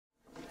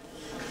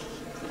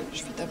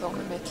Je vais d'abord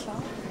le mettre là.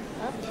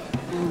 Hop.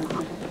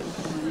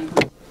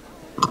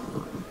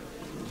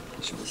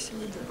 Je vais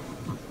essayer de...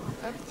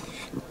 Hop.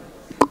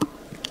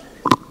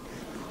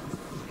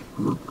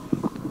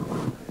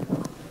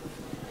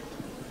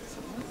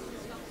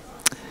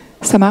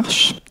 Ça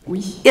marche?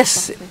 Oui.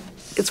 Yes.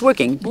 It's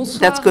working.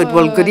 That's good.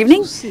 Well, good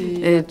evening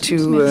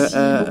to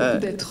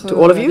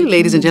all of you,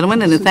 ladies and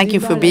gentlemen, and thank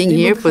you for being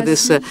here for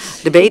this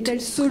debate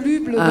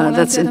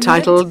that's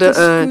entitled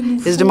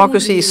Is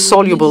Democracy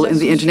Soluble in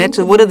the Internet?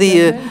 So what are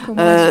the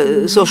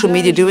social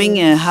media doing?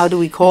 How do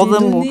we call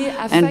them?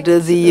 And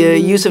the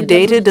use of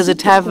data, does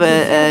it have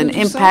an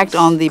impact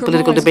on the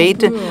political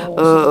debate?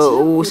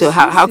 So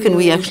how can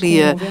we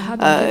actually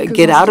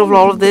get out of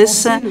all of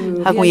this?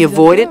 How can we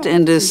avoid it?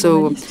 And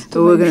so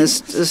we're going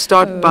to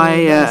start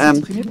by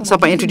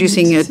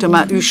introducing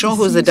Thomas Huchon,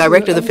 who's the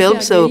director of the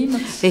film. So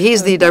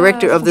he's the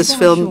director of this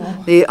film,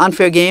 The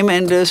Unfair Game,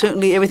 and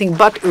certainly everything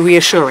but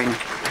reassuring.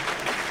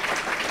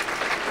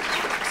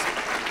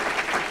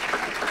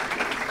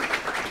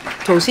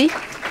 Tosi?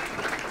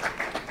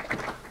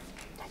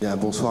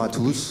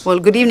 Well,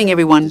 good evening,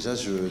 everyone.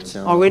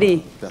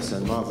 Already,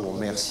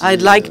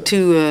 I'd like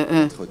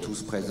to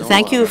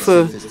thank you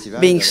for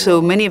being so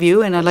many of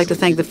you, and I'd like to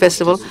thank the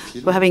festival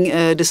for having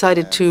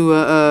decided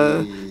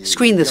to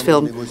screen this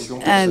film.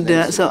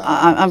 And so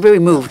I'm very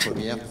moved.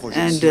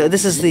 And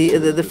this is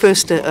the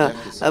first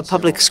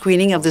public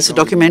screening of this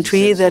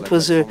documentary that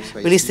was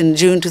released in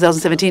June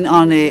 2017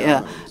 on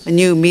a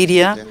new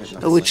media,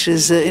 which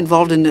is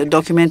involved in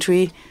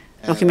documentaries.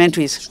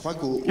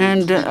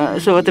 And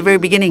so at the very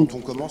beginning,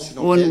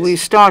 when we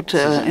start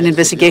an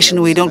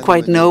investigation, we don't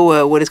quite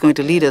know what is going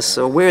to lead us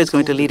or where it's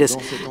going to lead us.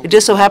 It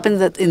just so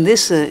happened that in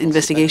this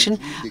investigation,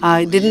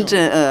 I didn't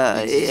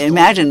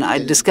imagine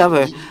I'd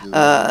discover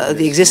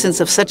the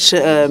existence of such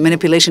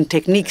manipulation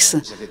techniques,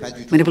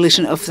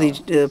 manipulation of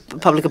the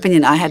public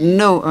opinion. I had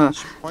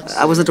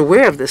I wasn't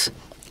aware of this.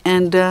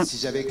 And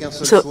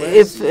so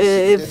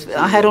if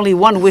I had only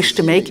one wish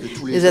to make,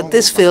 is that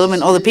this film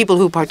and all the people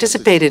who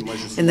participated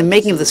in the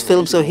making of this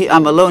film, so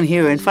I'm alone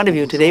here in front of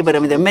you today, but I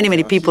mean there are many,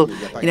 many people,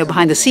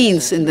 behind the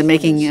scenes in the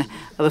making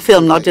of a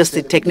film, not just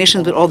the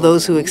technicians, but all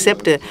those who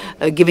accept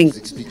giving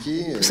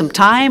some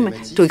time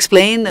to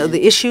explain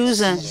the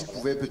issues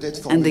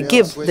and they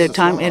give their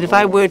time. And if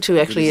I were to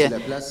actually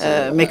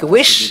make a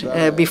wish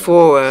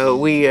before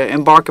we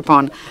embark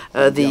upon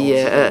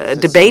the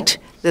debate,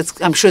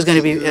 I'm sure it's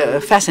going to be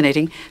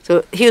fascinating.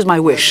 So here's my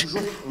wish.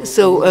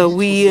 So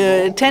we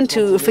tend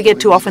to forget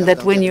too often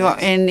that when you are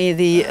in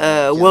the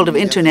world of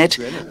internet,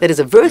 that is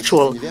a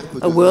virtual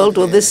world,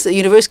 or this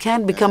universe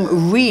can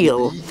become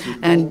real.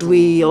 And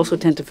we also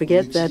tend to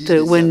forget that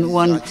when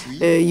one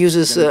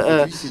uses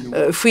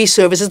free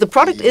services, the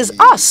product is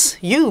us,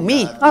 you,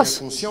 me,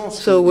 us.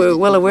 So we're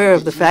well aware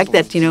of the fact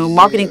that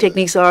marketing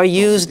techniques are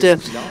used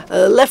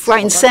left,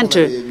 right, and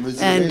center.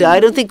 And I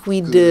don't think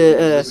we'd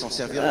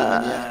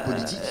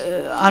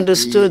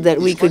understood that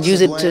we could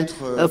use it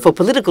for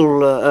political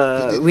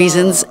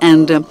reasons.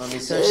 And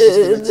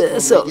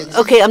so,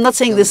 okay, I'm not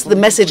saying the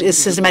message is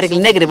systematically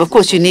negative. Of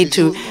course, you need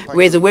to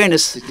raise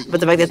awareness, but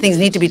the fact that things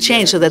need to be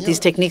changed so that these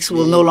techniques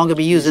will no longer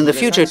be used in the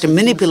future to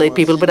manipulate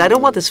people. But I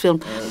don't want this film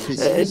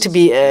to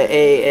be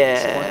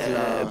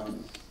a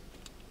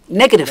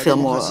negative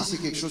film or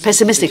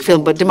pessimistic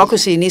film, but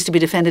democracy needs to be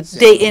defended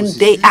day in,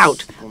 day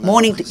out,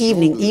 morning to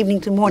evening, evening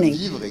to morning.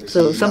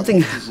 So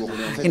something,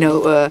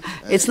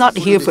 it's not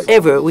here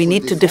forever. We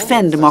need to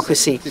defend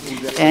democracy.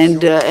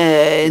 And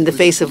in the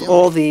face of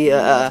all the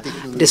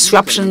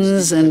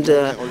disruptions and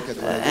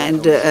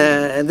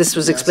this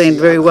was explained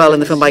very well in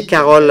the film by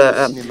Carole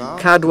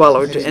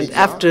Cadwalladr. And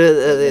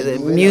after the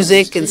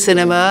music and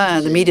cinema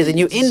and the media, the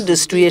new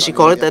industry, as she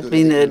called it, that's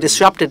been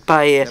disrupted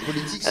by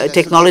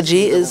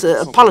technology, is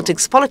politics.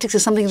 Politics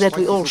is something that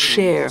we all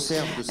share,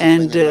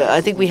 and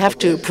I think we have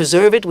to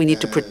preserve it. We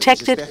need to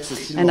protect it,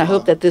 and I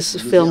hope that this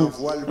film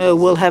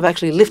will have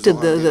actually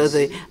lifted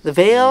the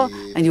veil,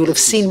 and you will have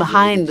seen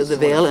behind the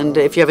veil. And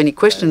if you have any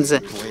questions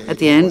at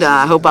the end,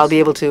 I hope I'll be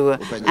able to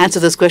answer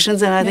those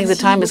questions. And I think the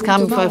time has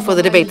come for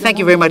the debate. Thank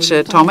you very much,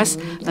 Thomas.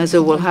 And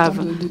so we'll have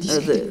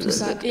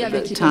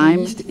the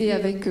time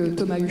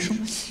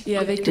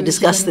to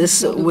discuss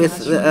this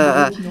with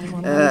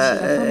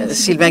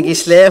Sylvain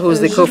Guisler, who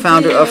is the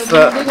co-founder of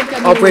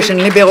Operation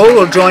Libération,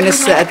 will join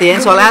us at the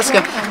end. So I'll ask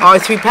our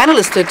three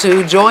panelists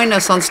to join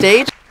us on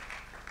stage.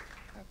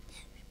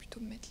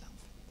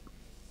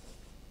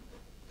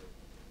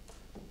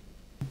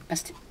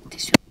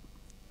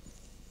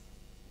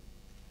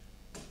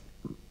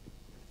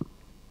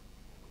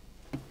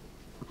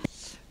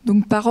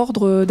 Donc par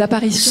ordre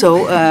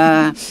d'apparition.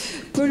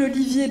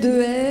 Paul-Olivier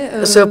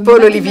Dehaye,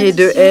 Paul-Olivier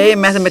Dehaye,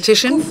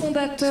 mathematician,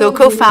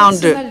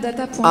 co-founder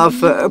of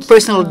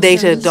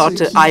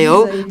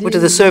personaldata.io, which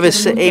is a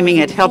service aiming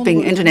at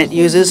helping internet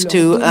users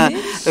to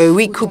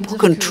recoup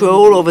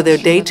control over their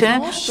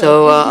data.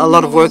 So a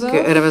lot of work.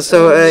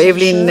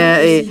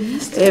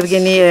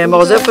 Evgeny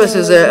Morozov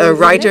is a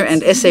writer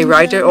and essay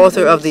writer,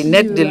 author of the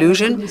Net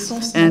Delusion,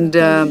 and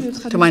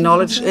to my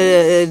knowledge,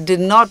 did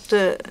not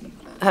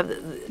have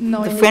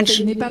Non, the French.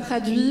 Il n'est pas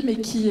traduit, mais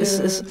qui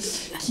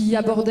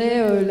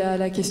abordait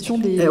la question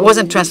des. It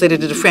wasn't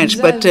translated into French,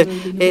 but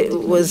it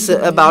was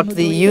about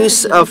the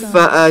use of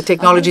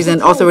technologies in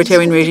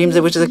authoritarian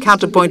regimes, which is a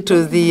counterpoint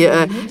to the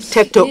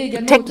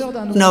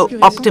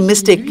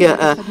techno-optimistic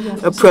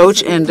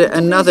approach, and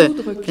another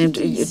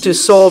to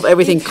solve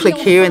everything click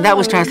here, and that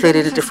was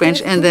translated into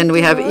French. And then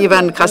we have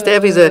Ivan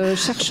Krastev. He's a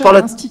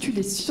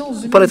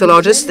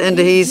politologist, and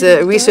he's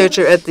a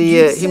researcher at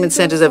the Human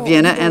Centers of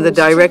Vienna and the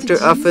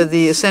director of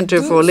the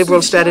Center for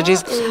Liberal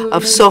Strategies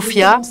of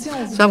Sofia.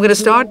 So I'm going to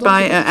start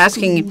by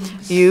asking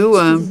you,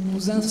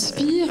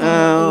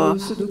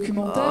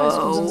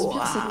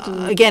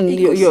 again,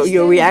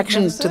 your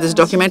reaction to this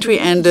documentary,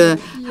 and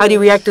how do you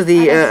react to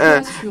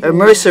the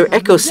Mercer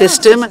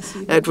ecosystem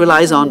that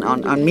relies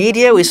on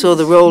media? We saw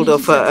the role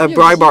of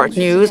Breitbart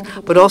News,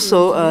 but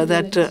also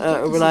that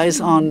relies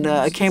on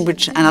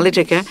Cambridge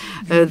Analytica,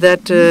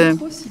 that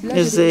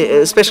is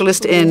a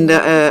specialist in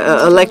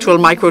electoral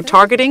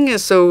micro-targeting.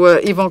 So,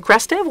 Ivan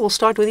Krastev, we'll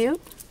start with you.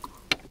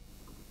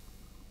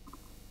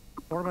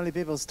 Normally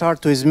people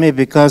start with me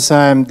because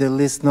I'm the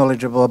least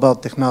knowledgeable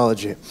about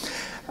technology.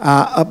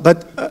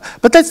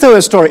 But let's tell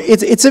a story.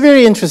 It's a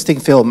very interesting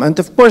film, and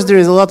of course there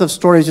is a lot of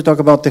stories to talk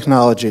about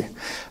technology.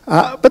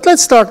 But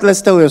let's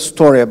tell you a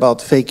story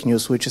about fake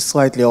news, which is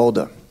slightly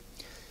older.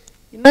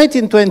 In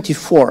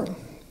 1924,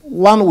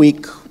 1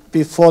 week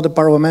before the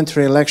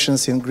parliamentary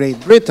elections in Great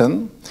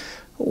Britain,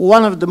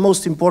 one of the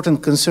most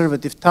important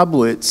conservative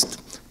tabloids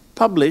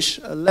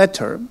published a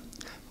letter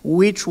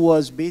which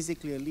was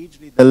basically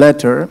allegedly the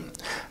letter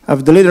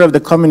of the leader of the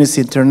Communist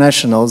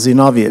International,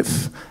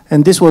 Zinoviev.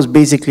 And this was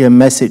basically a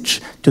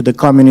message to the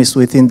communists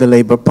within the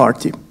Labour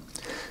Party. A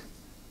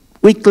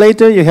week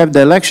later, you have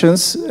the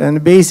elections,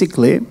 and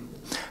basically,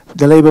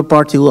 the Labour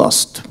Party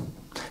lost.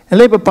 And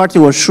Labour Party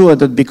was sure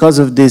that because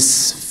of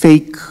this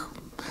fake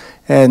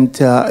and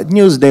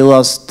news, they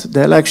lost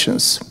the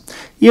elections.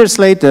 Years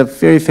later,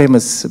 very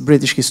famous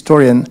British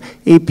historian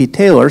A.P.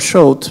 Taylor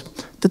showed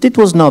that it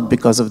was not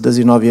because of the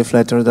Zinoviev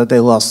letter that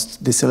they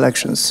lost these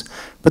elections,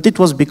 but it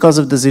was because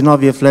of the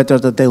Zinoviev letter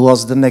that they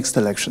lost the next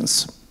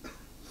elections,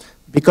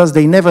 because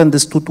they never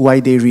understood why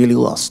they really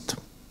lost.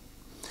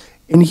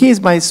 And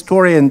here's my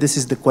story, and this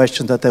is the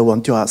question that I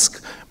want to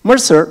ask.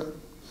 Mercer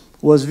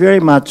was very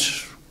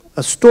much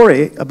a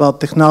story about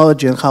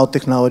technology and how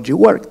technology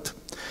worked.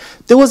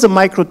 There was a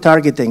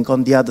micro-targeting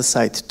on the other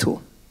side too.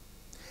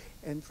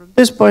 And from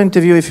this point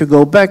of view, if you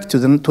go back to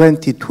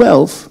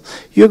 2012,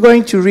 you're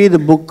going to read a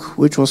book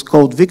which was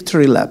called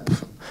Victory Lap,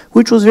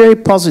 which was very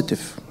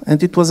positive,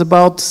 and it was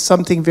about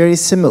something very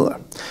similar.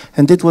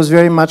 And it was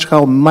very much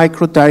how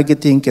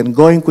micro-targeting and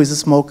going with the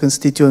small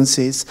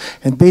constituencies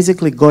and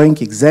basically going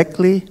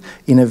exactly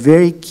in a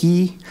very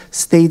key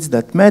states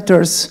that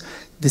matters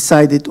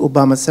decided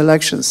Obama's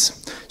elections.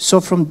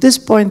 So from this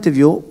point of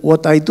view,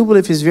 what I do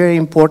believe is very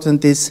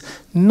important is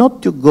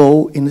not to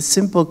go in a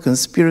simple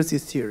conspiracy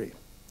theory,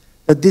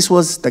 that this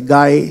was the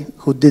guy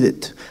who did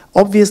it.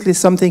 Obviously,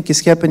 something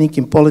is happening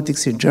in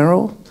politics in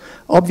general.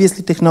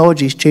 Obviously,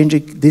 technology is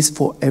changing this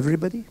for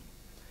everybody.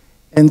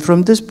 And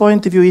from this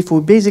point of view, if we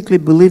basically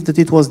believe that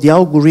it was the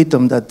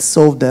algorithm that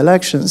solved the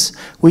elections,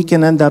 we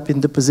can end up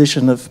in the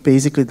position of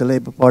basically the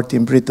Labour Party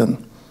in Britain.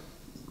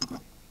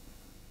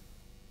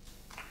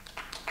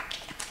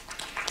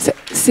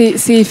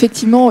 C'est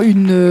effectivement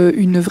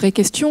une vraie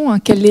question.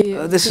 Quel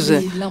est this is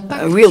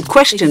a real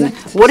question.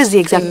 What is the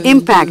exact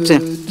impact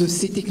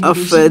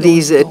of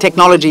these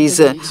technologies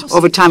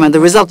over time and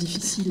the result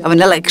of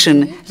an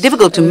election?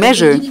 Difficult to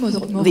measure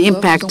the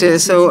impact.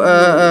 So,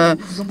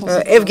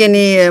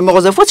 Evgeny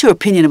Morozov, what's your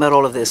opinion about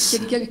all of this?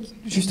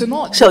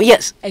 So,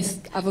 yes.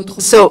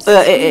 So,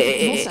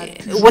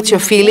 what's your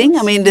feeling?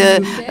 I mean,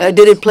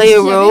 did it play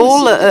a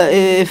role?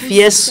 If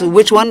yes,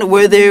 which one?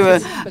 Were there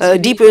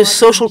deeper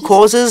social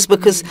causes?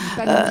 Because,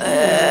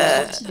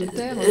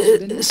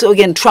 so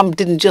again, Trump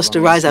didn't just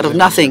arise out of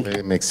nothing.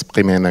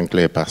 M'exprimer en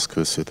anglais parce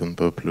que c'est un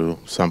peu plus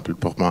simple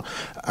pour moi.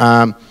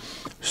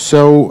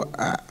 So,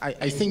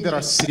 I think there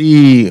are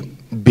three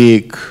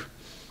big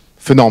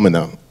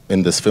phenomena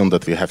in this film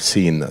that we have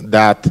seen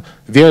that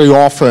very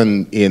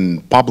often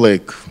in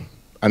public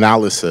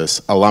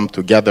analysis are lumped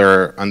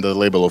together under the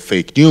label of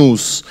fake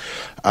news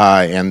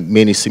and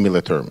many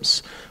similar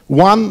terms.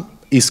 One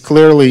is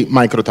clearly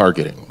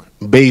micro-targeting,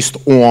 based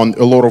on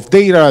a lot of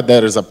data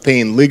that is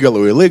obtained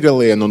legally or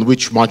illegally and on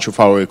which much of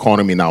our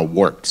economy now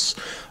works.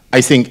 I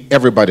think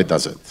everybody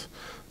does it.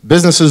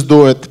 Businesses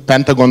do it,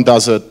 Pentagon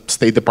does it,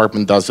 State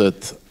Department does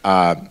it,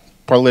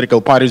 political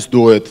parties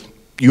do it.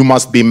 You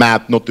must be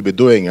mad not to be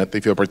doing it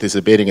if you're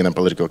participating in a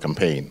political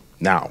campaign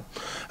now.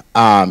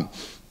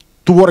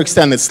 To what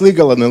extent it's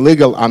legal and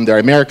illegal under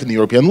American and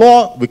European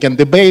law, we can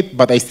debate,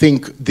 but I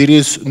think there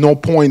is no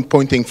point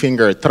pointing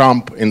finger at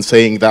Trump and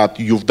saying that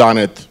you've done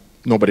it,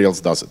 nobody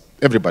else does it.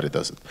 Everybody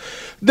does it.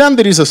 Then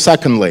there is a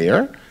second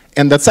layer,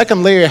 and that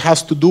second layer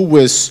has to do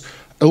with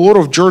a lot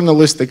of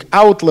journalistic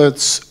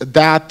outlets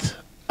that,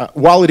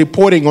 while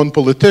reporting on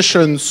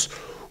politicians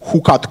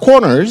who cut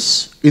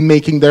corners in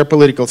making their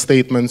political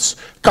statements,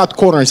 cut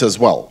corners as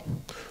well.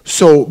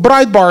 So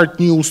Breitbart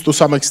news, to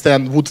some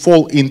extent, would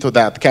fall into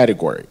that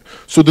category.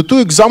 So the two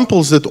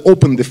examples that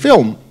open the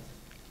film,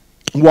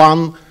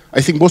 one,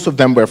 I think both of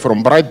them were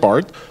from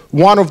Breitbart.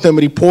 One of them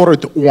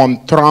reported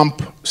on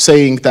Trump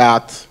saying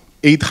that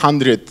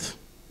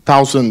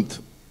 800,000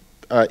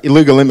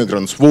 illegal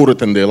immigrants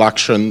voted in the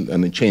election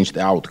and it changed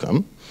the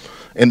outcome.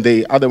 And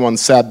the other one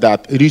said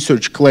that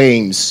research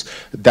claims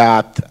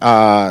that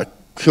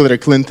Hillary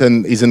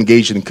Clinton is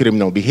engaged in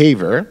criminal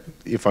behavior,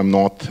 if I'm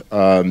not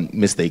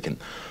mistaken.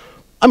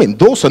 I mean,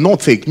 those are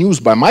not fake news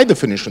by my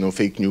definition of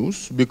fake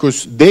news,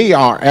 because they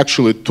are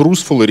actually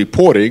truthfully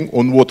reporting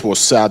on what was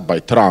said by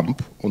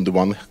Trump on the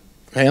one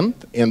hand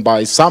and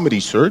by some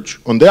research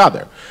on the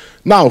other.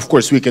 Now, of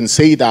course, we can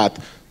say that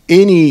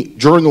any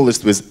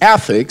journalist with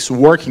ethics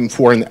working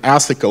for an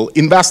ethical,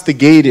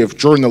 investigative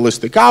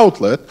journalistic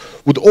outlet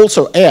would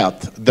also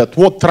add that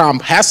what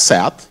Trump has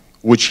said,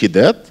 which he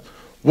did,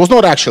 was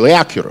not actually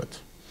accurate,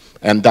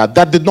 and that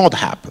that did not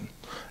happen.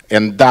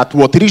 And that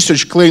what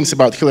research claims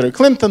about Hillary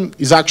Clinton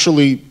is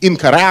actually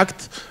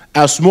incorrect,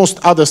 as most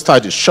other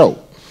studies show.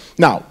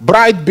 Now,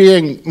 Bright,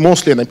 being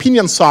mostly an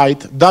opinion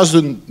site,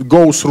 doesn't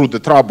go through the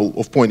trouble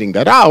of pointing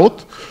that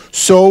out,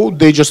 so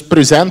they just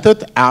present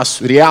it as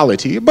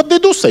reality. But they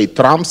do say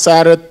Trump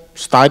said it,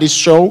 studies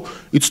show.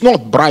 It's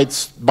not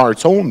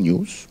Breitbart's own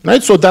news,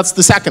 right? So that's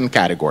the second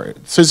category.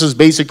 This is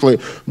basically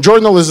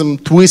journalism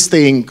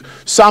twisting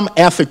some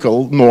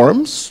ethical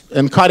norms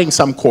and cutting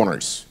some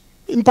corners,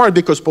 in part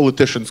because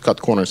politicians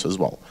cut corners as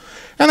well.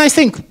 And I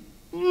think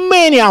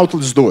many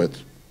outlets do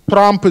it.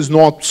 Trump is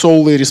not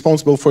solely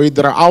responsible for it.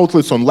 There are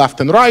outlets on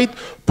left and right,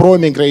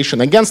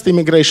 pro-immigration, against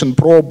immigration,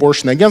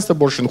 pro-abortion, against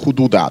abortion, who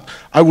do that.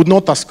 I would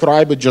not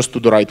ascribe it just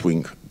to the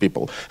right-wing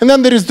people. And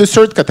then there is the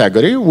third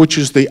category, which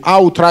is the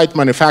outright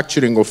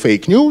manufacturing of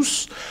fake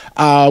news,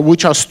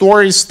 which are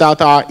stories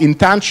that are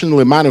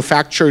intentionally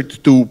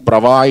manufactured to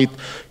provide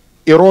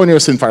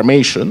erroneous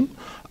information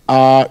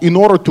in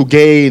order to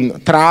gain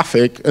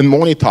traffic and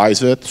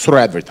monetize it through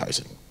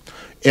advertising.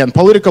 And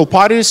political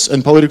parties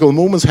and political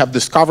movements have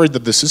discovered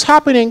that this is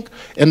happening,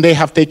 and they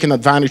have taken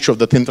advantage of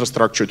that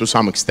infrastructure to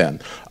some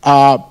extent.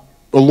 A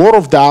lot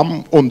of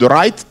them on the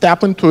right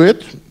tap into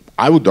it.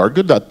 I would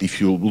argue that if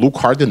you look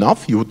hard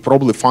enough, you would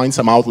probably find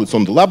some outlets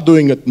on the left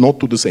doing it, not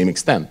to the same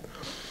extent.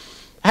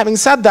 Having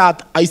said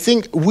that, I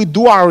think we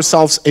do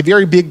ourselves a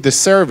very big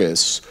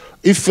disservice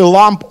if we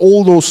lump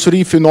all those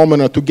three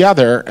phenomena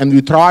together and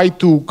we try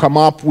to come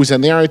up with a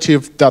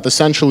narrative that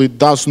essentially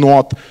does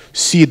not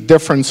see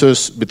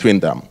differences between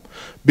them.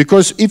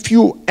 Because if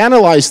you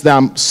analyze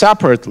them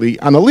separately,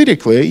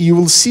 analytically, you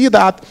will see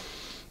that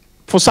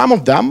for some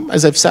of them,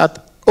 as I've said,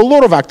 a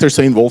lot of actors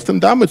are involved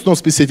in them. It's not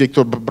specific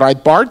to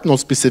Breitbart, not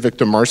specific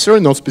to Mercer,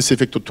 not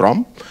specific to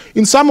Trump.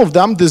 In some of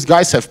them, these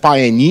guys have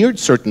pioneered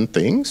certain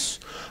things,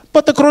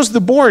 but across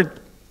the board,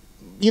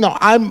 you know,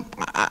 I'm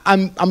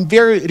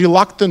very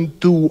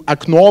reluctant to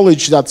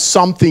acknowledge that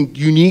something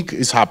unique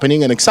is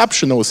happening and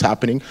exceptional is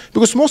happening,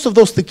 because most of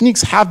those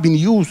techniques have been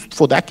used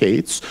for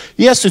decades.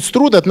 Yes, it's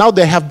true that now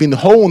they have been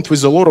honed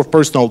with a lot of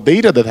personal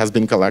data that has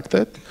been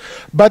collected,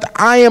 but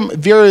I am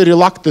very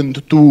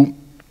reluctant to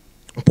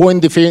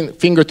point the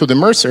finger to the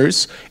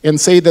Mercers and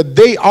say that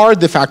they are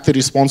de facto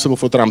responsible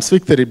for Trump's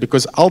victory,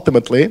 because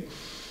ultimately,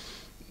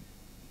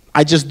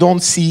 I just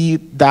don't see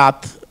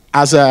that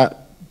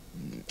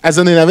as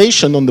an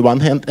innovation on the one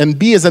hand, and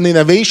B, as an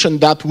innovation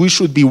that we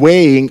should be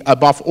weighing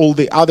above all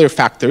the other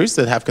factors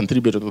that have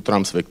contributed to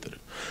Trump's victory.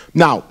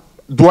 Now,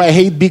 do I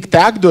hate big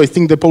tech? Do I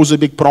think they pose a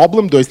big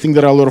problem? Do I think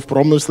there are a lot of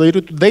problems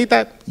related to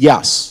data?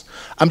 Yes.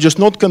 I'm just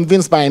not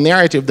convinced by a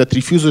narrative that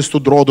refuses to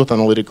draw those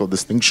analytical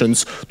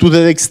distinctions to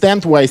the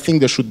extent where I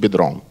think they should be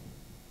drawn.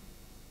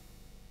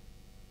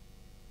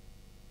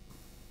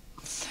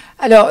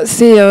 Alors,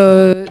 c'est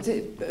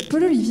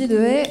Paul-Olivier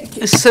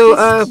Dehaye. So,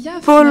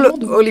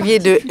 Paul-Olivier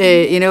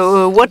Dehaye, you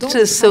know, what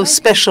is so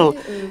special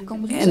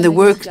in the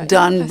work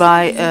done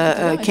by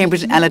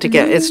Cambridge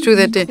Analytica? It's true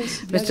that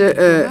Mr.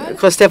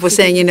 Krastev was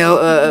saying, you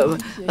know,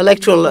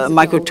 electoral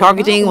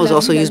micro-targeting was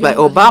also used by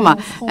Obama,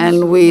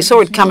 and we saw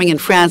it coming in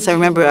France. I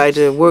remember I'd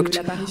worked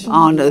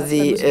on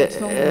the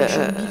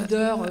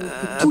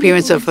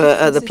appearance of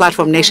the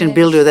platform Nation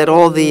Builder that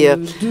all the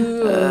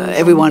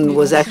everyone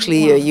was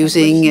actually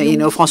using, you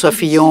know, François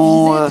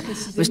Fillon,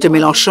 Mr.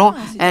 Mélenchon,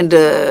 and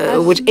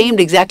which aimed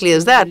exactly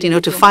as that, you know,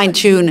 to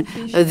fine-tune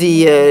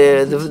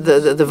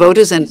the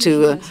voters and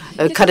to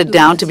cut it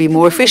down to be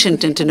more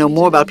efficient and to know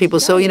more about people.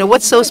 So, you know,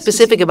 what's so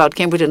specific about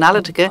Cambridge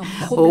Analytica,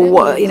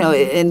 or, you know,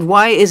 and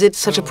why is it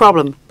such a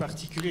problem?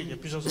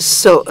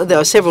 So there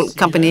are several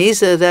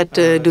companies that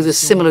do this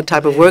similar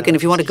type of work, and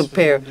if you want to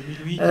compare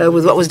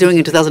with what was doing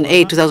in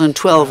 2008,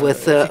 2012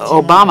 with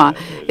Obama,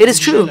 it is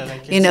true,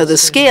 you know, the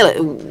scale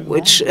at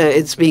which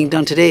it's being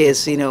done today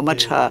is, you know,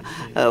 much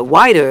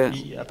wider.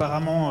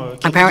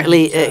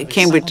 Apparently,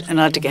 Cambridge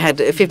Analytica had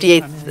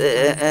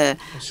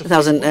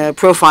 58,000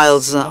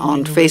 profiles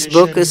on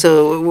Facebook,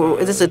 so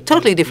this is a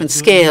totally different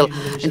scale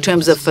in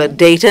terms of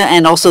data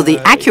and also the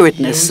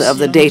accurateness of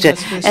the data.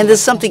 And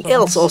there's something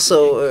else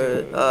also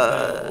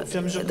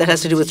that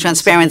has to do with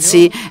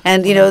transparency.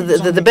 And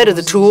the better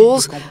the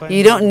tools,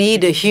 you don't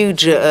need a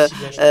huge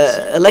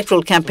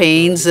electoral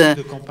campaigns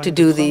to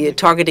do the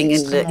targeting.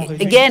 And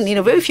again,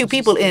 very few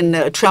people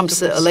in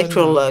Trump's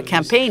electoral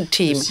campaign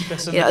team.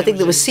 I think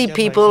there were C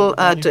people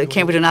at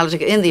Cambridge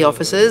Analytica in the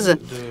offices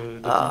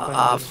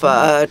of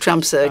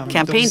Trump's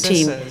campaign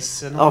team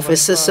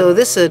offices. So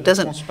this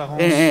doesn't,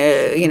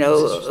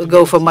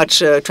 go for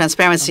much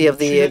transparency of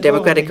the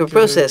democratic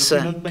process.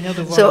 So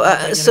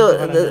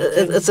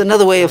it's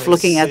another way of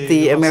looking at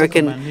the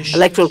American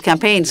electoral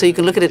campaign. So you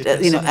can look at it,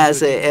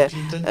 as a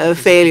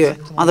failure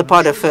on the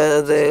part of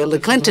the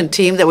Clinton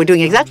team that we're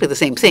doing exactly the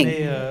same thing.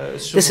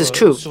 This is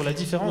true.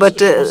 But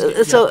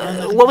so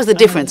what was the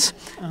difference?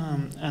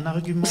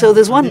 So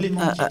there's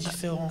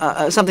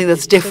something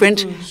that's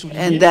different,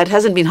 and that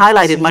hasn't been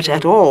highlighted much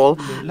at all,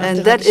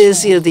 and that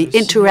is the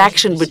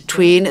interaction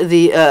between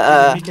the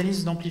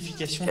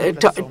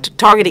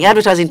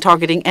advertising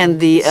targeting, and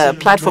the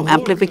platform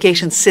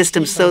amplification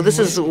system. So this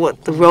is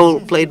what the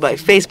role played by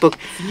Facebook.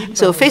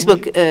 So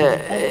Facebook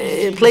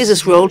plays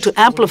this role to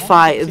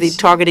amplify the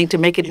targeting, to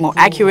make it more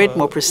accurate,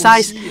 more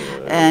precise,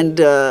 and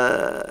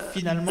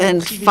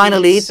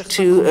finally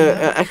to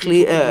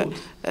actually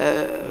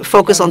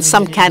focus on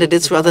some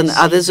candidates rather than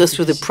others, just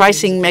through the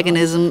pricing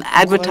mechanism,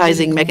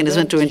 advertising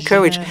mechanism, to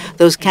encourage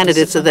those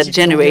candidates that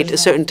generate a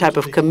certain type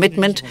of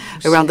commitment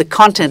around the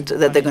content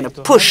that they're going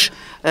to push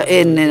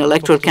in an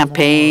electoral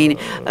campaign,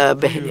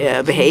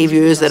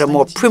 behaviors that are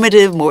more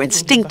primitive, more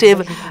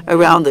instinctive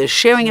around the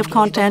sharing of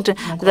content,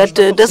 that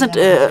doesn't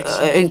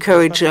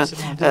encourage,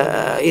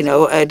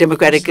 a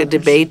democratic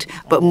debate,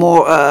 but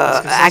more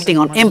acting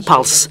on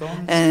impulse.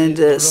 And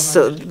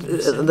so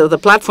the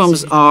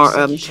platforms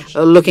are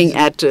looking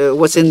at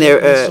what's in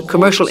their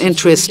commercial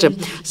interest.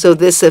 So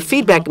this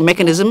feedback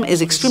mechanism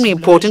is extremely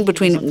important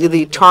between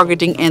the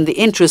targeting and the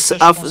interests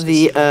of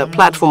the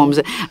platforms.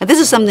 And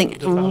this is something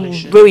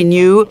very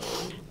new.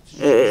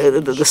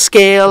 The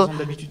scale,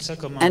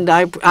 and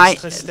I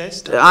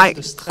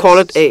call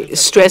it a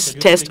stress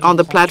test on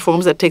the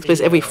platforms that takes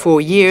place every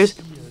 4 years.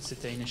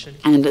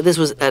 And this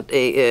was at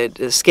a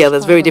scale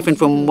that's very different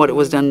from what it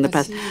was done in the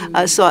past.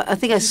 So I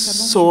think I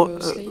saw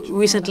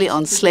recently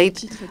on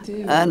Slate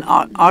an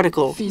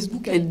article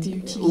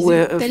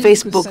where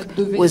Facebook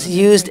was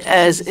used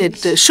as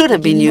it should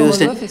have been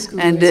used.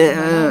 And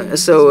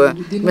so,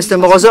 Mr.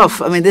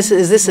 Morozov, I mean,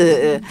 is this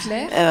a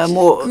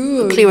more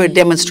clearer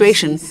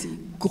demonstration?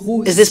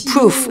 Is this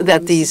proof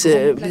that these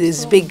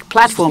big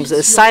platforms,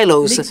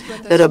 silos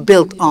that are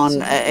built on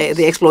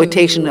the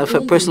exploitation of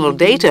personal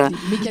data,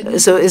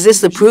 so is this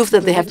the proof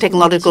that they have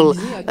technological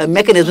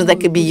mechanisms that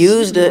could be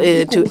used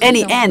to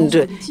any end,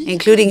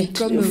 including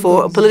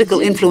for political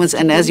influence,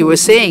 and as you were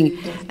saying,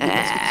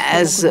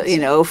 as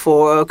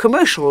for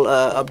commercial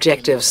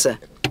objectives?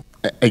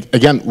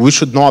 Again, we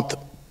should not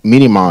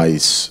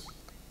minimize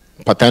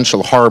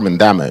potential harm and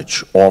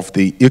damage of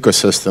the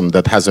ecosystem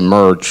that has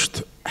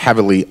emerged,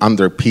 heavily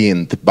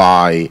underpinned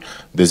by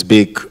this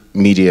big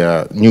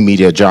new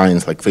media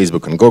giants like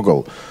Facebook and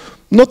Google.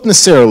 Not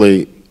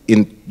necessarily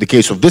in the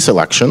case of this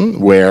election,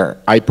 where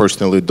I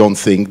personally don't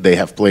think they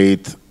have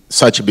played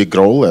such a big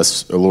role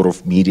as a lot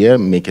of media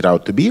make it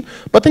out to be.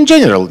 But in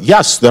general,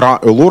 yes, there are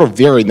a lot of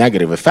very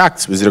negative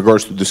effects with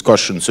regards to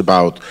discussions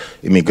about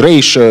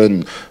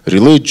immigration,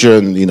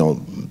 religion,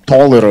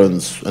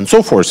 tolerance, and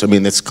so forth. I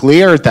mean, it's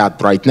clear that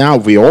right now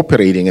we're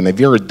operating in a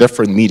very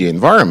different media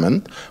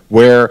environment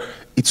where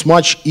it's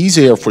much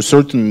easier for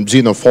certain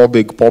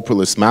xenophobic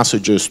populist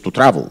messages to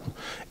travel.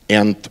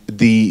 And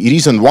the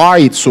reason why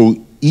it's so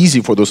easy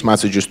for those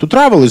messages to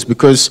travel is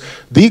because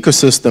the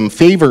ecosystem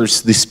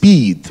favors the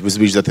speed with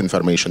which that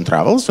information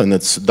travels, and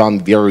it's done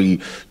very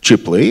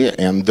cheaply,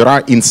 and there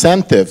are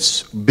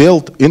incentives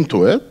built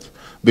into it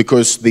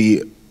because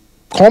the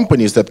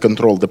companies that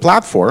control the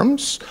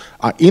platforms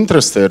are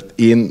interested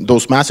in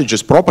those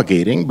messages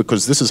propagating,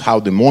 because this is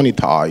how they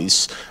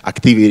monetize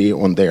activity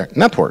on their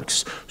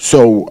networks.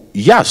 So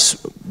yes,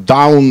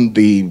 down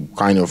the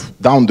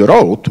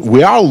road,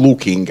 we are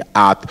looking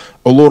at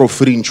a lot of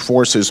fringe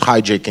forces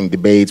hijacking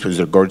debates with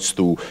regards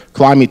to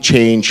climate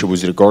change,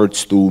 with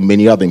regards to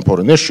many other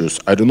important issues.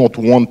 I do not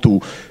want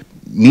to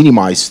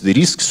minimize the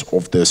risks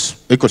of this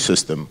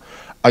ecosystem.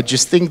 I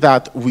just think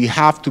that we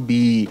have to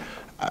be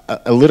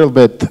a little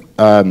bit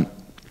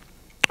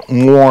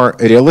more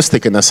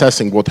realistic in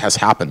assessing what has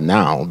happened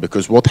now,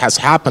 because what has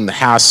happened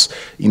has,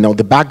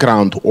 the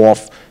background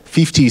of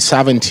 50,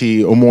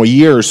 70 or more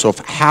years of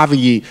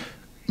heavy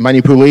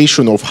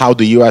manipulation of how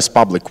the US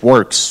public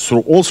works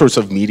through all sorts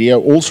of media,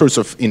 all sorts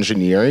of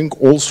engineering,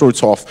 all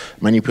sorts of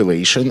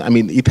manipulation. I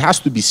mean, it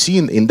has to be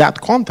seen in that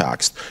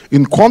context.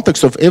 In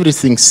context of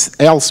everything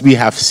else we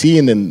have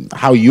seen and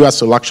how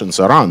US elections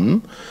are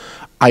run,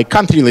 I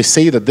can't really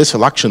say that this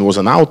election was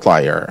an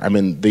outlier. I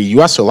mean, the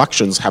US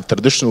elections have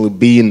traditionally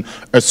been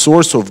a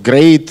source of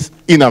great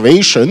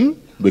innovation.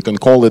 We can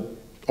call it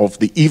of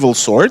the evil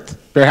sort,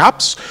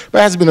 perhaps,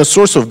 but has been a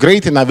source of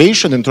great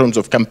innovation in terms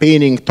of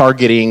campaigning,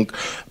 targeting,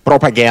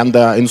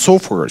 propaganda, and so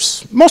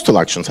forth. Most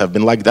elections have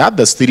been like that.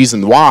 That's the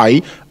reason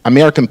why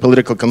American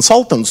political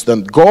consultants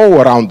then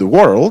go around the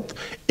world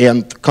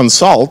and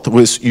consult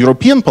with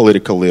European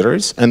political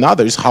leaders and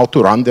others how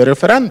to run the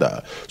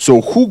referenda.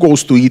 So who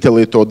goes to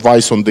Italy to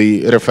advise on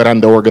the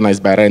referenda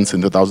organized by Renzi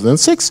in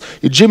 2006?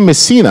 It's Jim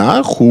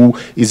Messina, who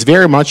is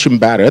very much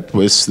embedded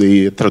with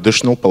the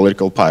traditional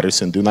political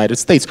parties in the United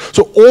States.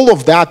 So all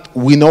of that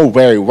we know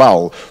very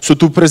well. So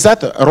to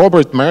present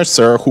Robert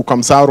Mercer, who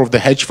comes out of the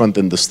hedge fund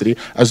industry,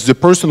 as the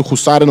person who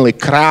suddenly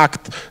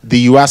cracked the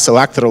US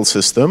electoral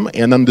system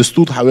and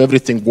understood how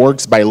everything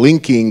works by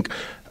linking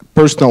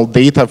personal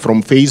data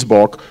from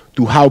Facebook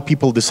to how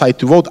people decide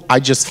to vote, I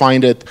just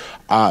find it,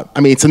 I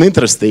mean, it's an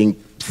interesting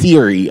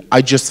theory.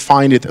 I just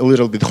find it a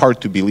little bit hard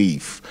to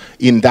believe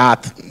in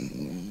that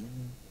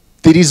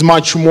there is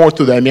much more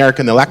to the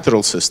American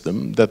electoral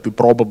system that we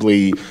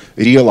probably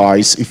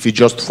realize if we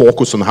just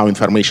focus on how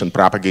information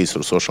propagates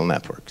through social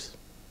networks.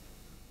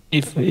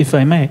 If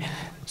I may,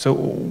 so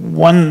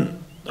one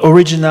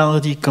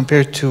originality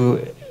compared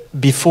to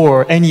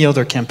before any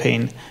other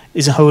campaign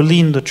is how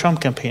lean the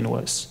Trump campaign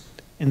was,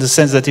 in the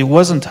sense that it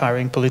wasn't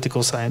hiring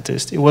political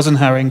scientists, it wasn't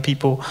hiring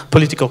people,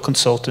 political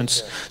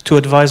consultants, to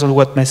advise on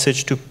what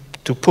message to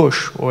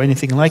push or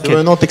anything like it. They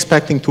were not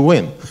expecting to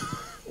win.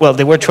 Well,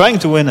 they were trying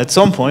to win at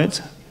some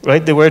point,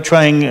 right? They were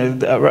trying,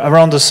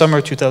 around the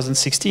summer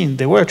 2016,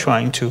 they were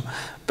trying to,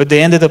 but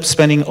they ended up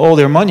spending all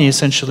their money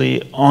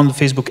essentially on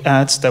Facebook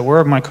ads that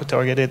were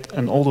micro-targeted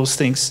and all those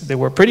things. They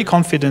were pretty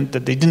confident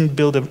that they didn't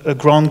build a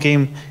ground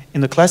game in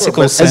the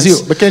classical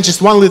sense. But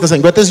just one little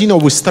thing, but as you know,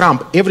 with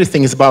Trump,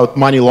 everything is about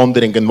money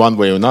laundering in one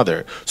way or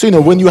another. So, you know,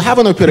 when you have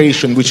an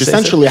operation which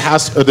essentially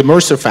has the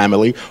Mercer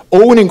family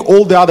owning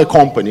all the other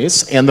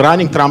companies and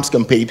running Trump's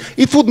campaign,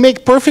 it would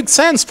make perfect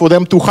sense for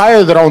them to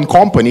hire their own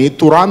company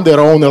to run their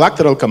own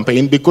electoral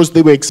campaign because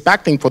they were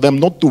expecting for them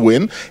not to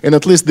win and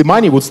at least the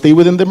money would stay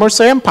within the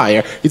Mercer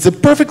empire. It's a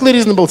perfectly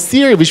reasonable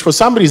theory which for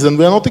some reason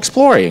we are not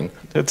exploring.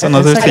 That's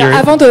another theory.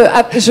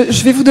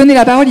 Je vais vous donner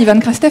la parole, Ivan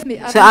Krastev.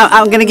 So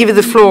I'm going to give you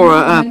the floor,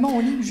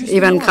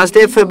 Ivan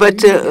Krastev,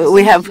 but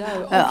we have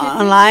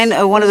online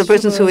one of the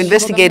persons who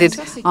investigated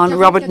on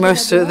Robert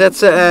Mercer.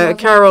 That's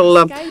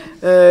Carole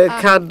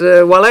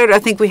Cadwalladr. I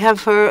think we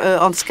have her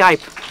on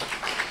Skype.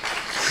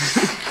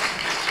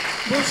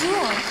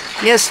 Bonjour.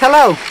 Yes,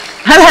 hello.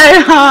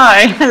 Hello,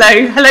 hi.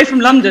 Hello from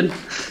London.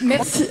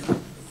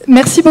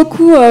 Merci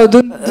beaucoup.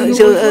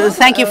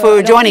 Thank you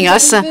for joining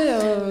us.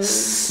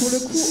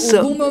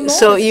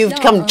 So you've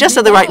come just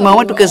at the right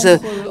moment because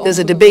there's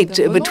a debate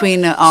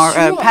between our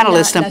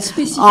panelists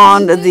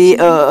on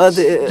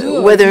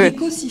whether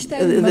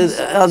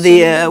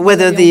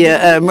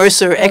the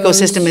Mercer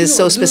ecosystem is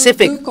so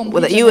specific.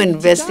 What you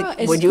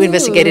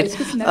investigated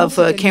of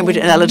Cambridge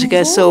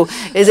Analytica. So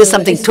is this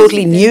something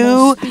totally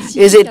new?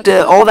 Is it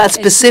all that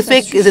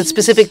specific? Is it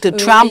specific to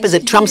Trump? Is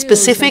it Trump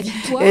specific?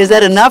 Is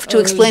that enough to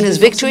explain his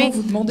victory?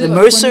 The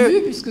Mercer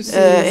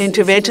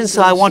intervention.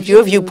 So I want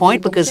your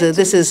viewpoint because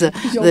this is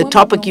the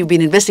topic you've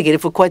been investigating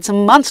for quite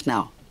some months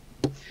now.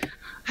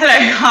 Hello,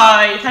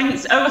 hi,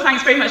 thanks. Oh, well,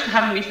 thanks very much for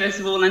having me, first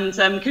of all,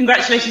 and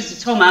congratulations to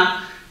Thomas,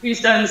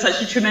 who's done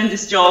such a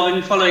tremendous job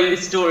in following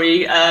this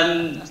story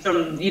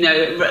from, you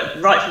know,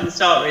 right from the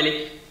start,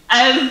 really.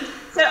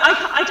 So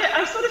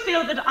I sort of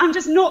feel that I'm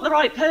just not the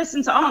right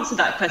person to answer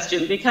that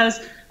question because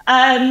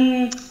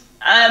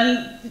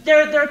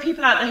there are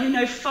people out there who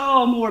know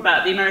far more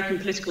about the American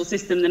political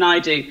system than I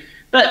do.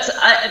 But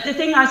the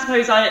thing I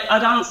suppose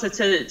I'd answer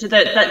to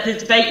the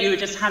debate you were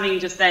just having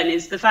just then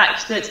is the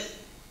fact that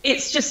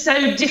it's just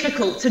so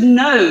difficult to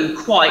know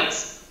quite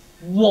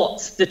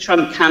what the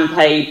Trump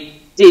campaign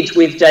did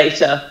with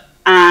data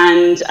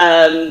and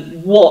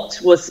what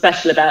was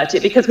special about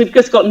it, because we've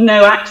just got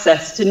no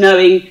access to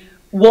knowing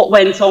what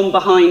went on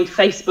behind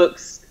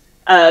Facebook's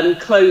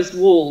closed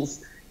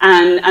walls.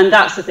 And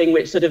that's the thing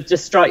which sort of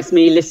just strikes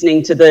me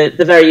listening to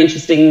the very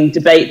interesting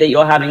debate that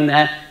you're having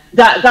there.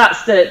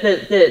 That's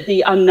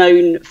the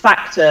unknown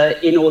factor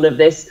in all of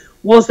this.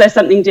 Was there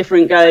something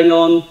different going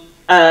on?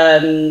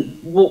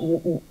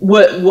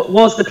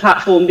 Was the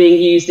platform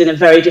being used in a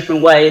very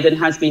different way than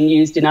has been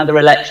used in other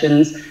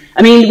elections?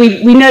 I mean,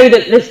 we know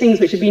that there's things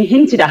which have been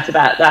hinted at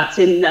about that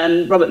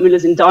in Robert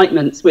Mueller's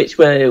indictments, which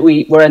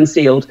were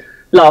unsealed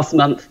last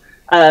month.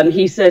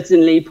 He's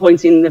certainly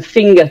pointing the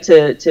finger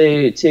to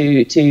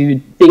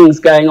things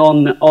going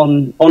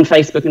on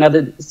Facebook and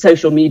other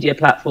social media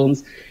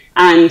platforms,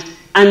 and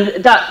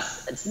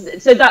that's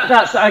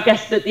I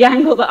guess that the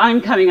angle that I'm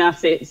coming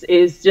at it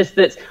is just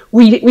that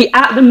we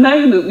at the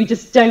moment we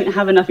just don't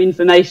have enough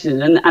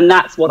information, and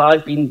that's what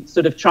I've been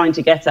sort of trying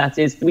to get at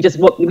is we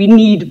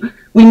need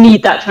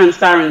that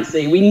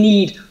transparency. We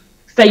need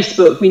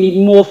Facebook. We need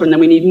more from them.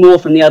 We need more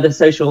from the other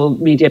social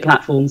media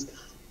platforms.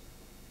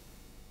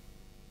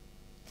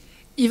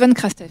 Even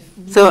Krastev.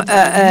 So,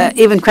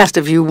 even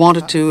Krastev, you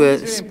wanted to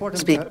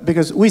speak.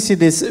 Because we see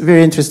this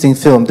very interesting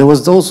film. There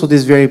was also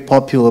this very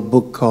popular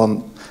book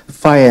on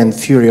Fire and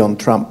Fury on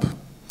Trump.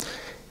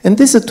 And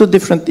these are two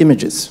different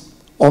images.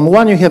 On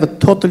one, you have a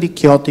totally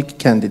chaotic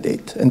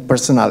candidate and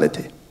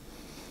personality,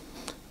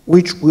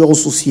 which we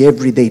also see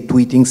every day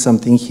tweeting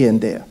something here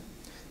and there.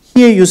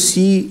 Here you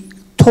see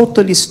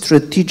totally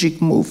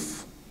strategic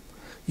move.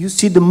 You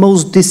see the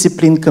most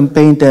disciplined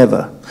campaign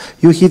ever.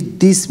 You have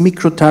this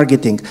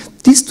micro-targeting.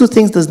 These two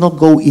things does not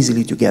go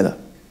easily together.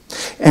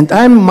 And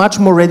I'm much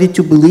more ready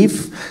to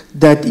believe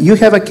that you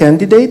have a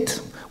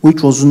candidate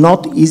which was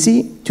not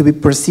easy to be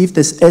perceived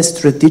as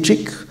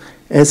strategic,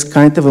 as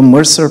kind of a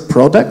Mercer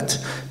product,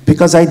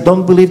 because I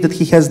don't believe that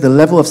he has the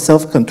level of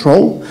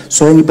self-control,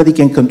 so anybody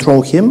can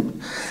control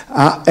him.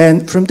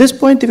 And from this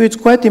point of view, it's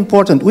quite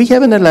important. We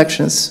have an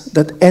elections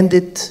that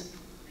ended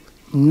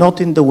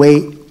not in the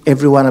way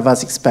every one of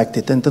us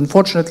expected. And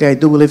unfortunately, I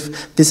do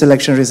believe this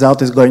election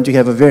result is going to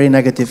have a very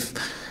negative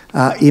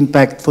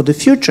impact for the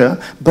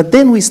future. But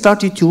then we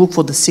started to look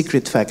for the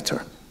secret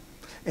factor.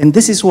 And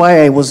this is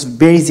why I was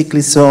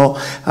basically so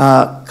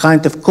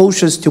kind of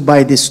cautious to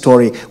buy this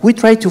story. We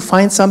tried to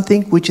find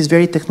something which is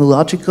very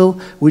technological,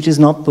 which is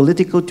not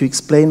political, to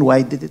explain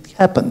why did it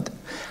happen.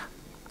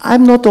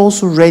 I'm not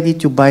also ready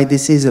to buy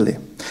this easily,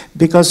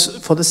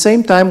 because for the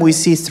same time we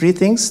see three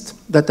things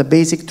that are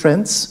basic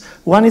trends.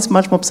 One is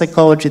much more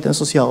psychology than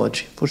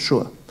sociology, for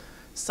sure.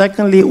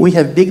 Secondly, we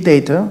have big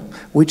data,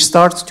 which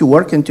starts to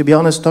work, and to be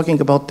honest, talking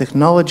about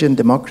technology and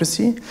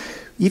democracy,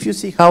 if you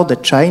see how the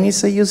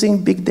Chinese are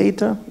using big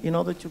data in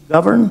order to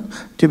govern,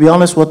 to be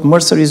honest, what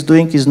Mercer is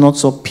doing is not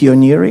so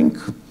pioneering.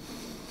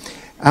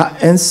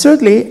 And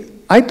thirdly,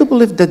 I do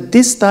believe that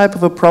this type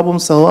of a problem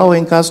is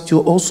allowing us to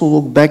also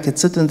look back at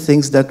certain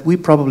things that we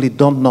probably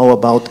don't know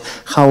about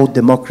how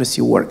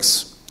democracy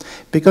works.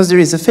 Because there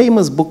is a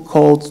famous book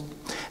called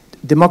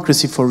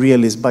Democracy for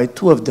Realists by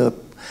two of the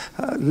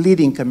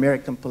leading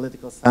American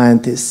political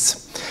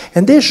scientists.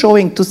 And they're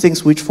showing two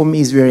things which for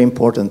me is very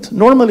important.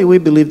 Normally we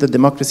believe that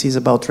democracy is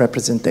about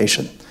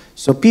representation.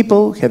 So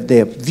people have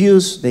their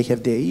views, they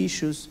have their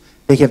issues,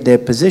 they have their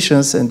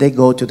positions, and they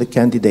go to the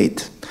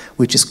candidate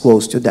which is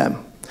close to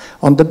them.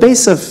 On the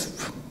basis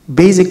of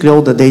basically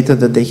all the data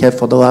that they have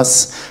for the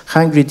last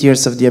 100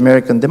 years of the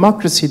American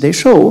democracy, they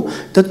show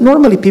that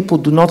normally people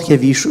do not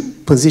have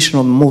position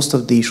on most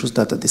of the issues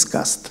that are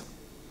discussed.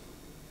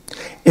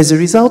 As a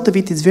result of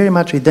it, it's very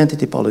much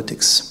identity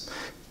politics.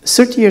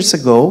 30 years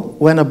ago,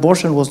 when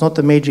abortion was not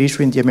a major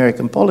issue in the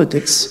American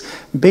politics,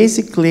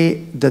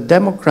 basically the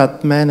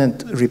Democrat man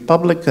and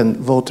Republican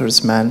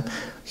voters man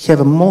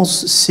have a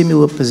most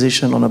similar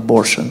position on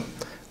abortion.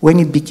 When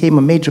it became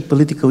a major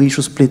political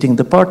issue splitting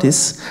the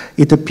parties,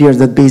 it appeared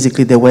that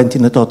basically they went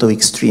in the total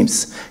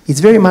extremes. It's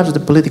very much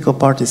the political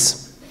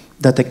parties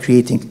that are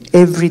creating.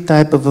 Every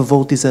type of a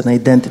vote is an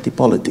identity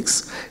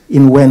politics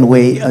in one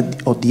way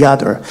or the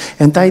other.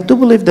 And I do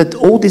believe that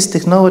all this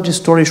technology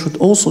story should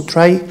also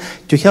try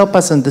to help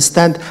us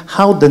understand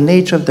how the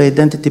nature of the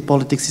identity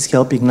politics is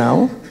helping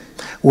now,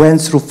 when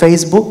through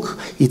Facebook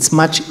it's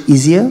much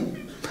easier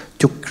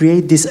to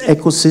create this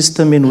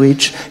ecosystem in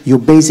which you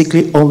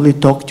basically only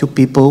talk to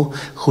people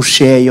who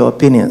share your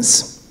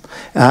opinions.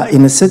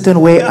 In a certain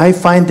way, I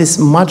find this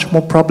much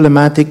more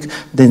problematic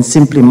than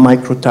simply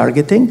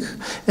micro-targeting.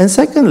 And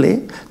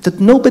secondly, that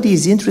nobody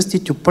is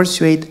interested to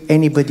persuade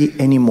anybody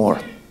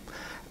anymore.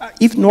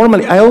 If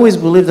normally, I always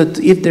believe that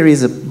if there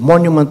is a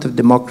monument of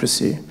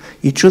democracy,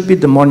 it should be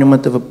the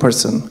monument of a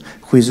person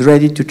who is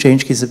ready to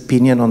change his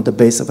opinion on the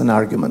basis of an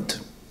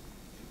argument.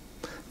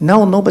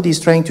 Now nobody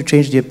is trying to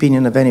change the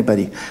opinion of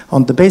anybody.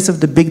 On the basis of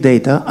the big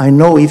data, I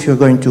know if you're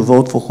going to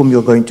vote, for whom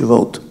you're going to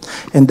vote.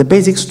 And the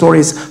basic story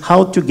is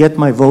how to get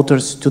my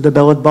voters to the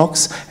ballot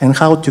box and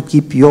how to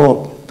keep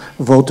your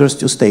voters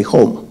to stay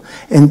home.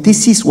 And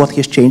this is what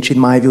has changed, in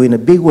my view, in a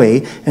big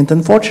way. And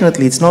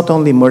unfortunately, it's not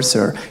only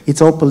Mercer,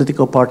 it's all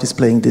political parties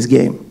playing this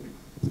game.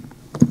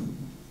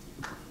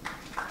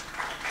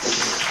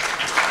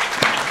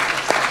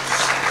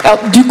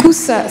 Alors, du coup,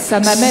 ça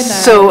m'amène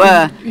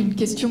à une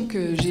question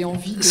que j'ai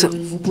envie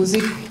de vous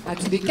poser à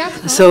tous les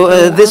quatre. So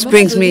this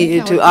brings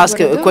me to ask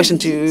a question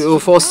to you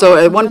four. So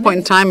at one point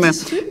in time,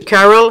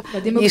 Carole,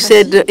 you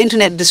said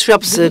internet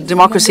disrupts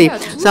democracy.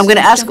 So I'm going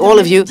to ask all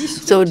of you,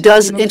 so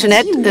does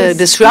internet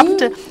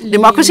disrupt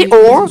democracy,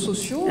 or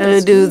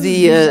do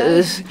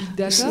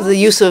the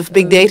use of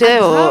big data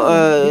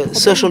or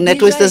social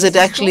networks, does it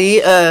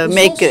actually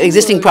make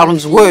existing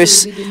problems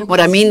worse?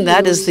 What I mean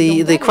that is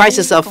the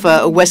crisis of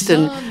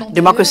Western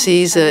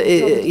democracies,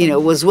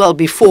 was well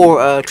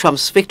before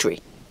Trump's victory.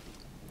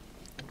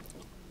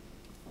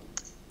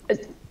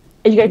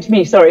 Are you going to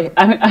me? Sorry.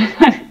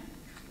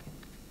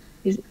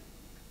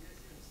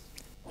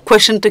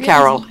 Question to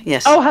Carole.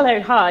 Yes. Oh, hello.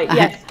 Hi.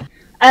 Yes.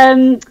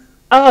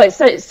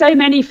 It's so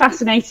many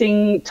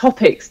fascinating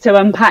topics to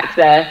unpack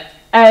there.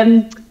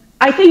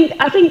 I think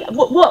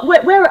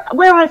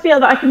where I feel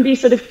that I can be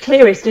sort of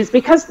clearest is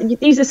because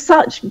these are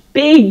such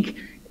big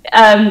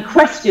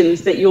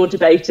questions that you're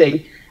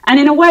debating. And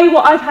in a way,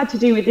 what I've had to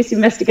do with this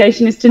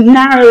investigation is to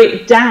narrow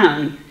it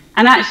down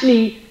and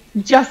actually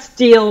just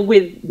deal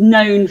with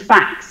known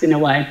facts in a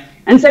way.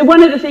 And so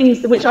one of the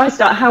things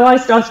how I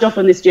started off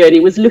on this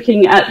journey was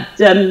looking at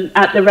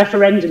the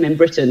referendum in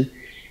Britain.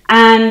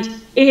 And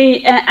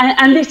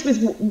this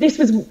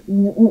was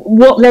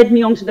what led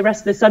me on to the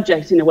rest of the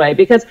subject in a way,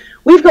 because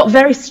we've got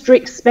very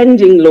strict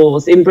spending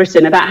laws in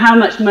Britain about how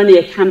much money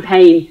a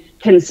campaign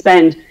can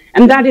spend.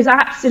 And that is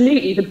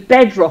absolutely the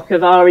bedrock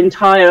of our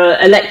entire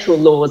electoral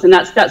laws. And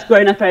that's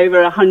grown up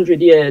over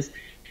 100 years.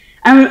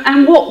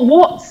 And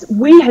what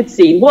we had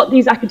seen, what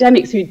these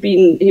academics who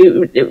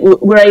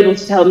were able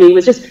to tell me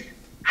was just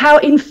how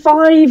in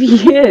 5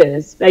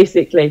 years,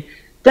 basically,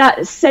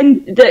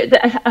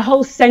 a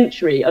whole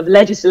century of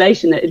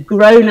legislation that had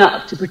grown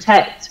up to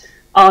protect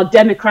our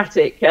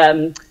democratic,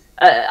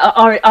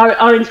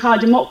 our entire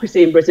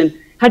democracy in Britain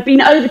had been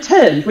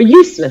overturned, were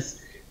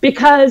useless,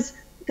 because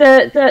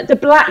the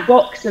black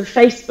box of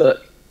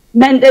Facebook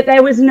meant that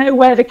there was no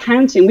way of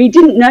accounting. We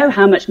didn't know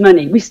how much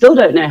money, we still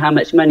don't know how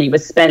much money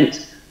was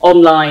spent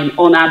online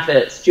on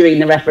adverts during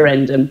the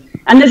referendum.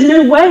 And there's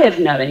no way of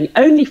knowing.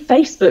 Only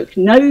Facebook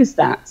knows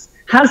that,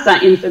 has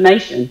that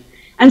information.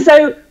 And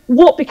so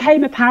what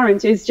became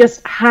apparent is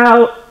just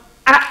how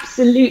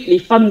absolutely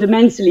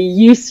fundamentally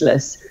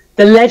useless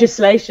the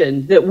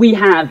legislation that we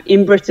have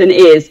in Britain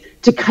is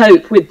to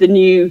cope with the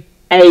new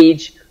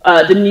age,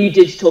 the new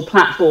digital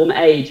platform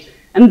age.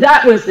 And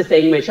that was the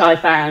thing which I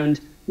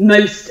found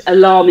most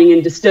alarming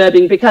and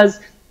disturbing, because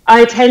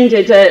I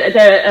attended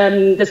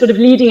the sort of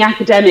leading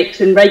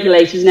academics and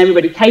regulators and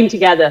everybody came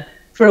together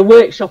for a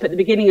workshop at the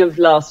beginning of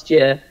last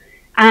year,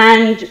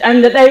 and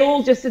that they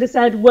all just sort of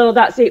said, well,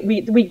 that's it,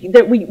 we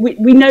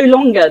no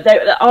longer,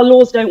 our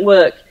laws don't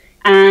work,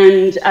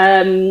 and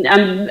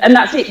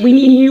that's it, we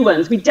need new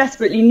ones, we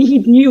desperately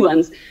need new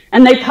ones.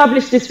 And they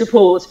published this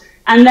report,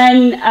 and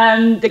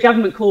then the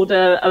government called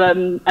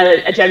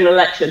a general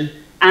election,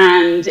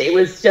 and it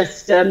was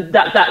just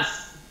that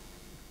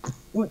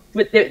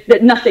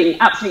nothing,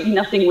 absolutely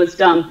nothing was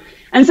done.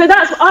 And so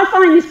I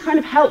find this kind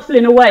of helpful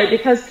in a way,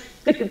 because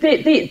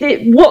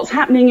what's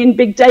happening in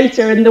big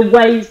data and the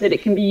ways that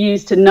it can be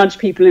used to nudge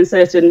people in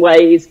certain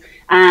ways,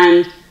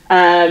 and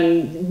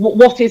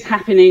what is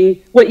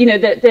happening,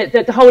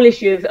 the whole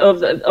issue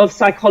of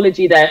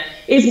psychology there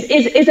is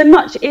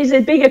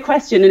a bigger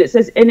question, and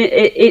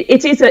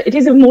it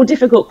is a more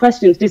difficult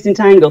question to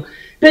disentangle.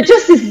 But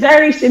just this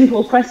very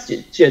simple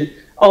question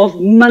of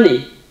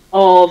money,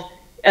 of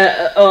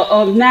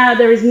now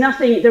there is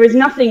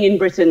nothing in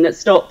Britain that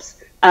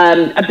stops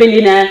a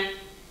billionaire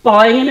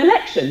buying an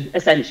election,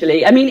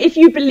 essentially. I mean, if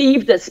you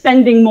believe that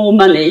spending more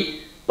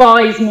money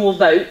buys more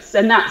votes,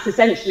 and that's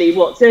essentially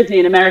what, certainly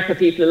in America,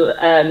 people,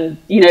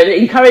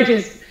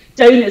 encourages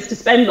donors to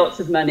spend lots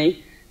of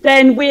money,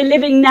 then we're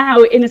living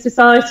now in a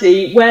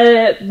society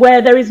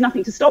where there is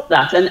nothing to stop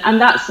that.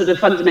 And that's sort of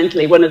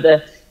fundamentally one of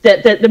the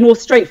more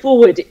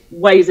straightforward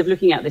ways of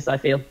looking at this, I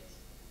feel.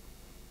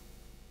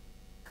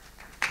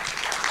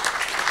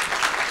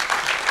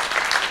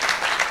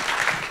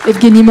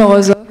 Evgeny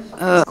Morozov,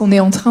 qu'on est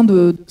en train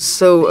de...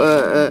 So,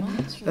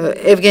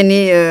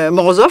 Evgeny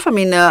Morozov, I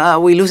mean, are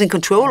we losing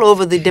control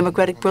over the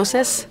democratic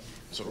process?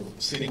 So,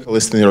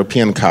 cynicalist in the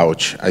European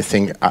couch, I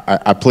think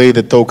I play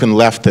the token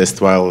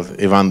leftist while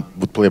Ivan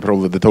would play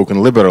probably the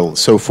token liberal.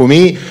 So for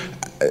me,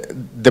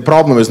 the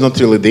problem is not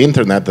really the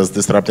internet that's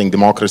disrupting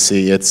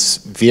democracy. It's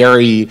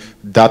very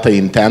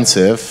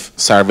data-intensive,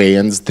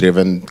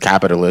 surveillance-driven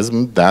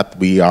capitalism that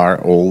we are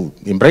all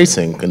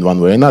embracing in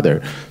one way or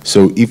another.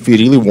 So if we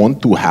really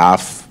want to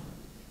have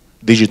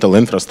digital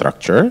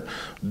infrastructure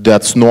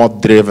that's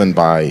not driven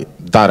by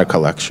data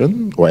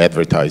collection or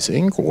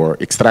advertising or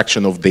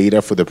extraction of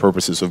data for the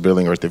purposes of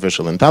building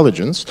artificial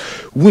intelligence,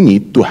 we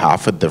need to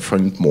have a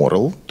different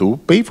model to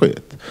pay for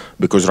it.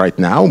 Because right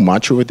now,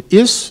 much of it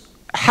is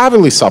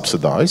heavily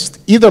subsidized,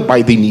 either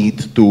by the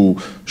need to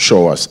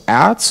show us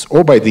ads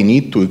or by the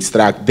need to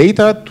extract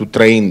data to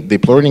train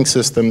deep learning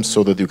systems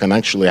so that you can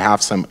actually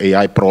have some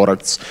AI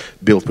products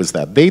built with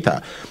that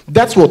data.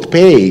 That's what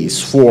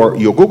pays for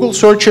your Google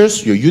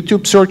searches, your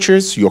YouTube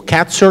searches, your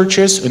cat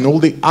searches, and all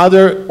the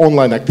other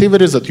online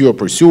activities that you are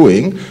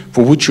pursuing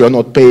for which you are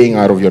not paying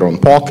out of your own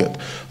pocket.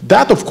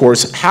 That, of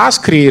course, has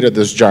created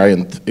this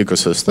giant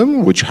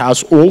ecosystem, which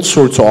has all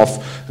sorts of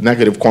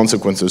negative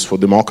consequences for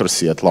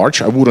democracy at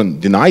large. I wouldn't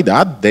deny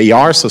that. They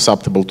are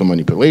susceptible to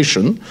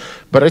manipulation.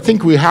 But I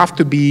think we have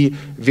to be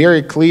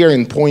very clear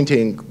in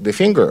pointing the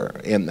finger.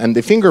 And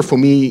the finger, for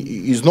me,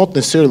 is not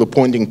necessarily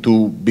pointing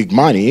to big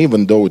money,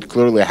 even though it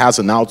clearly has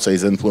an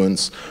outsized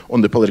influence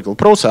on the political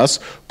process,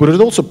 but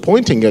it's also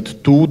pointing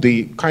it to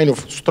the kind of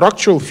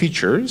structural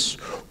features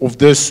of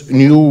this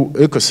new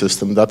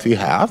ecosystem that we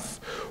have,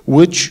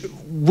 which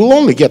will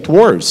only get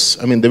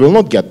worse. I mean, they will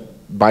not get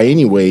by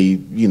any way,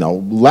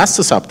 less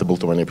susceptible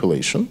to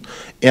manipulation.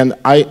 And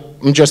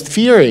I'm just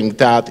fearing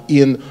that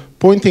in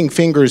pointing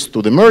fingers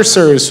to the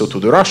Mercers or to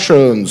the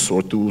Russians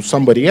or to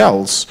somebody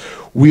else,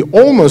 we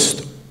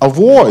almost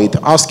avoid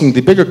asking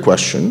the bigger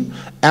question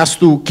as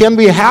to, can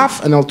we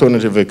have an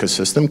alternative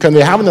ecosystem, can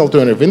we have an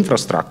alternative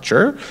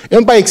infrastructure,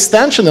 and by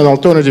extension an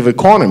alternative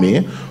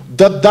economy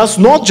that does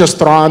not just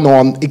run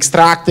on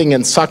extracting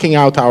and sucking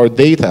out our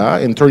data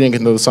and turning it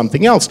into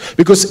something else,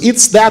 because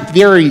it's that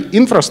very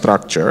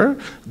infrastructure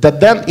that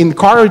then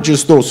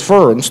encourages those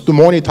firms to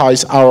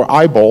monetize our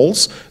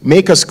eyeballs,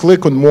 make us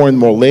click on more and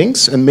more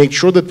links, and make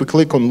sure that we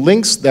click on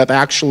links that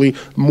are actually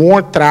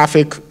more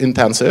traffic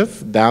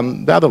intensive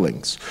than the other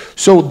links.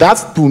 So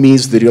that, to me,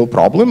 is the real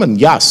problem, and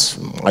yes,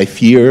 I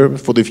fear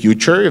for the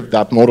future if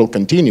that model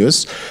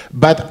continues,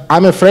 but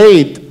I'm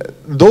afraid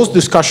those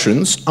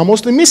discussions are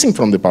mostly missing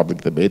from the public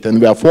debate, and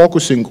we are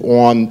focusing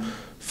on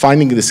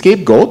finding the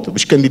scapegoat,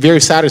 which can be very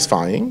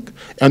satisfying,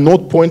 and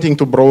not pointing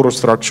to broader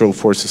structural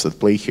forces at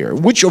play here,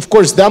 which of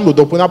course then would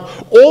open up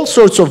all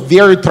sorts of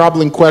very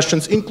troubling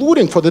questions,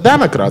 including for the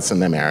Democrats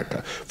in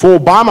America. For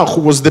Obama,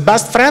 who was the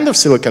best friend of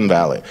Silicon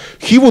Valley,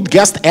 he would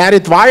guest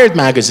edit Wired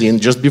magazine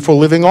just before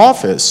leaving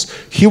office.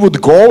 He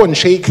would go and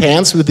shake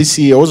hands with the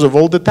CEOs of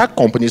all the tech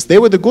companies. They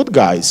were the good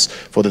guys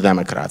for the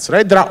Democrats,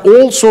 right? There are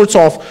all sorts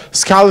of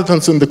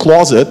skeletons in the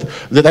closet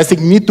that I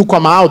think need to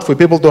come out for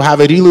people to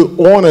have a really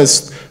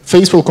honest,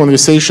 faithful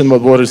conversation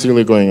about what is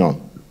really going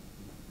on.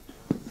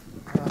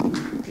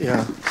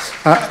 Yeah,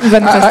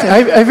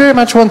 I very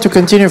much want to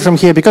continue from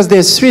here because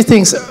there's three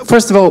things.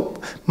 First of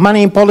all,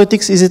 money in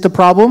politics, is it a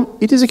problem?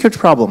 It is a huge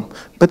problem.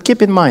 But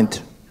keep in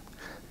mind,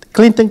 the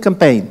Clinton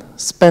campaign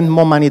spent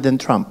more money than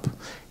Trump,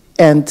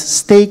 and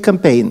Stay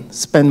campaign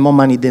spent more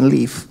money than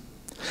Leave.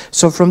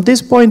 So from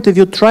this point of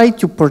view, try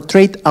to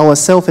portray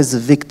ourselves as the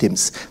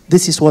victims.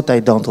 This is what I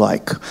don't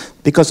like.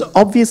 Because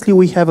obviously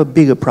we have a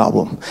bigger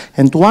problem.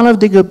 And one of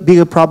the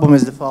bigger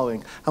problems is the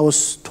following. I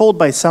was told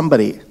by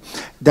somebody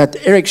that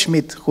Eric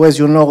Schmidt, who, as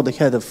you know, the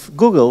head of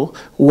Google,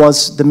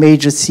 was the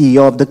major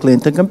CEO of the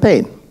Clinton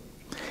campaign.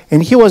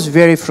 And he was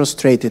very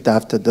frustrated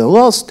after they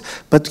lost,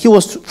 but he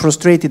was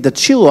frustrated that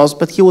she lost,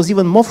 but he was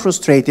even more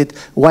frustrated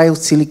while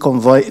Silicon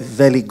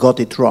Valley got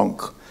it wrong.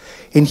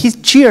 And he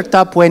cheered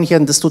up when he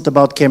understood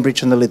about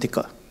Cambridge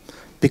Analytica,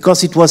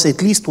 because it was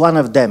at least one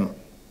of them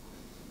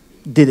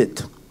did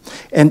it.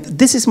 And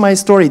this is my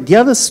story. The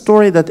other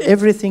story that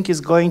everything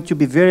is going to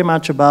be very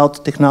much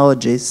about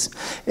technologies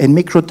and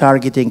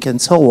micro-targeting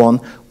and so on,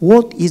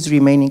 what is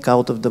remaining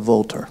out of the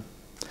voter?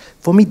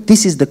 For me,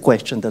 this is the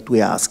question that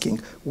we're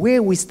asking.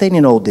 Where we stand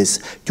in all this?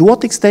 To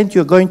what extent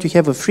you're going to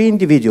have a free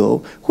individual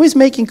who is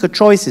making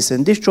choices,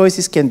 and these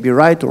choices can be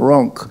right or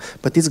wrong,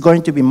 but it's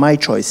going to be my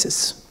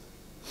choices.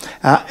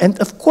 And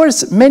of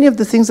course, many of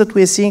the things that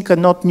we're seeing are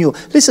not new.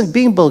 Listen,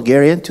 being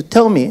Bulgarian, to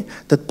tell me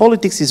that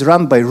politics is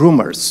run by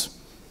rumors,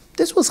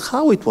 this was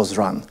how it was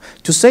run.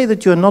 To say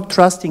that you're not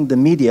trusting the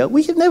media,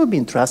 we have never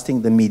been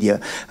trusting the media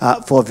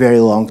for a very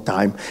long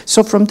time.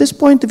 So from this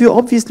point of view,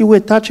 obviously we're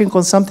touching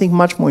on something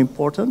much more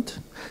important.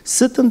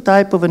 Certain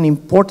type of an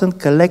important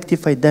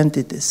collective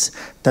identities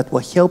that were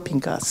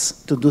helping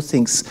us to do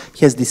things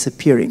is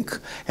disappearing.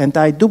 And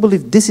I do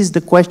believe this is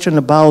the question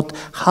about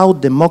how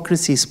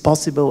democracy is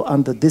possible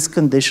under these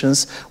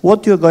conditions,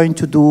 what you're going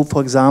to do,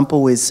 for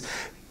example, with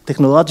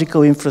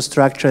technological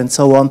infrastructure and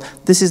so on.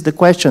 This is the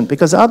question,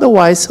 because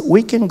otherwise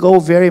we can go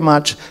very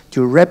much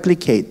to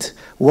replicate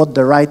what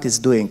the right is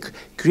doing,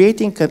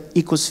 creating an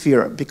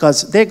ecosphere,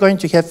 because they're going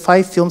to have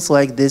 5 films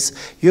like this.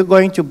 You're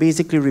going to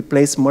basically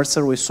replace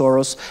Mercer with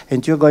Soros,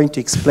 and you're going to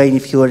explain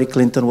if Hillary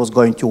Clinton was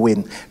going to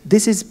win.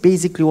 This is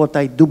basically what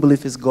I do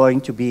believe is going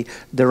to be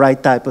the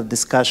right type of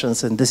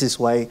discussions, and this is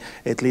why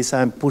at least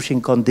I'm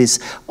pushing on this.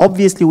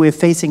 Obviously, we're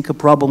facing a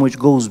problem which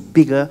goes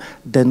bigger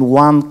than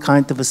one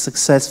kind of a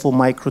successful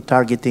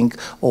micro-targeting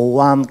or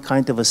one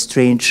kind of a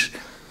strange,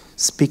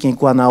 speaking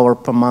 1 hour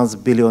per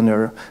month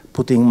billionaire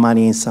putting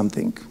money in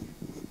something.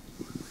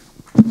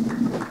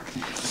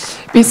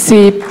 Mais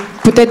c'est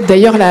peut-être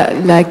d'ailleurs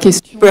la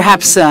question.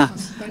 Perhaps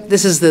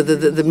this is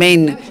the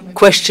main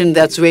question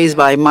that's raised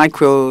by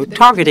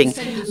micro-targeting.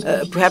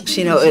 Perhaps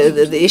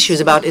the issues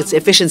about its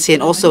efficiency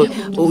and also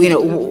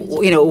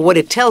what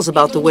it tells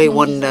about the way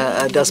one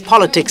does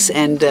politics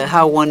and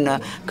how one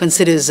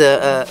considers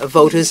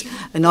voters,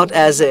 not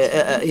as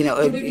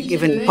a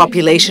given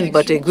population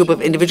but a group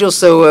of individuals.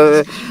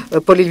 So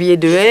Paul-Olivier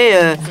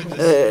Dehaye,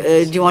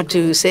 do you want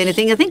to say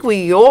anything? I think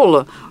we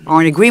all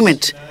are in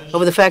agreement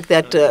over the fact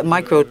that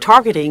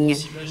micro-targeting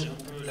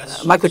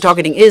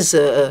is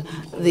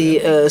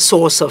the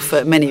source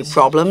of many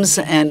problems,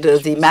 and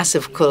the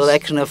massive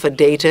collection of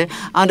data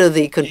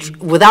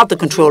without the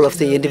control of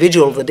the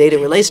individual the data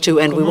relates to.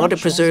 And we want to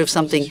preserve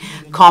something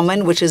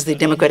common, which is the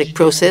democratic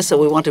process. So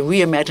we want to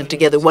reimagine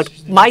together what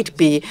might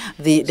be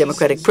the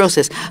democratic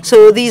process.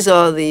 So these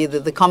are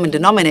the common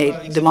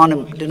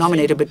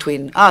denominator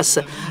between us.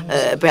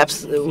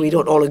 Perhaps we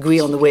don't all agree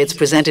on the way it's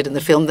presented in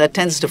the film. That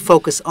tends to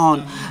focus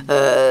on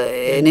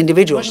an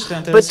individual.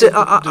 But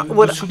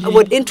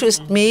what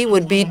interests me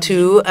would be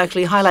to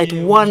actually highlight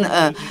one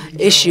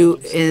issue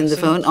in the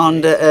phone on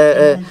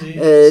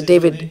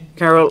David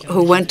Carroll,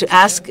 who went to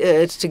ask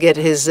to get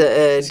his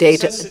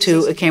data to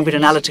Cambridge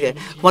Analytica,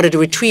 wanted to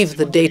retrieve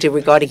the data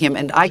regarding him,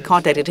 and I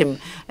contacted him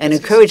and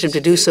encouraged him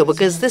to do so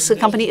because this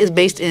company is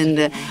based in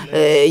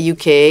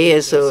UK,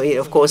 so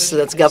of course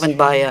that's governed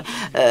by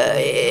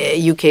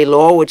UK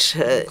law, which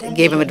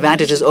gave him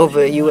advantages over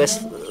US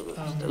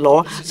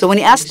law. So when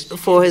he asked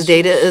for his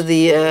data,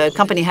 the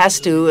company has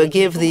to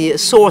give the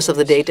source of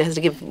the data, has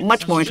to give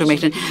much more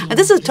information. And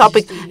this is a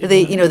topic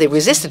they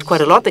resisted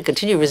quite a lot. They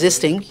continue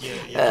resisting.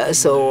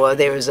 So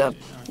there is a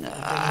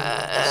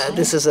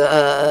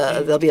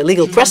there'll be a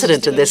legal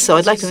precedent in this. So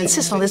I'd like to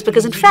insist on this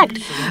because, in fact,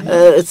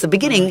 it's the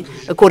beginning,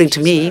 according to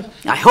me,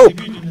 I hope,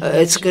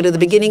 it's going to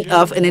the beginning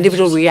of an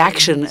individual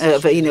reaction,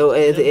 of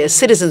a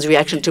citizen's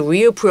reaction to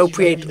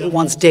reappropriate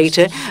one's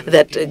data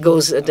that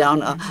goes down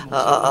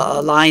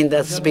a line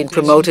that's been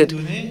promoted,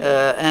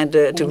 and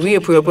to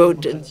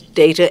reappropriate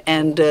data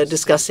and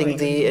discussing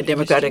the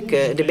democratic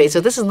debate. So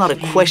this is not a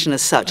question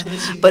as such,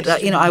 but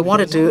I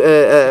wanted to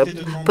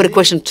put a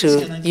question to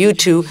you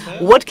two.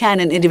 What can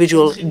an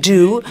individual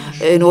do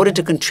in order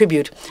to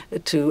contribute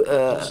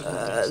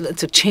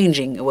to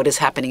changing what is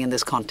happening in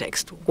this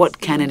context? What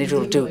can an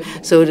individual do?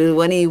 So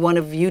do any one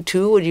of you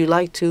two, would you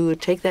like to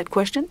take that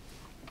question?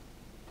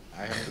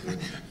 I have to do it.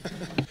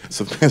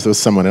 So there was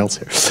someone else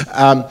here.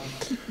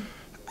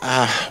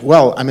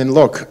 Well, I mean,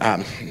 look,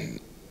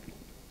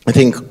 I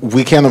think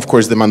we can, of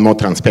course, demand more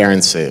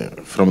transparency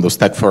from those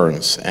tech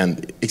firms.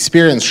 And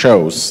experience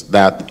shows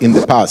that in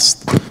the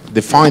past,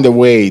 they find a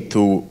way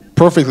to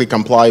perfectly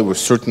comply with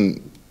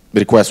certain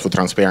requests for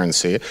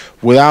transparency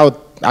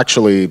without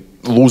actually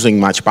losing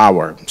much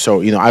power.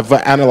 So, I've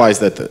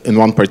analyzed that in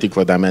one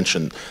particular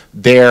dimension,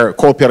 their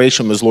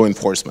cooperation with law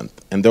enforcement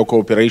and their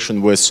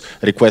cooperation with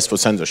requests for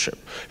censorship.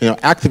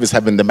 Activists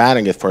have been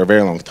demanding it for a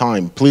very long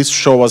time. Please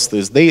show us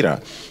this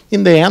data.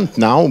 In the end,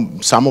 now,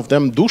 some of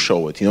them do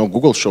show it.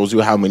 Google shows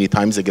you how many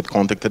times they get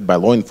contacted by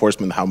law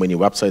enforcement, how many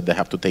websites they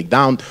have to take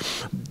down.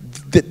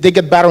 They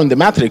get better in the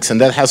metrics, and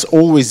that has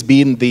always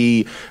been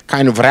the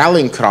kind of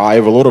rallying cry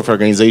of a lot of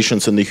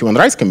organizations in the human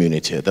rights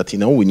community, that,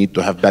 we need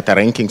to have better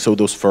rankings of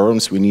those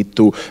firms, we need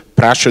to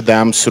pressure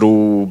them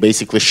through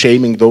basically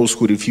shaming those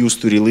who refuse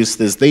to release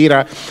this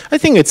data. I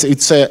think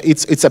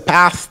it's a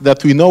path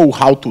that we know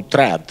how to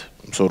tread,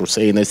 so to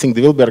say, and I think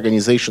there will be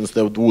organizations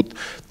that would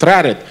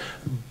tread it.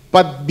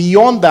 But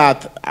beyond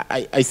that,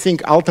 I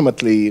think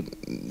ultimately,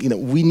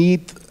 we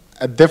need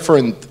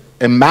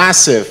a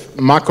massive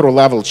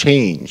macro-level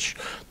change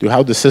to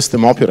how the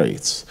system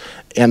operates.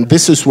 And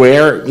this is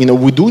where,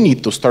 we do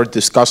need to start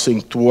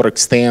discussing to what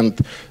extent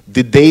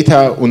the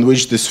data on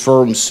which these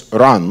firms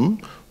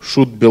run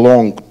should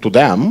belong to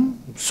them,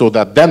 so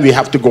that then we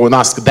have to go and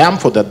ask them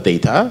for that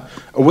data,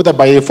 or whether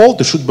by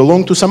default it should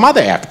belong to some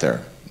other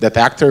actor. That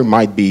actor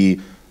might be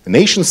a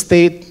nation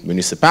state,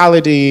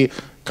 municipality,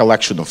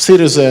 collection of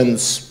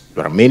citizens.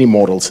 There are many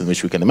models in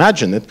which we can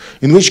imagine it,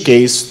 in which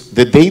case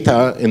the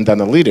data and the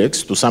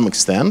analytics, to some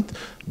extent,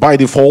 by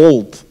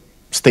default,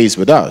 stays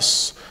with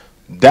us.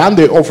 Then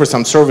they offer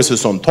some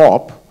services on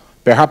top.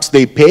 Perhaps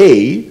they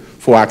pay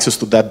for access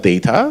to that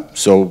data.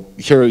 So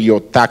here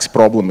your tax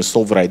problem is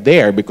solved right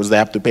there, because they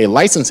have to pay a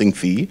licensing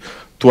fee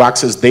to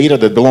access data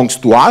that belongs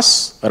to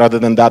us, rather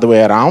than the other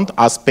way around,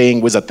 us paying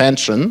with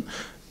attention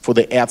for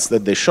the ads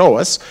that they show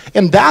us,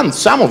 and then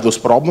some of those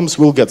problems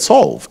will get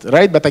solved,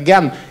 right? But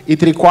again,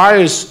 it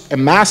requires a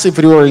massive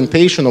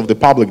reorientation of the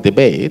public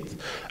debate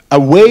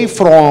away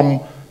from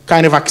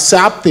kind of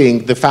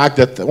accepting the fact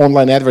that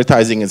online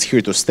advertising is here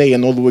to stay,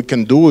 and all we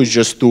can do is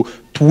just to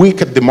tweak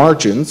at the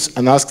margins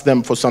and ask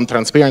them for some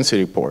transparency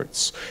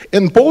reports.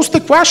 And pose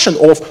the question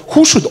of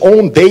who should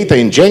own data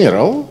in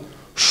general.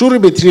 Should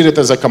it be treated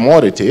as a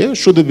commodity?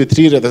 Should it be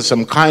treated as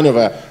some kind of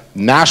a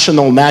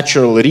national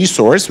natural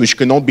resource which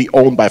cannot be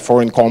owned by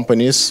foreign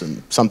companies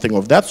and something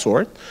of that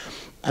sort?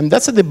 And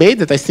that's a debate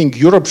that I think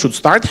Europe should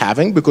start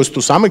having, because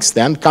to some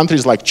extent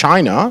countries like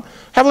China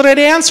have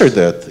already answered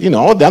it. They're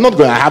not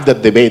going to have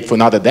that debate for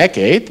another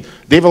decade.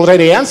 They've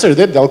already answered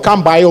it. They'll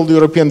come buy all the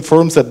European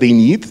firms that they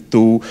need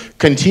to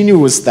continue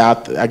with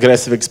that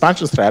aggressive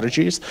expansion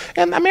strategies.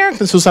 And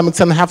Americans to some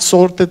extent have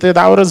sorted it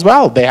out as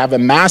well. They have a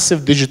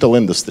massive digital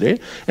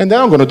industry, and they're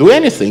not going to do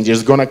anything. They're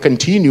just going to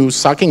continue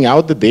sucking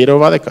out the data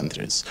of other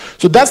countries.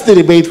 So that's the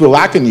debate we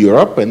lack in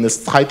Europe, and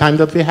it's high time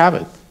that we have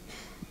it.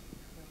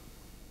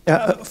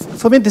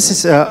 For me, this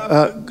is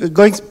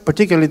going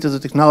particularly to the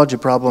technology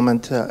problem,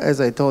 and as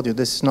I told you,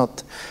 this is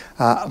not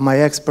my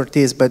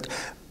expertise, but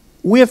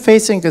we are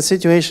facing a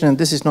situation, and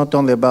this is not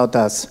only about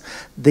us,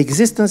 the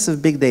existence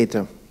of big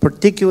data,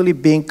 particularly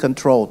being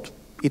controlled.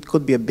 It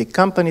could be a big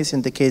companies.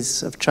 In the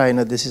case of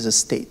China, this is a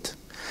state.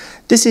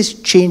 This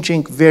is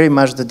changing very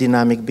much the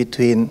dynamic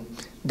between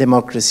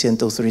democracy and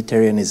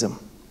authoritarianism.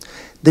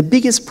 The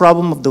biggest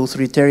problem of the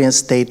authoritarian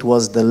state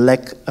was the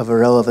lack of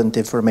relevant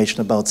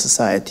information about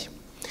society.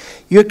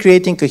 You're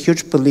creating a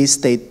huge police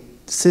state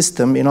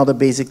system in order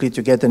basically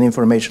to get an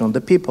information on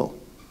the people.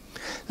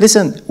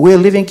 Listen, we're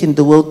living in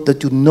the world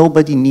that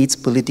nobody needs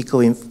political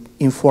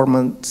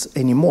informants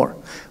anymore.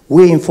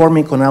 We're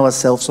informing on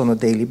ourselves on a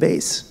daily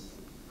basis.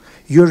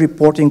 You're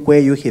reporting where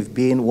you have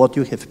been, what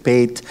you have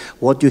paid,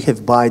 what you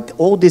have bought,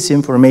 all this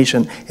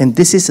information, and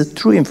this is a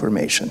true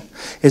information.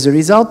 As a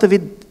result of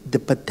it, the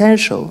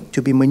potential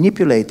to be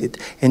manipulated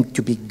and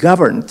to be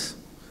governed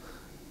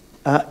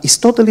is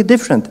totally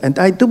different. And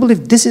I do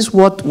believe this is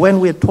what, when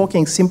we're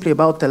talking simply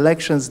about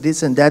elections,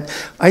 this and that,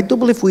 I do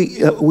believe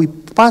we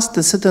passed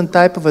a certain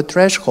type of a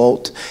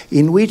threshold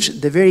in which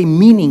the very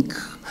meaning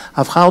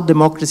of how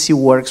democracy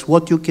works,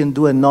 what you can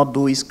do and not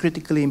do is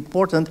critically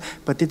important,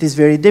 but it is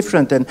very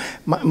different. And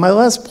my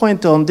last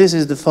point on this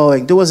is the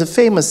following. There was a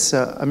famous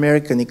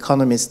American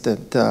economist,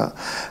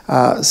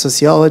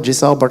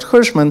 sociologist, Albert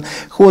Hirschman,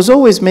 who was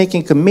always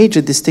making a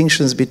major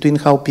distinctions between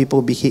how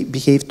people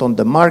behaved on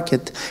the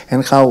market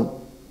and how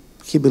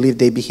he believed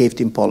they behaved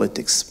in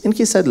politics. And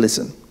he said,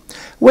 listen,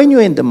 when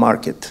you're in the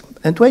market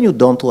and when you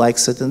don't like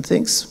certain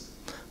things,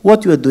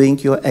 what you're doing,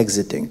 you're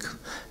exiting.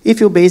 If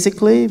you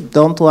basically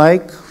don't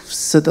like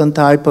certain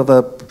type of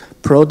a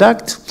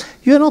product,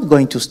 you're not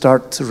going to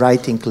start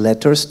writing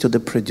letters to the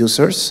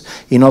producers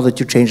in order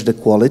to change the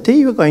quality.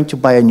 You're going to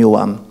buy a new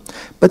one.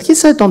 But he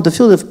said on the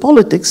field of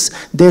politics,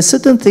 there are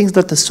certain things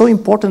that are so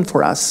important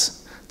for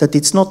us that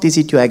it's not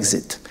easy to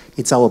exit.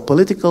 It's our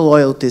political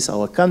loyalties,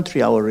 our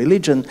country, our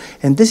religion,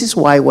 and this is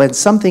why when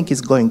something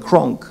is going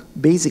wrong,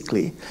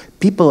 basically,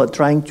 people are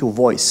trying to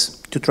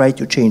voice, to try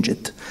to change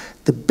it.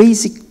 The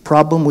basic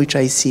problem which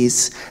I see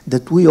is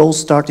that we all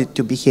started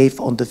to behave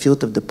on the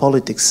field of the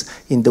politics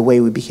in the way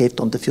we behaved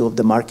on the field of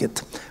the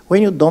market.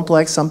 When you don't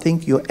like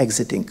something, you're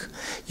exiting.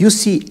 You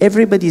see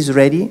everybody's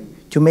ready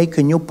to make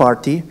a new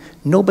party,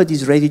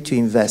 nobody's ready to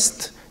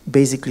invest,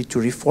 basically to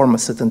reform a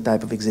certain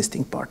type of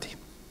existing party.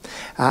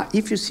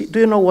 If you see, do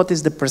you know what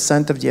is the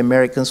percent of the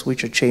Americans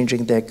which are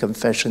changing their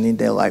confession in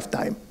their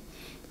lifetime?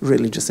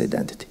 Religious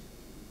identity.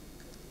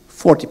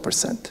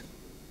 40%.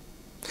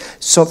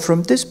 So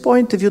from this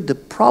point of view, the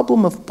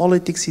problem of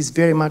politics is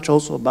very much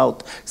also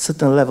about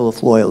certain level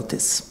of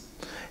loyalties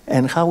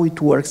and how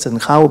it works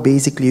and how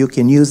basically you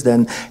can use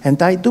them.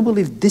 And I do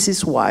believe this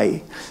is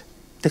why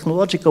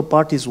technological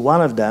part is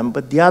one of them,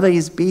 but the other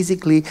is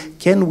basically,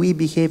 can we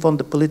behave on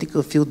the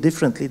political field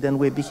differently than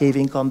we're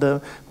behaving on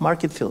the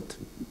market field?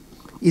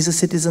 Is a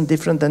citizen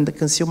different than the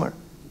consumer?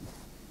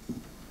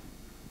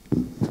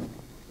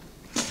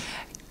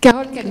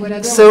 Carole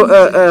Cadwalladr. So,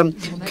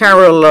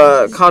 Carole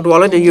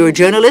Cadwalladr, you're a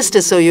journalist,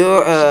 so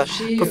your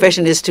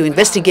profession is to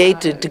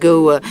investigate, to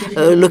go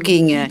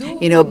looking,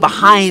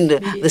 behind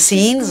the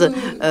scenes.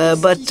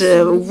 But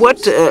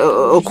what,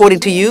 according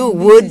to you,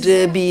 would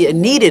be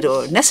needed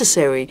or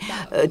necessary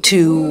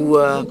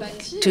to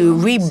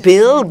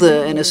rebuild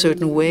in a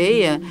certain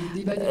way,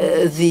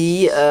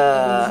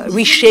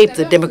 reshape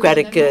the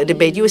democratic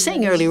debate? You were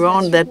saying earlier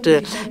on that,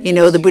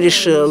 the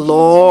British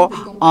law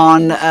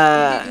on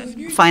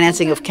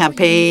financing of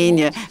campaign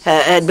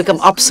had become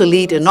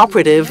obsolete and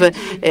inoperative,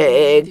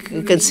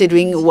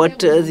 considering what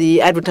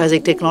the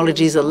advertising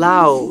technologies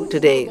allow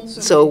today.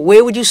 So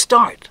where would you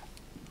start?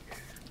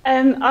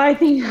 I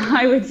think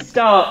I would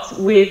start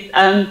with,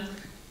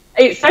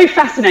 it's so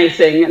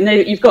fascinating,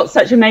 and you've got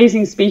such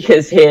amazing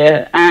speakers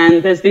here,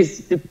 and there's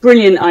these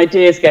brilliant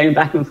ideas going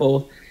back and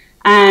forth.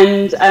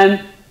 And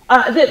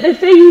the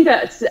thing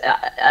that,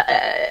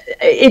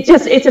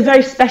 it's a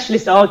very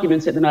specialist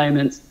argument at the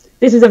moment.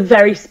 This is a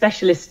very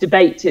specialist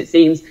debate, it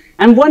seems.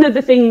 And one of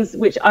the things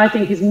which I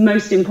think is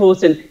most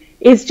important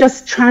is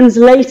just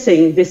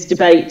translating this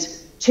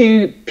debate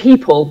to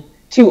people,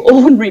 to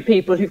ordinary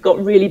people who've got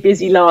really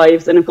busy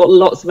lives and have got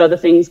lots of other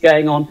things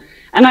going on.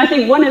 And I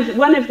think one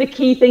of the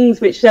key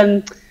things which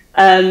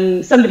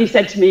somebody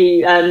said to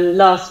me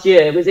last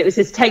year was, it was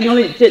this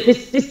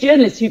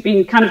journalist who'd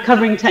been kind of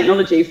covering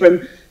technology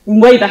from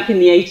way back in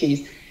the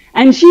 80s.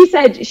 And she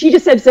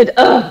just said,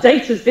 oh,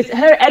 data's this,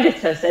 her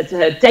editor said to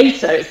her,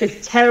 data, it's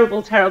this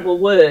terrible, terrible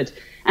word,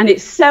 and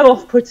it's so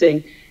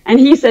off-putting. And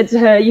he said to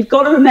her, you've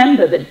got to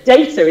remember that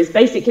data is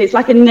basically, it's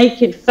like a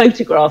naked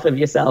photograph of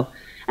yourself.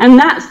 And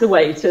that's the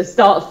way to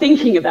start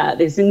thinking about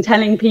this and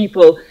telling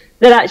people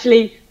that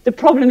actually the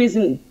problem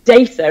isn't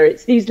data,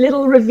 it's these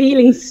little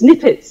revealing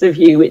snippets of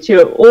you which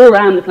are all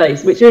around the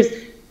place, which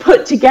is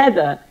put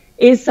together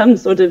is some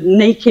sort of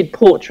naked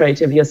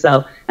portrait of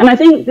yourself. And I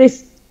think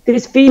this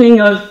feeling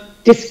of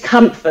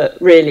discomfort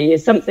really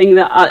is something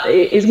that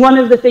is one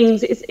of the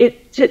things,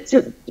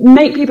 to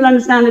make people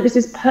understand that this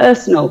is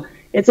personal.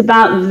 It's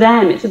about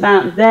them, it's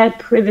about their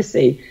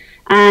privacy.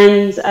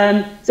 And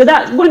so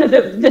that's one of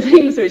the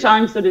things which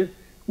I'm sort of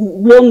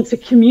want to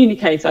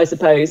communicate, I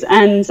suppose.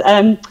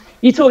 And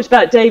you talked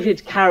about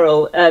David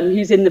Carroll,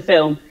 who's in the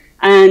film,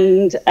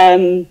 and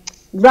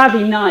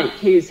Ravi Naik,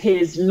 who's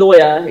his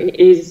lawyer,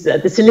 is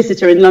the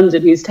solicitor in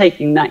London who's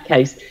taking that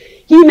case.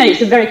 He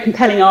makes a very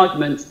compelling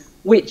argument,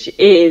 which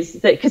is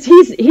that, because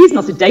he's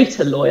not a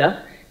data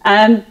lawyer,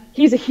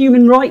 he's a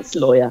human rights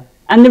lawyer.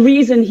 And the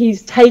reason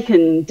he's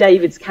taken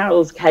David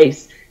Carroll's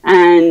case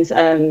and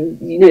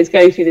is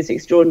going through this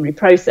extraordinary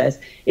process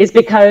is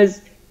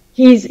because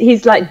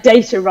he's like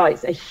data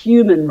rights are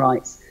human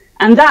rights.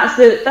 And that's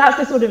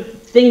the sort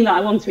of thing that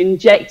I want to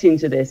inject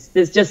into this.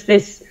 There's just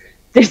this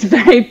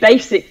very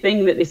basic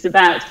thing that it's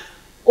about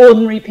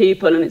ordinary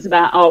people, and it's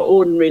about our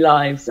ordinary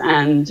lives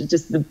and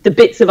just the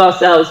bits of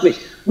ourselves which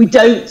we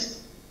don't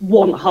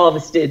want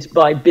harvested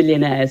by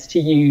billionaires to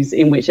use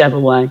in whichever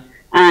way.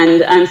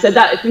 And so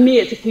that, for me,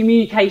 it's a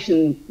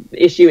communication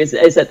issue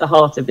is at the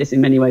heart of this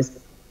in many ways.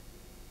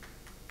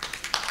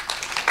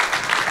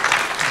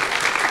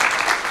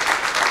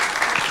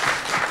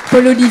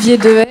 Paul-Olivier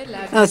Dehaye.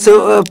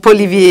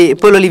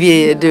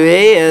 Paul-Olivier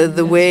Dehaye,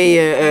 the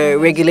way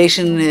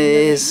regulation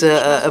is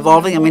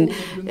evolving, I mean,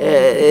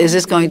 is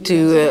this going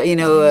to,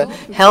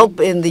 help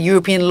in the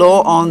European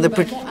law on the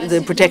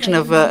protection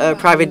of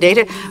private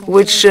data,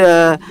 which,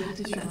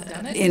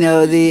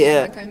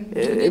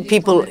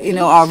 people,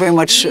 are very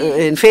much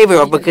in favor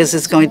of, because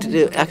it's going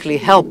to actually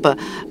help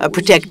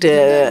protect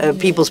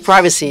people's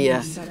privacy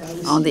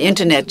on the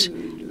internet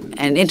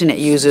and internet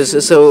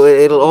users. So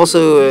it'll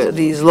also,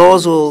 these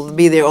laws will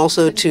be there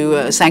also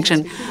to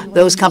sanction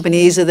those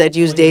companies that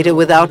use data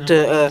without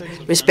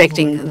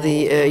respecting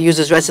the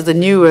users' rights. So the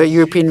new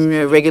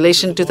European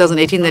regulation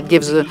 2018 that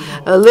gives a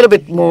little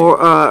bit more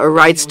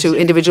rights to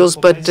individuals,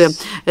 but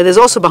there's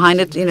also behind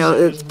it,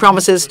 it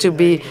promises to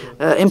be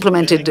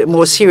implemented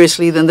more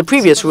seriously than the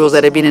previous rules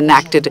that have been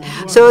enacted.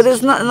 So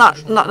there's not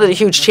a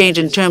huge change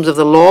in terms of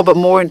the law, but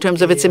more in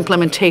terms of its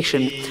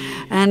implementation.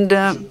 And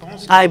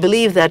I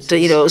believe that,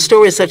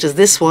 stories such as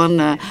this one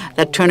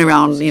that turn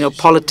around,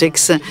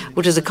 politics,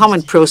 which is a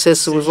common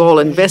process we've all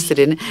invested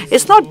in.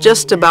 It's not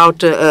just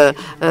about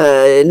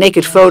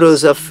naked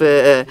photos of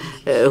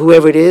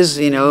whoever it is,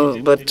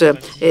 but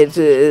it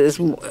is,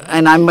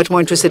 and I'm much more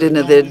interested in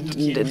the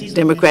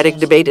democratic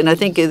debate. And I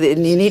think you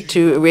need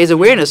to raise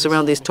awareness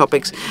around these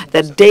topics,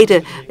 that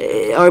data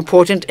are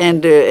important,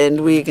 and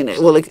we can,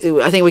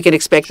 I think we can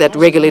expect that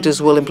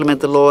regulators will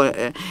implement the law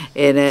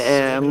in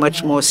a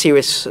much more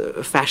serious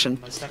fashion.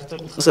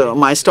 So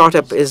my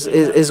startup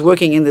is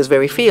working in this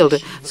very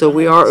field. So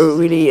we are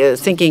really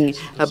thinking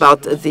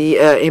about the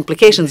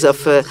implications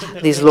of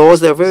these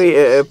laws. There are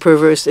very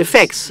perverse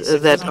effects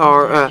that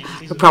are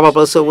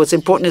probable. So what's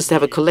important is to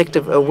have a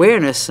collective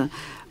awareness.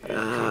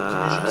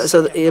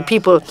 So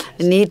people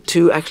need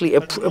to actually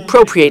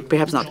appropriate,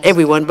 perhaps not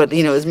everyone, but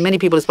as many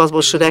people as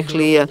possible should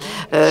actually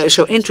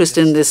show interest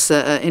in this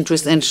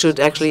interest and should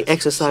actually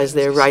exercise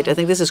their right. I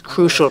think this is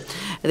crucial.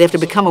 They have to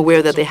become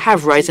aware that they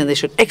have rights and they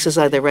should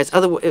exercise their rights.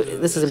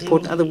 This is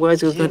important.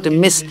 Otherwise, we're going to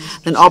miss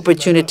an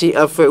opportunity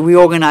of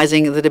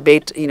reorganizing the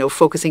debate,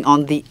 focusing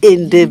on the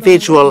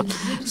individual.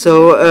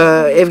 So,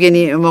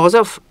 Evgeny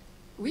Morozov.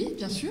 Oui,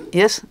 bien sûr.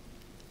 Yes.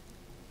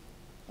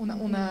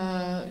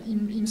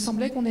 Il me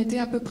semblait qu'on était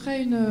à peu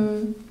près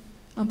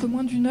un peu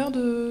moins d'une heure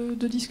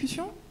de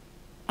discussion.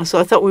 So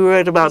I thought we were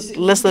at about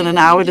less than an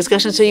hour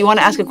discussion. So you want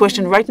to ask a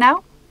question right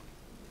now?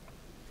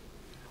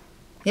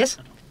 Yes?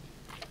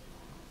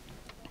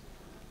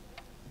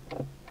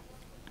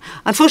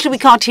 Unfortunately, we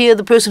can't hear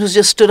the person who's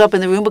just stood up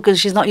in the room because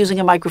she's not using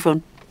a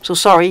microphone. So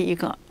sorry, you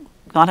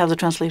can't have the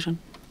translation.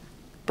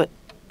 But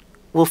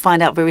we'll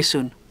find out very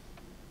soon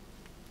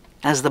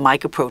as the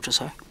mic approaches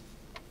her.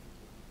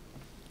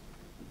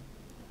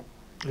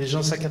 Les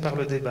gens s'accaparent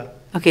le débat.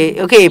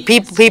 Okay.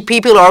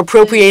 People are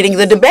appropriating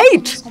the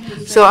debate.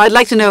 So I'd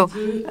like to know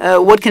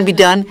what can be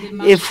done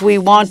if we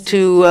want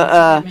to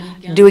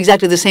do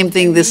exactly the same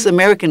thing this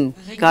American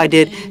guy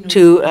did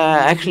to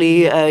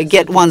actually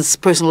get one's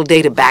personal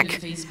data back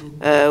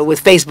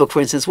with Facebook,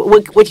 for instance.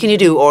 What can you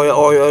do,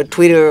 or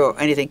Twitter, or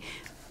anything?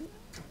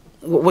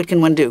 What can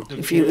one do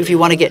if you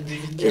want to get?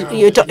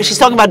 She's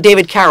talking about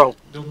David Carroll.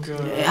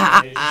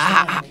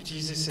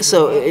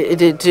 So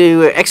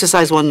to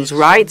exercise one's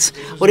rights,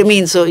 what it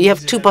means. So you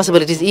have two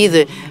possibilities: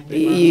 either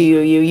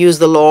you use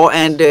the law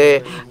and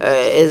you're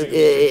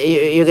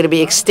going to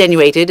be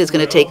extenuated. It's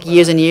going to take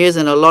years and years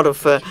and a lot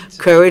of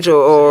courage,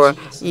 or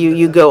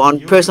you go on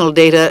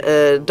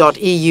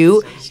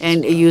personaldata.eu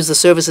and use the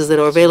services that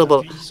are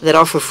available, that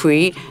are for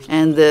free,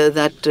 and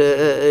that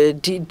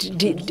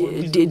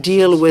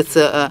deal with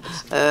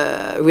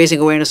raising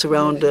awareness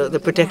around the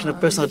protection of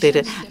personal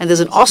data. And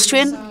there's an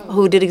Austrian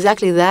who did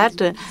exactly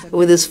that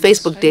with his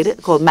Facebook data,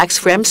 called Max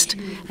Fremst,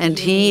 and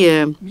he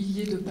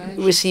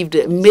received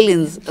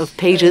millions of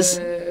pages.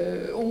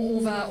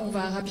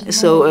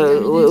 So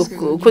we're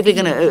quickly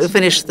going to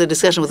finish the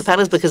discussion with the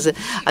panelists, because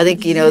I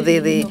think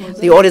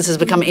the audience has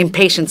become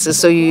impatient.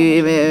 So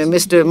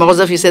Mr.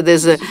 Morozov, you said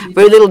there's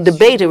very little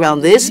debate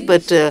around this,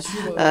 but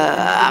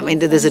I mean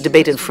there's a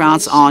debate in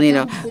France on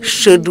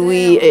should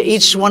we,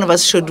 each one of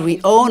us, should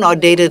we own our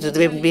data to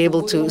be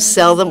able to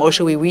sell them, or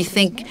should we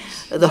rethink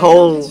the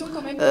whole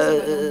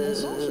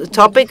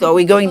topic? Are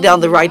we going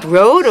down the right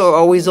road, or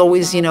are we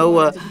always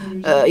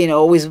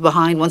always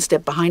one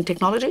step behind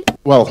technology?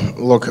 Well,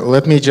 look,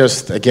 let me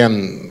just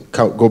again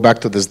go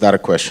back to this data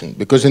question,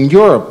 because in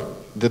Europe,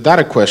 the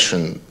data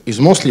question is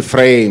mostly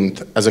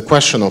framed as a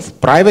question of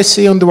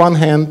privacy on the one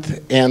hand,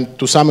 and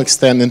to some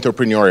extent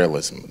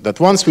entrepreneurialism. That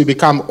once we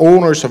become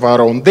owners of our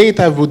own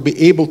data, we would be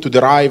able to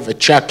derive a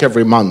check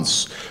every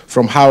month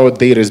from how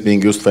data is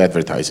being used for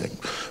advertising.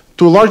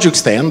 to a large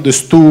extent,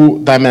 these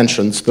two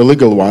dimensions, the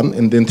legal one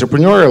and the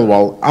entrepreneurial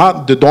one,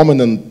 are the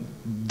dominant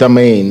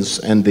domains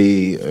and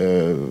the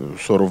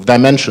sort of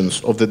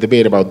dimensions of the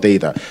debate about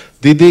data.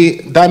 The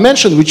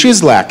dimension which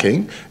is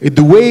lacking is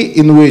the way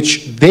in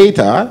which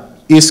data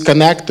is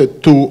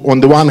connected to, on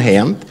the one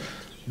hand,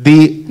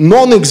 the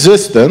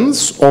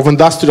non-existence of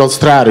industrial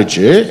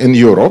strategy in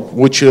Europe,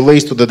 which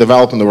relates to the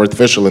development of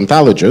artificial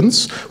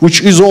intelligence,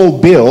 which is all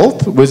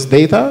built with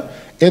data,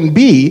 and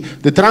B,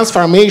 the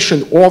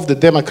transformation of the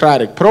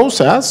democratic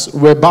process,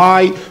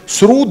 whereby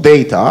through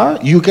data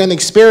you can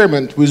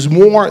experiment with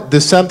more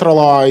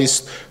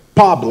decentralized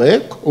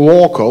public,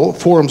 local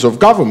forms of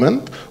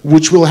government,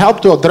 which will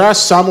help to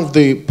address some of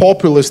the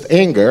populist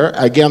anger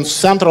against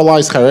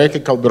centralized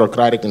hierarchical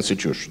bureaucratic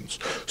institutions.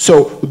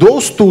 So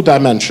those two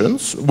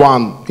dimensions,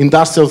 one,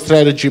 industrial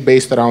strategy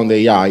based around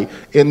AI,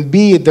 and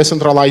B,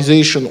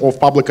 decentralization of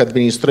public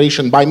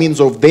administration by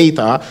means of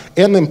data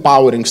and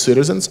empowering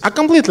citizens, are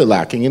completely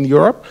lacking in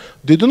Europe.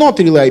 They do not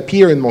really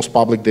appear in most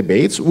public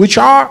debates, which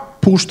are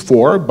pushed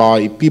for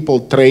by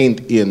people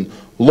trained in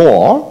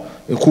law,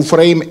 who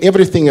frame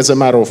everything as a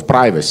matter of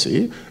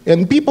privacy,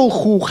 and people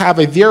who have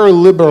a very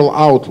liberal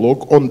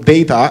outlook on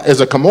data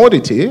as a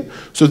commodity,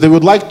 so they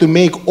would like to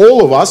make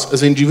all of us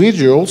as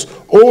individuals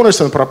owners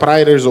and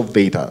proprietors of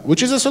data,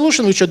 which is a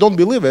solution which I don't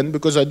believe in,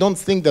 because I don't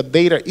think that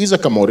data is a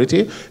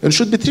commodity and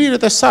should be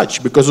treated as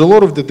such, because a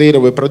lot of the data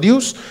we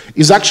produce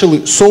is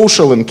actually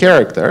social in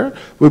character.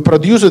 We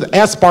produce it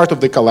as part of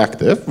the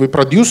collective. We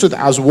produce it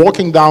as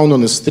walking down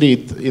on the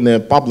street in a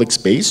public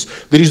space.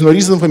 There is no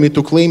reason for me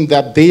to claim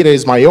that data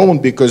is my own,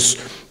 because,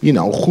 you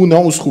know, who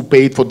knows who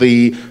paid for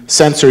the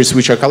sensors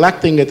which are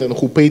collecting it and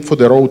who paid for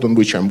the road on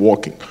which I'm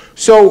walking.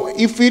 So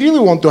if we really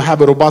want to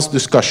have a robust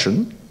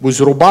discussion with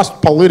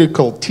robust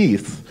political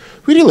teeth,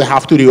 we really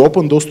have to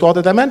reopen those two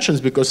other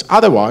dimensions, because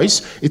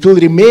otherwise it will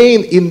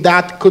remain in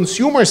that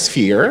consumer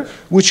sphere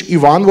which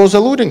Ivan was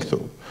alluding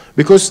to.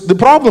 Because the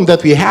problem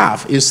that we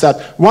have is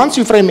that once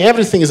you frame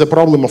everything as a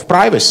problem of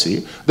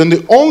privacy, then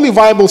the only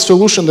viable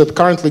solution that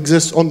currently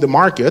exists on the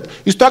market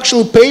is to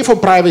actually pay for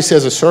privacy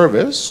as a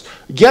service,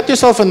 get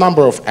yourself a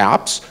number of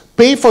apps,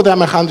 pay for them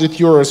 100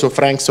 euros or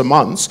francs a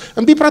month,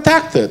 and be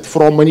protected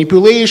from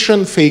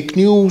manipulation, fake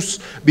news,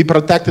 be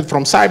protected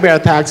from cyber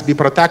attacks, be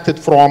protected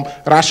from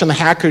Russian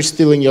hackers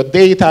stealing your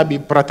data, be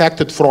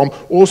protected from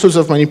all sorts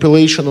of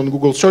manipulation on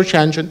Google search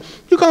engine.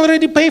 You can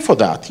already pay for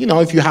that. You know,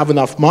 if you have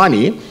enough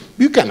money,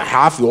 you can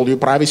have all your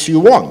privacy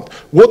you want.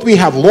 What we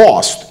have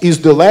lost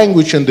is the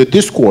language and the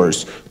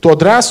discourse to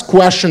address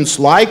questions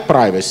like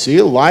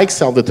privacy, like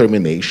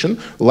self-determination,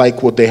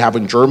 like what they have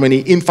in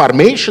Germany,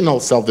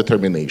 informational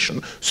self-determination,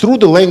 through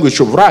the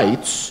language of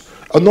rights,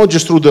 and not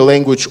just through the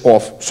language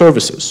of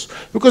services.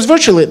 Because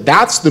virtually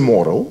that's the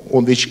model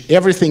on which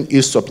everything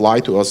is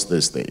supplied to us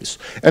these days.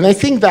 And I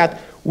think that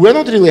we're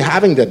not really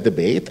having that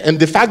debate, and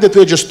the fact that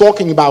we're just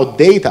talking about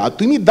data,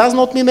 to me, does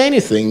not mean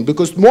anything,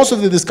 because most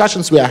of the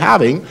discussions we are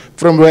having,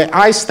 from where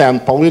I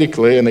stand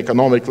politically and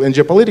economically and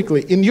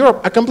geopolitically in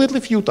Europe, are completely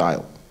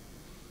futile.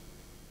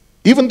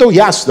 Even though,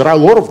 yes, there are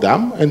a lot of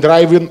them, and there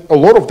are even a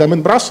lot of them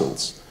in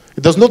Brussels.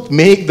 It does not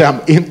make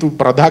them into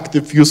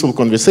productive, useful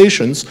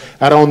conversations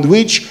around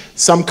which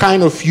some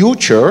kind of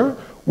future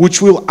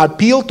which will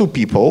appeal to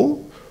people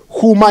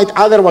who might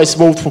otherwise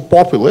vote for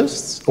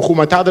populists, or who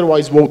might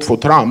otherwise vote for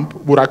Trump,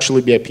 would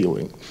actually be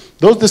appealing.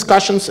 Those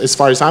discussions, as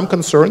far as I'm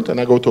concerned, and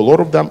I go to a lot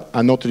of them,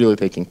 are not really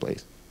taking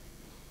place.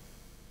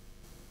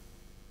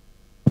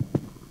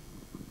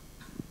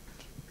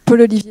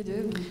 Paul-Olivier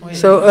Dehaye.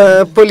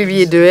 So,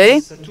 Paul-Olivier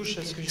Dehaye.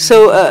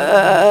 So,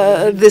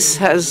 this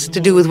has to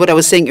do with what I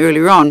was saying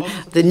earlier on.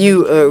 The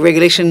new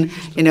regulation,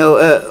 you know,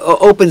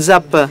 opens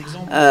up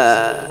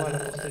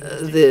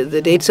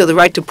the date, so the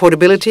right to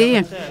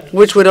portability,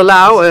 which would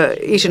allow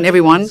each and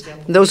every one,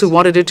 those who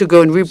wanted it, to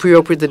go and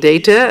reappropriate the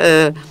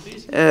data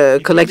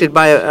collected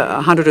by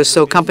 100 or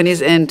so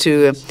companies, and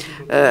to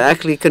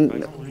actually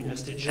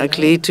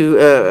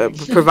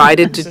provide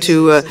it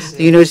to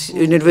the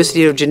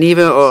University of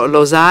Geneva or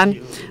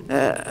Lausanne.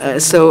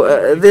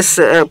 So this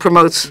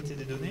promotes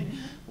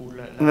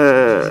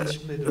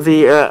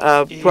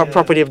the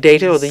property of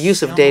data, or the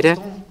use of data,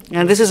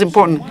 and this is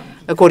important,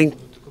 according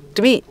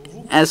to me,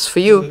 as for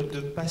you,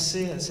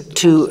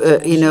 to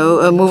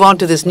move on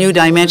to this new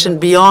dimension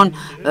beyond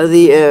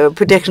the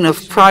protection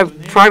of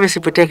privacy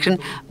protection,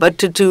 but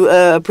to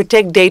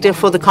protect data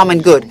for the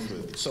common good.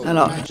 So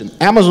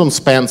Amazon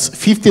spends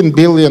 $15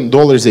 billion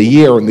a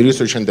year on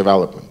research and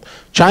development.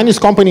 Chinese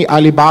company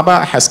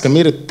Alibaba has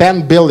committed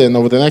 $10 billion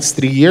over the next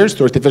 3 years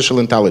to artificial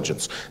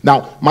intelligence.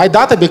 Now, my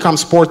data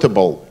becomes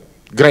portable.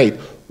 Great.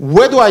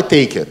 Where do I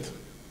take it?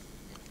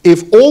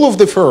 if all of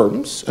the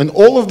firms and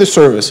all of the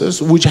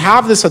services which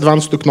have this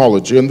advanced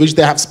technology and which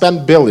they have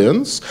spent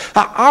billions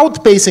are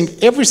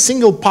outpacing every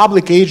single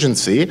public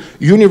agency,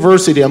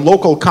 university and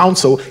local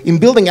council in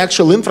building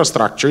actual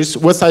infrastructures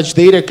where such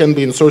data can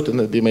be inserted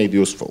and be made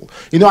useful.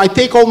 You know, I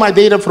take all my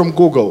data from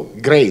Google,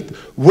 great.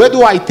 Where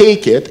do I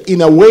take it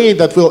in a way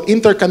that will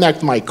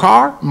interconnect my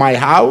car, my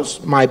house,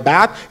 my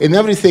bat, and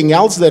everything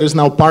else that is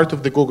now part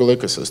of the Google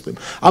ecosystem?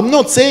 I'm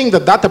not saying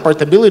that data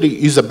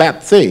portability is a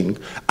bad thing.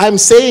 I'm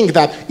saying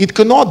that it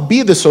cannot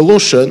be the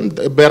solution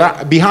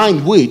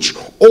behind which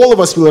all of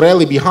us will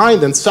rally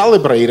behind and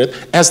celebrate it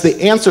as the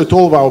answer to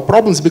all of our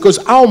problems, because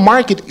our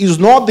market is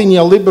not the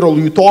neoliberal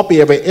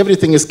utopia where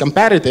everything is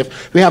competitive.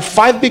 We have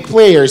 5 big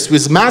players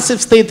with massive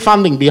state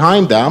funding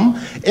behind them,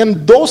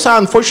 and those are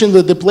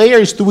unfortunately the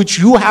players to which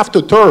you have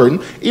to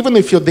turn, even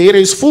if your data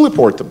is fully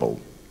portable.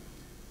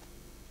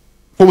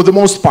 For the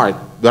most part,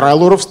 there are a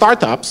lot of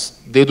startups.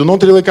 They do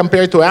not really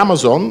compare to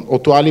Amazon or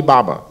to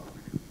Alibaba.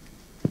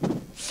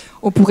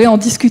 On pourrait en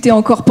discuter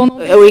encore pendant.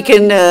 We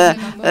can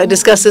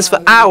discuss this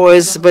for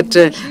hours, but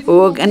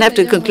we're going to have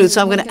to conclude.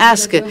 So I'm going to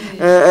ask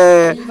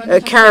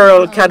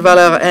Carole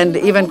Cadwalladr and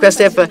even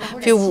Krastev a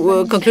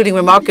few concluding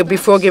remarks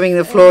before giving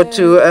the floor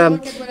to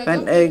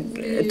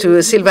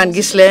Sylvain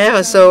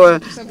Gisler. So,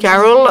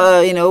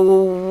 Carole, you know,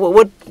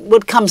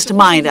 what comes to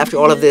mind after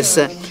all of this?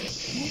 So,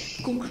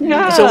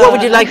 what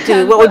would you like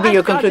to? What would be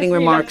your concluding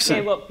remarks? Like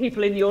to hear what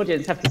people in the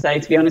audience have to say.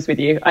 To be honest with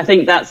you, I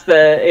think that's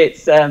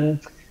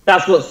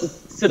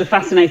what's sort of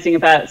fascinating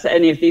about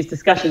any of these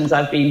discussions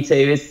I've been to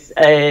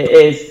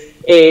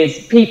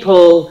is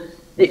people.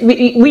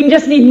 We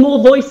just need more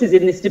voices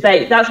in this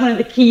debate. That's one of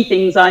the key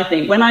things, I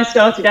think. When I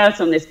started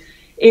out on this,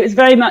 it was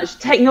very much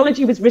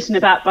technology was written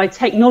about by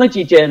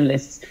technology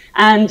journalists,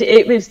 and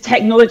it was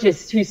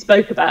technologists who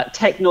spoke about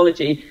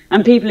technology,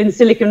 and people in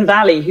Silicon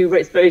Valley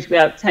who spoke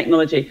about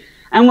technology.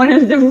 And one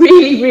of the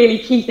really, really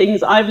key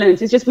things I've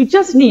learned is we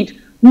just need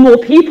more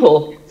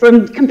people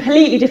from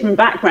completely different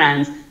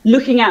backgrounds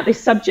looking at these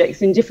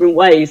subjects in different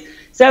ways.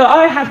 So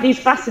I have these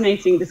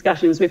fascinating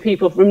discussions with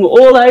people from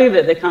all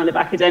over the kind of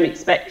academic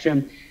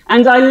spectrum.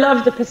 And I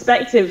love the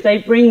perspective they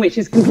bring, which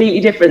is completely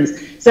different.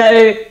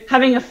 So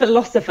having a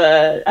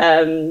philosopher,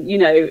 you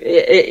know,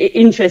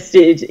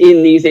 interested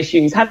in these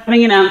issues,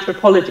 having an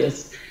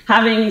anthropologist,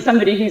 having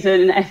somebody who's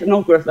an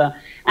ethnographer.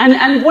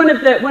 And one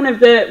of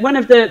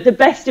the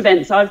best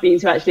events I've been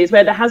to actually is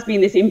where there has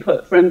been this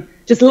input from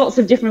just lots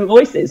of different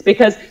voices,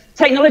 because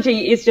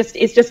technology is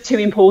just too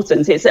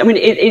important.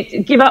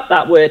 Give up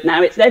that word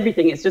now. It's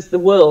everything. It's just the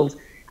world.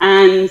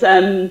 And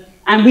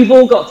we've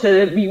all got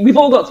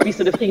to be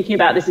sort of thinking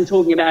about this and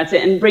talking about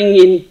it and bringing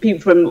in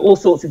people from all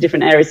sorts of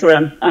different areas. Sorry,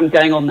 I'm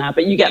going on now,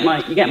 but you get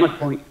my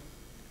point.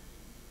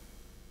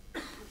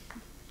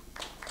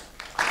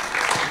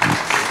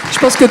 Je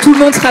pense que tout le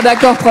monde sera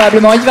d'accord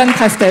probablement. Ivan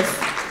Krastev.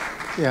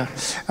 Yeah.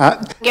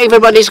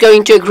 Everybody's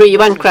going to agree.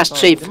 Ivan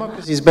Krastev.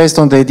 Democracy is based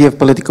on the idea of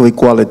political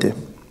equality.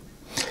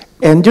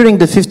 And during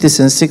the 50s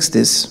and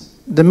 60s,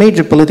 the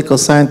major political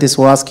scientists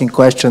were asking the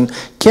question,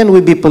 can we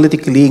be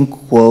politically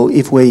equal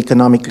if we're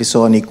economically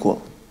so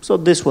unequal? So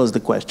this was the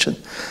question.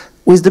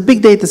 With the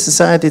big data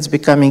society, it's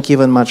becoming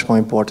even much more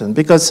important,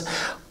 because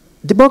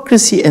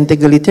democracy and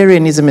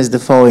egalitarianism is the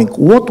following.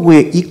 What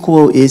we're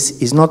equal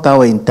is not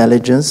our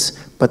intelligence,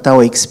 but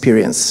our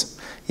experience.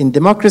 In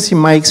democracy,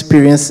 my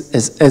experience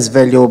is as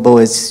valuable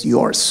as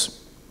yours.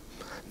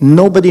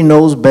 Nobody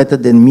knows better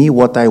than me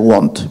what I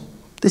want.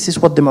 This is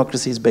what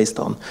democracy is based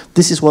on.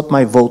 This is what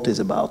my vote is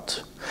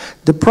about.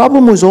 The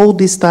problem with all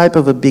this type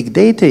of a big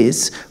data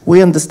is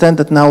we understand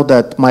that now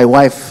that my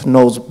wife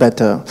knows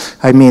better.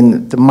 I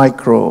mean,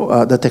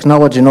 the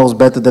technology knows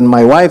better than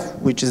my wife,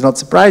 which is not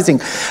surprising.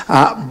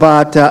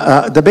 But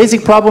the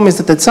basic problem is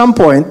that at some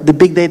point, the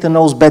big data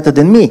knows better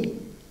than me.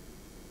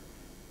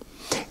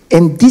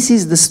 And this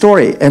is the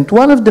story. And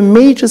one of the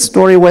major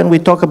stories when we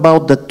talk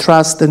about the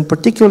trust, and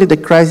particularly the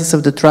crisis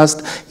of the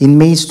trust in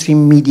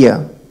mainstream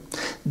media,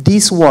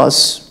 this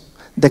was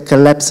the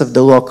collapse of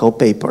the local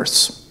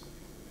papers.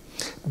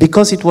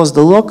 Because it was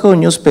the local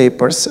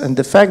newspapers and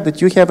the fact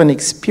that you have an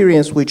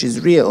experience which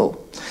is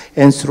real,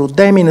 and through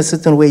them in a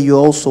certain way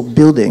you're also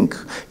building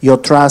your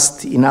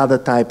trust in other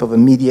type of a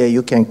media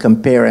you can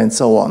compare and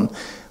so on.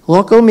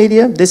 Local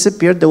media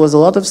disappeared. There was a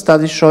lot of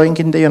studies showing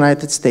in the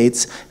United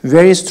States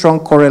very strong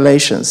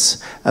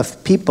correlations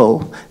of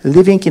people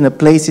living in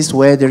places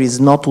where there is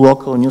not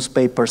local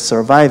newspaper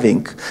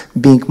surviving,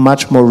 being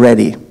much more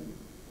ready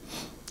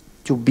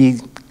to be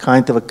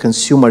kind of a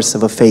consumers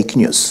of a fake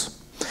news.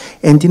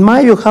 And in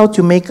my view, how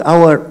to make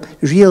our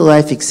real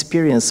life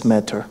experience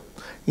matter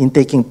in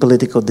taking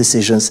political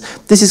decisions.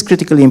 This is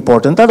critically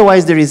important.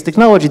 Otherwise, there is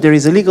technology, there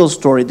is a legal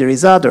story, there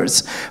is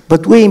others.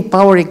 But we're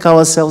empowering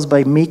ourselves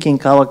by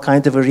making our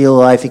kind of a real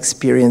life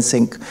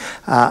experiencing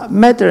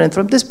matter. And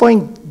from this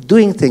point,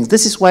 doing things.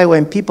 This is why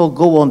when people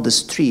go on the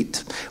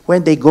street,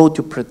 when they go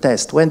to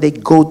protest, when they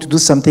go to do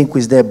something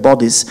with their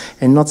bodies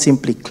and not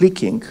simply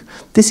clicking,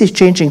 this is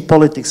changing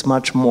politics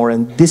much more.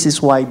 And this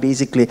is why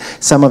basically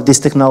some of these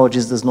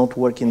technologies does not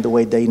work in the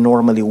way they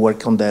normally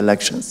work on the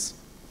elections.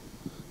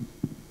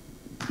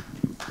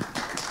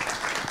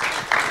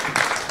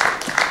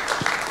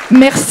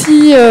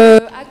 Merci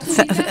à tous.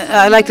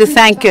 I'd like to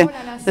thank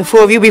the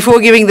four of you before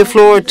giving the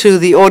floor to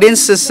the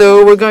audience.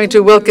 So we're going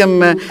to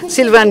welcome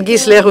Sylvain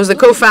Gisler, who's the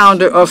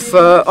co-founder of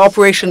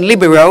Operation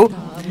Libération.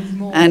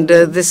 And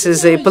this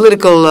is a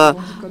political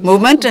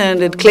movement,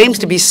 and it claims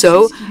to be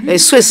so, a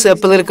Swiss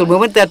political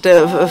movement that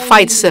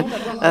fights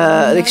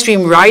the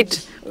extreme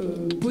right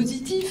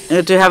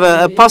to have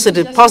a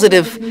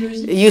positive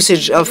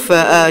usage of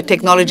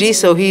technology.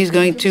 So he's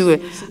going to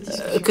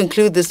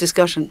conclude this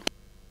discussion.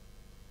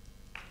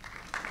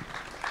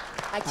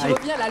 Qui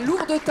revient la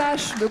lourde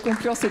tâche de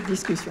conclure cette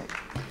discussion.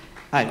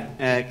 Hi,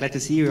 glad to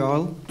see you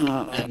all.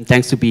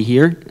 Thanks to be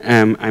here.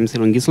 I'm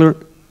Sylvain Gisler.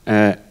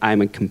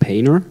 I'm a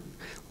campaigner,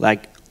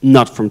 like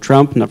not from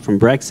Trump, not from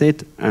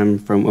Brexit. I'm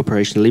from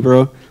Operation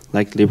Libération,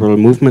 like liberal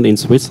movement in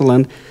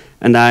Switzerland.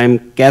 And I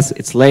guess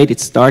it's late,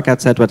 it's dark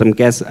outside, but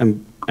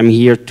I'm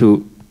here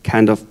to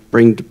kind of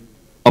bring the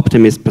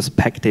optimist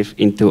perspective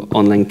into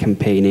online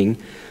campaigning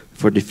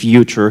for the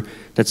future.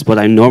 That's what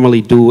I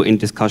normally do in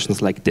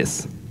discussions like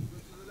this.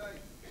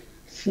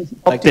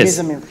 Like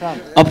Optimism this. in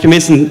front.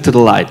 Optimism to the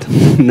light.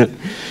 No.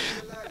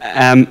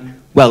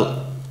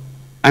 Well,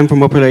 I'm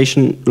from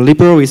Operation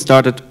Libération. We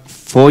started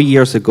 4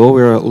 years ago.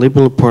 We're a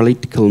liberal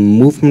political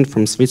movement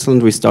from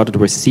Switzerland. We started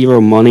with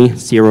zero money,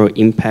 zero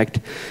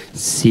impact,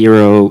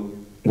 zero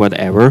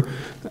whatever.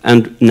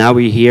 And now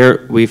we're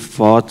here. We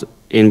fought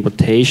in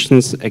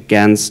votations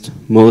against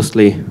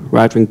mostly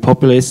right-wing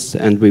populists,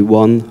 and we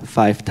won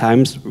 5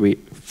 times. We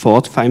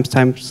fought 5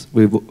 times.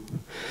 We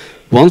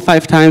won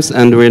 5 times,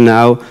 and we're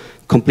now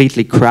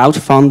completely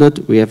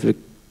crowdfunded. We have a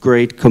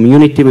great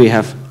community. We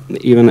have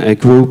even a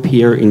group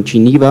here in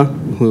Geneva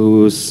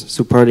who's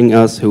supporting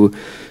us, who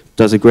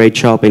does a great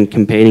job in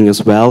campaigning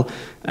as well.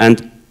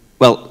 And,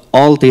 well,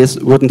 all this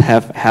wouldn't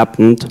have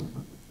happened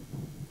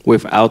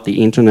without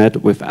the internet,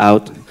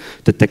 without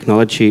the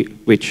technology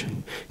which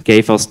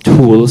gave us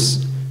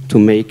tools to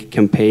make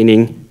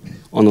campaigning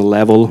on a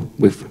level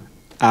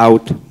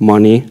without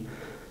money,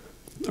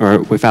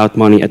 or without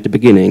money at the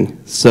beginning.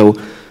 So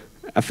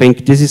I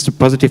think this is the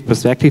positive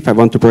perspective I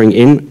want to bring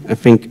in. I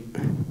think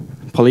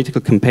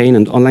political campaign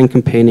and online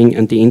campaigning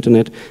and the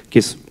internet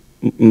gives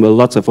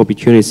lots of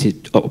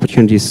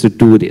opportunities to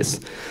do this.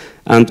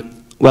 And,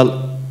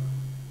 well,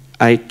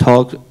 I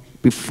talked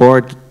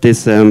before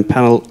this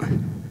panel,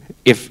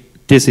 if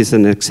this is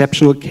an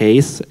exceptional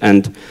case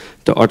and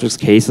the other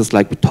cases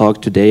like we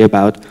talked today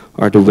about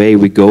are the way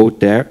we go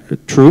there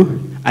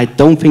through, I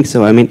don't think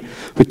so. I mean,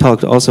 we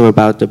talked also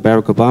about the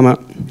Barack Obama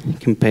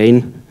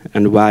campaign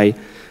and why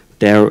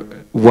there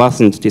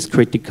wasn't this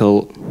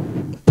critical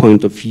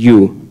point of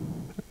view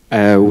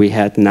we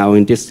had now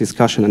in this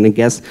discussion. And I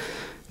guess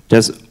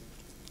there's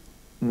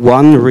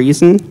one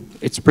reason.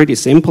 It's pretty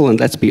simple, and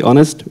let's be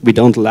honest, we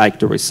don't like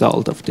the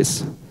result of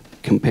these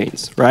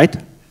campaigns, right?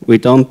 We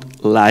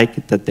don't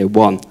like that they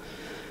won.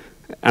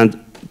 And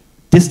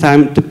this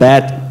time the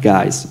bad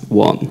guys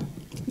won.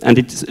 And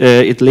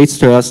it leads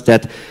to us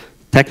that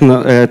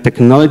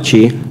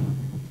technology,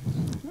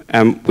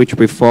 which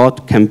we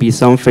thought can be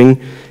something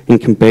in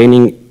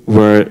campaigning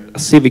where a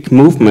civic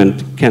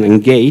movement can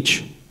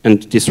engage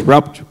and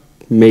disrupt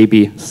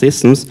maybe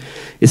systems,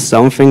 is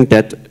something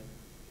that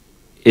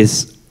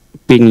is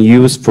being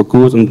used for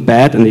good and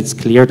bad, and it's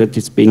clear that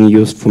it's being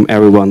used from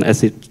everyone,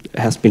 as it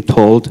has been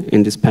told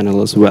in this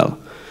panel as well.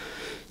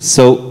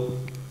 So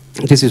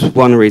this is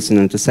one reason,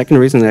 and the second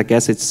reason, I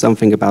guess, it's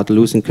something about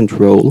losing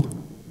control.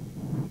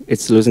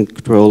 It's losing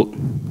control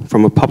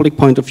from a public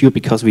point of view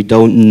because we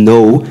don't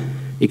know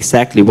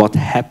exactly what's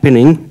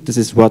happening. This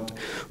is what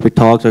we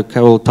talked,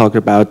 Carole talked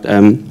about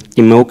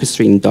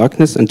democracy in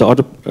darkness, and the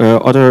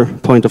other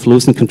point of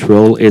losing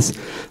control is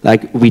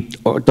like we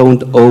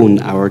don't own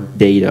our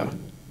data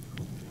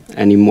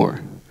anymore.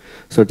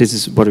 So this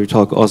is what we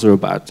talk also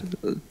about,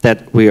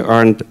 that we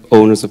aren't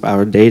owners of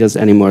our data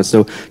anymore.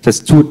 So there's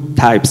 2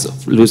 types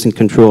of losing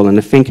control, and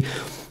I think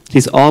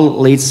this all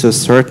leads to a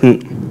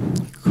certain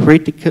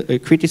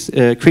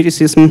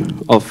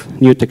criticism of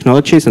new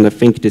technologies, and I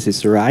think this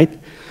is right.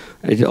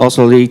 It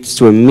also leads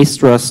to a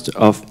mistrust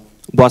of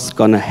what's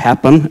going to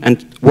happen.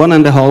 And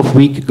 1.5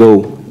 weeks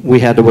ago, we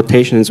had a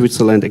votation in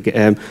Switzerland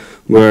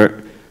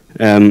where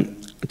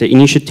the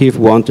initiative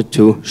wanted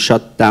to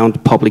shut down the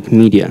public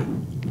media.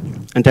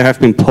 And there have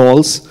been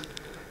polls.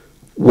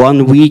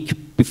 1 week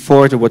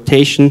before the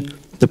votation,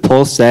 the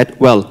poll said,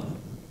 well,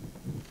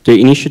 the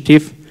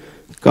initiative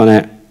is going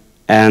to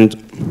end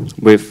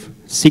with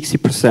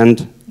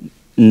 60%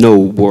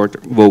 no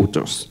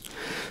voters.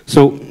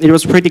 So it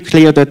was pretty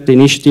clear that the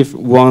initiative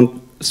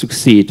won't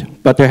succeed.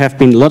 But there have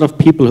been a lot of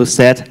people who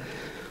said,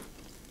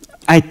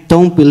 I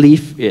don't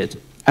believe it.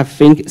 I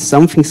think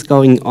something's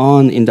going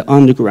on in the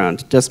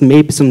underground. There's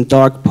maybe some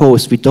dark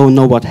posts. We don't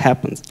know what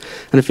happens.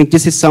 And I think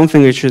this is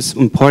something which is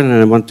important,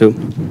 and I want to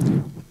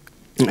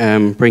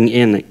bring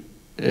in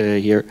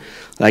here,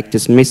 like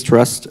this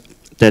mistrust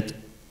that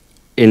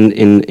in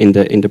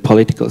the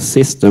political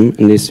system,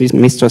 and this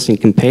mistrust in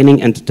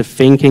campaigning, and the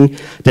thinking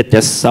that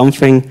there's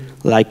something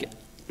like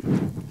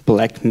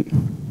black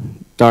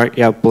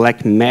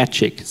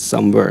magic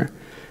somewhere.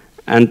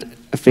 And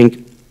I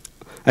think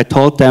I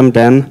told them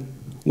then,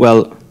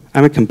 well,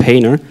 I'm a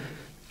campaigner,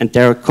 and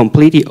they're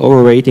completely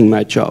overrating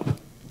my job.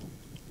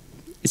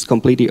 It's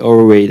completely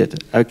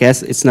overrated. I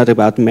guess it's not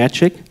about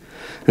magic,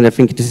 and I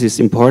think this is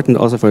important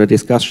also for the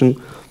discussion.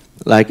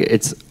 Like,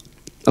 it's,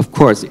 of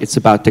course, it's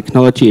about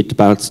technology, it's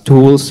about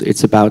tools,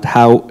 it's about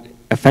how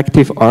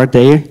effective are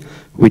they.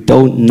 We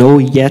don't know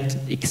yet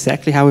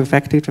exactly how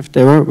effective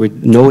they were. We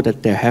know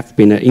that there have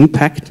been an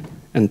impact,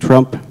 and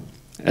Trump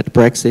at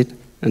Brexit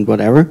and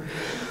whatever,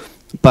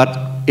 but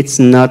it's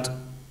not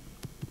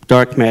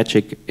dark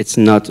magic, it's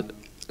not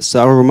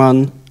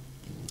Sauron,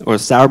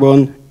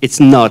 it's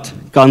not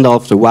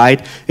Gandalf the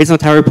White, it's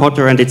not Harry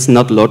Potter, and it's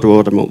not Lord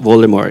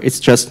Voldemort. It's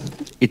just,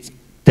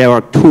 there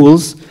are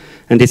tools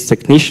and it's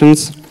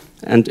technicians,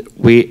 and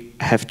we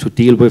have to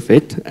deal with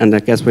it, and I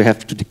guess we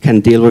can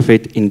deal with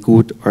it in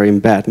good or in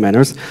bad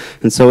manners.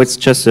 And so it's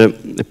just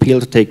an appeal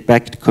to take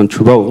back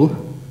control,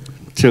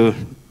 to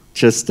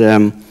just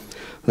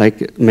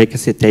like make a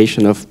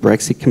citation of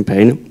Brexit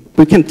campaign.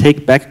 We can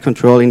take back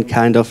control in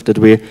kind of that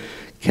we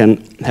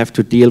can have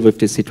to deal with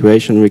this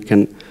situation. We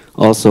can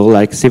also,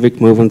 like civic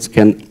movements,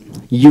 can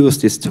use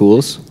these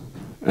tools,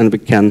 and we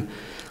can,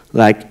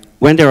 like,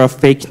 when there are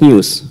fake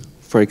news,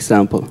 for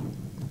example,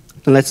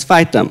 then let's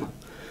fight them.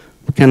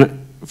 We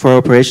can, for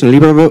Operation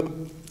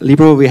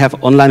Libero, we have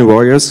online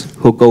warriors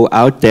who go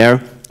out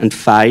there and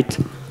fight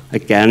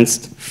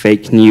against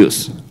fake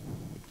news.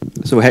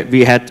 So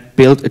we had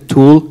built a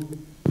tool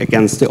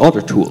against the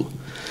other tool.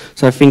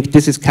 So I think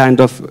this is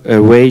kind of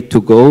a way to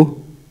go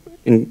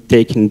in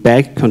taking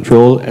back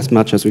control as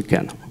much as we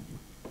can.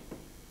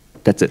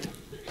 That's it.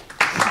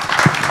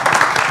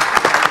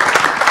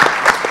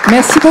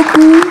 Merci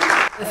beaucoup.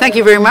 Thank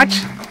you very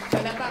much.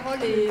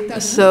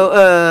 So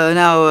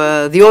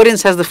now the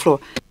audience has the floor.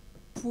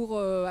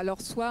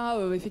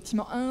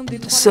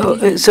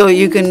 So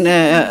you can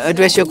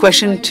address your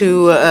question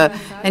to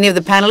any of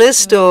the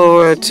panelists,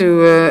 or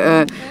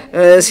to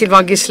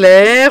Sylvain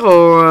Gisler,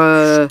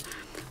 or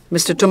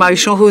Mr. Thomas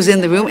Huchon, who's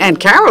in the room, and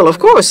Carole, of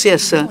course,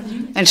 yes.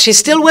 And she's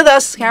still with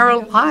us.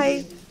 Carole,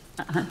 hi.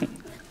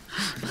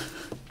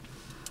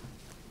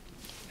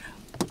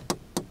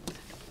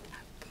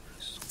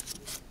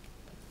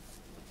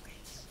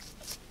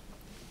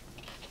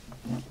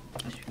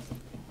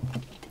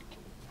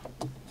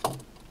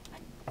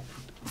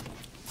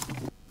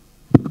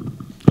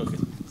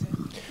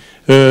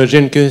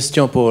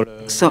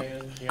 So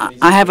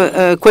I have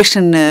a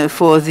question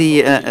for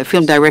the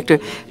film director.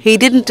 He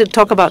didn't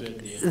talk about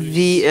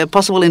the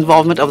possible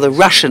involvement of the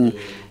Russian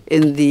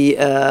in the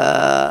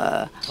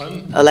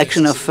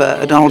election of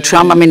Donald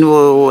Trump. I mean,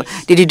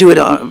 did he do it?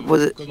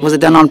 Was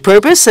it done on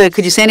purpose?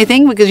 Could you say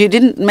anything? Because you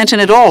didn't mention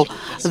at all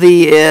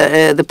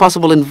the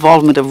possible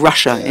involvement of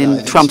Russia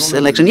in Trump's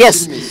election.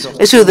 Yes,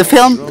 it's true. The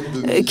film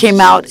came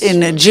out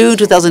in June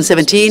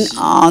 2017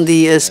 on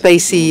the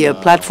Spacey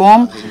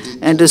platform,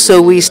 and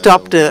so we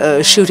stopped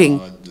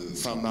shooting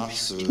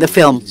the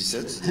film.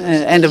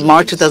 End of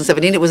March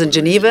 2017. It was in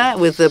Geneva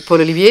with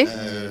Paul-Olivier.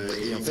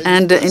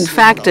 And in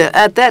fact,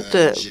 at that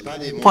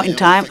point in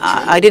time,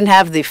 I didn't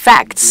have the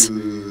facts,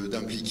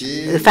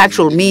 the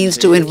factual means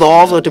to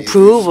involve or to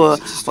prove or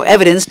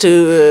evidence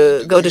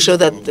to go to show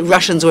that the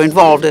Russians were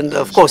involved. And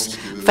of course,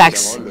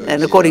 facts,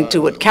 and according to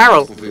what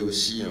Carole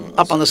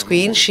up on the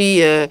screen,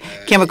 she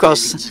came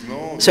across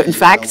certain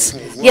facts.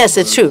 Yes,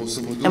 it's true.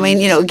 I mean,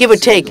 you know, give or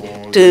take,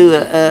 to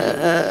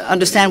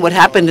understand what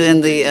happened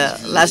in the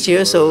last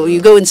year. So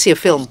you go and see a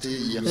film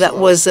that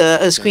was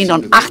screened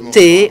on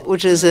Arte,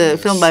 which is a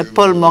film by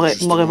Paul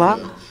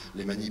Morozov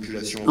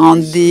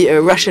on the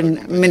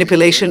Russian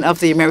manipulation of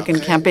the American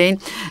campaign.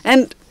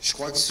 And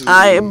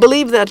I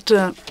believe that,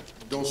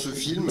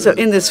 so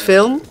in this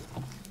film,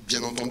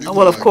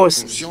 well, of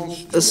course,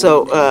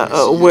 so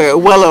we're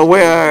well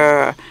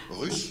aware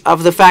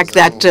of the fact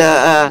that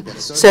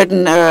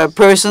certain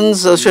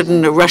persons, or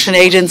certain Russian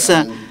agents,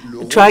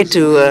 tried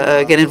to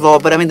get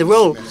involved, but I mean the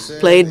role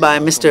played by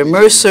Mr.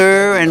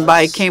 Mercer and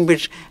by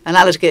Cambridge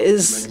Analytica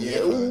is,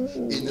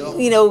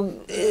 you know,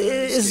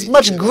 is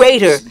much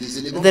greater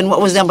than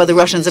what was done by the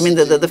Russians. I mean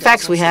the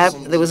facts we have,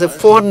 there was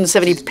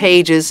 470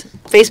 pages,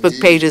 Facebook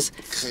pages,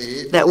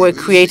 that were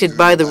created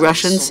by the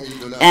Russians,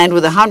 and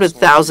with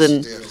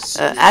 100,000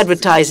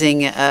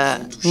 advertising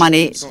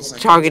money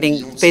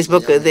targeting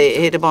Facebook, they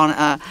hit upon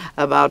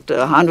about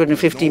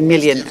 150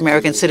 million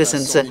American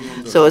citizens.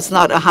 So it's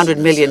not $100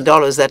 million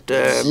that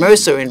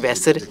Mercer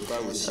invested,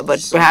 but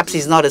perhaps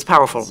he's not as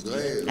powerful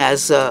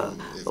as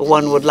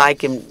one would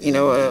like him. You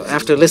know,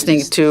 after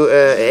listening to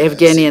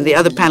Evgeny and the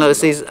other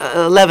panelists, he's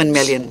 $11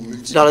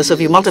 million. So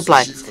if you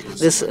multiply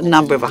this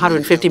number of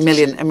 150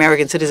 million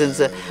American citizens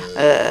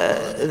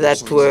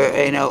that were,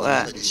 you know,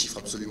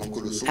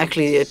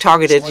 actually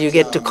targeted, you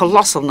get to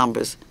colossal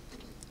numbers.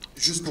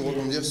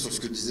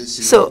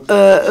 So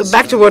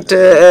back to what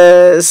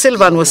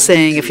Sylvain was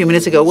saying a few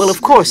minutes ago. Well,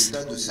 of course,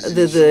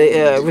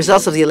 the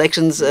results of the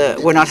elections,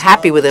 we're not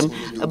happy with them,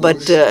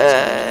 but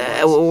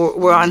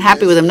we're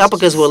unhappy with him, not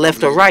because we're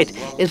left or right.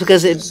 It's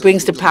because it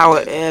brings to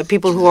power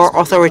people who are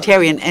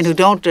authoritarian and who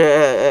don't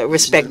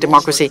respect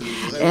democracy.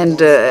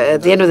 And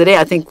at the end of the day,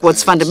 I think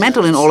what's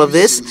fundamental in all of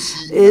this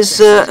is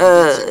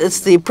it's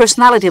the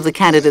personality of the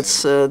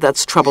candidates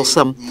that's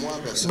troublesome.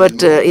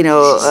 But,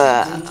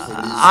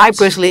 I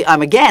personally,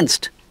 I'm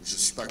against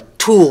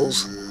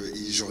tools.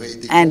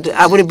 And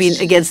I would have been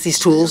against these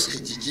tools.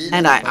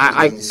 And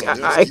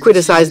I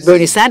criticized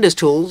Bernie Sanders'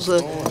 tools,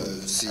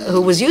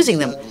 who was using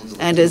them.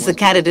 And as the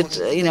candidate,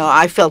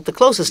 I felt the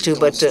closest to.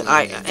 But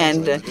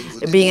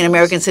being an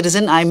American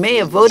citizen, I may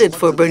have voted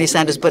for Bernie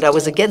Sanders, but I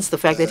was against the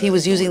fact that he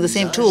was using the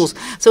same tools.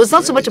 So it's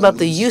not so much about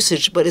the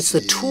usage, but it's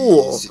the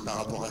tool.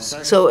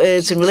 So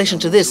it's in relation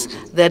to this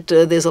that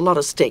there's a lot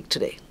at stake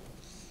today.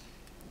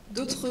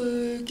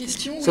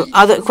 So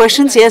other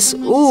questions? Yes.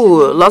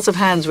 Ooh, lots of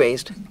hands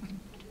raised.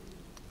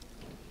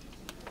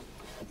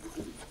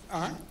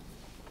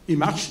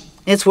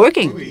 It's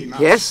working.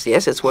 Yes,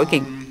 it's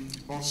working.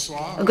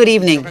 Good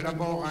evening.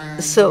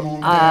 So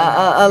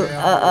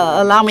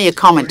allow me a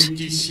comment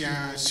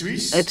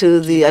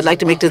I'd like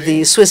to make to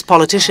the Swiss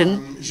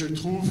politician.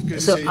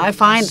 So I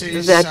find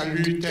that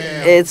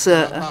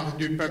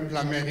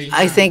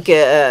I think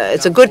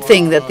it's a good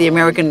thing that the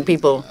American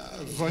people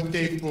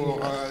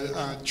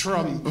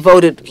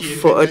voted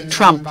for a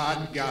Trump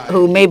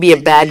who may be a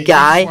bad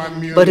guy,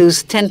 but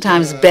who's 10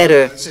 times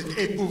better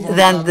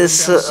than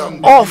this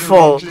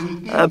awful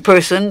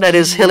person, that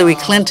is Hillary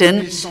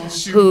Clinton,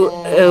 who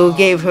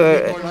gave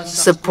her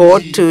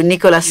support to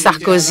Nicolas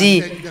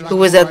Sarkozy, who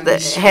was at the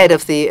head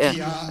of the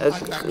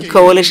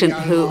coalition,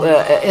 who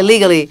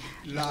illegally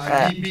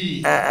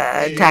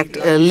attacked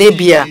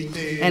Libya,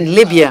 and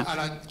Libya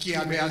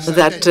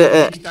that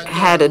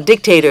had a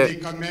dictator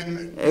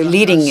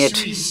leading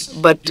it,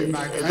 but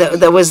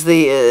that was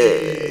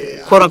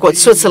the quote-unquote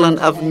Switzerland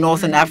of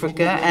Northern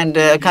Africa, and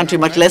a country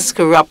much less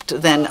corrupt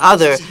than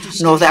other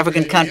North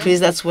African countries.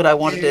 That's what I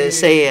wanted to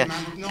say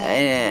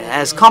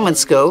as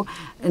comments go.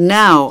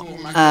 Now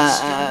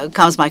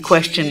comes my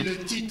question.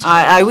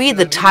 I read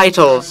the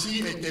title.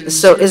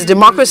 So is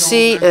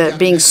democracy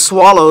being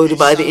swallowed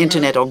by the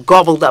internet or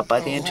gobbled up by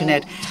the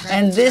internet?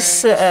 And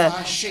this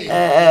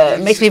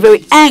makes me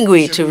very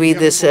angry to read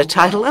this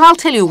title, and I'll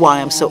tell you why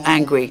I'm so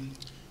angry.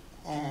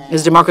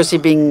 Is democracy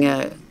being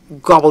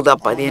gobbled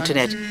up by the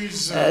internet?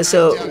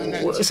 So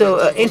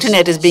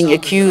internet is being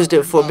accused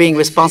for being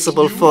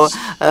responsible for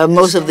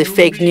most of the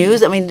fake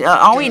news. I mean,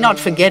 are we not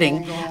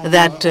forgetting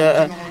that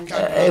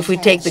if we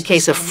take the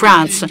case of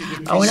France,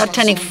 we're not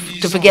tending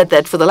to forget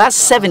that for the last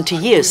 70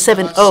 years,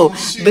 7-0,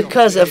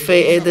 because of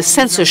the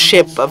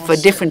censorship of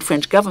different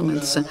French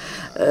governments,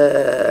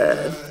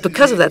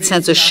 because of that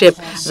censorship,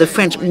 the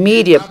French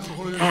media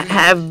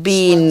have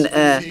been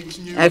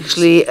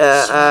actually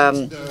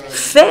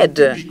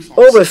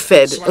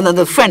overfed.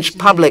 The French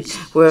public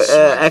were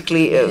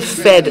actually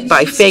fed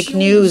by fake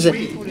news.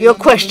 Your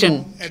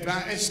question.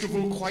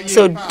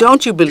 So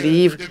don't you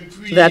believe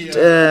that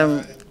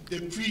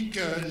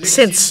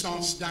since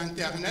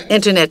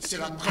internet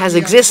has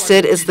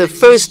existed, it's the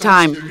first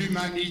time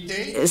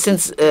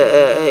since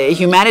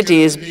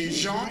humanity has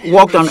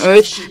walked on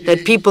Earth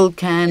that people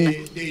can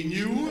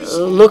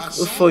look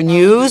for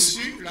news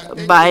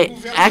by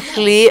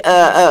actually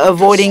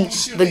avoiding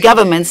the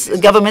governments. The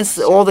governments,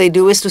 all they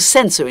do is to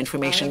censor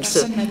information.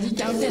 So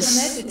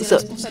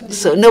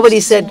nobody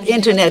said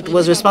internet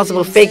was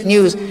responsible for fake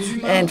news,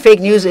 and fake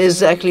news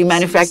is actually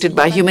manufactured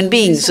by human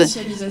beings.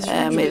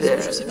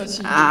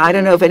 I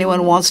don't know if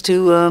anyone wants to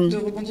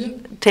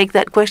take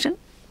that question.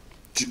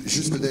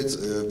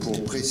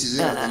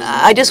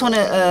 I just want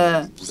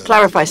to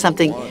clarify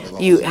something.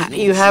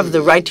 You have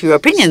the right to your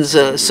opinions,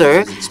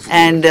 sir,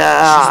 and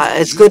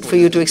it's good for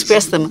you to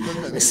express them.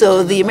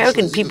 So the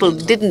American people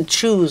didn't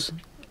choose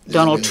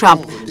Donald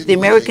Trump. The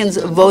Americans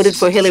voted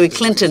for Hillary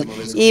Clinton,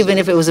 even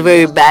if it was a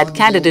very bad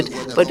candidate,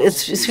 but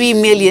it's 3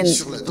 million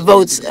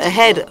votes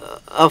ahead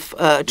of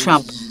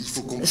Trump.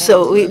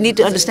 So we need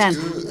to understand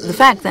the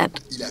fact that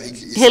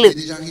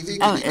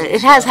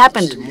it has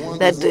happened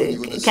that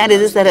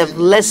candidates that have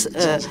less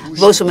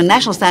votes from a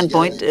national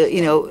standpoint,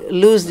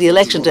 lose the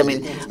elections. I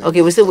mean,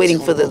 okay, we're still waiting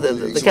for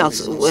the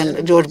counts.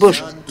 When George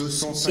Bush,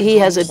 he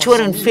has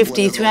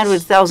 250,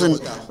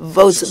 300,000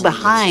 votes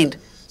behind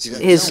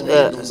his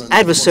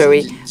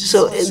adversary.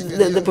 So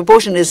the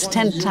proportion is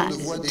 10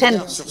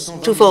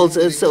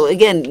 twofolds. So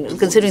again,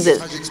 considering that,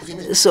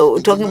 so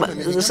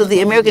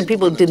the American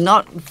people did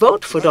not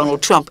vote for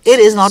Donald Trump. It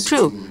is not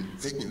true.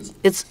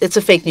 It's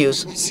a fake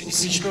news.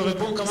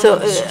 So,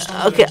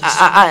 okay,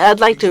 I'd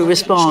like to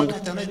respond.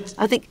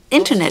 I think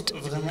internet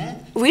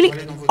really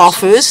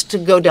offers, to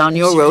go down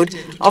your road,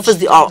 offers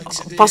the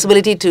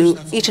possibility to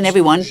each and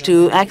everyone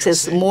to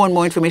access more and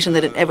more information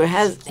that it ever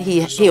has,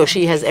 he or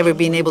she has ever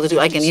been able to do.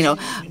 I can,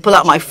 pull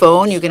out my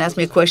phone, you can ask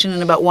me a question,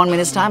 in about 1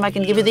 minute's time I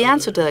can give you the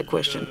answer to that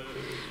question.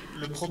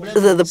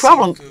 the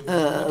problem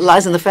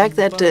lies in the fact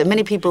that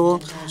many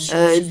people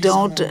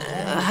don't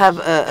have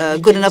a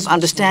good enough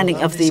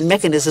understanding of the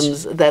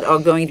mechanisms that are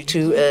going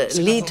to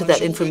lead to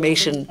that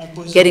information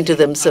getting to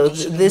them. So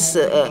this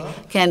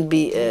can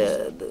be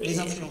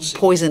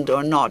poisoned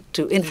or not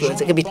to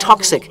influence. It can be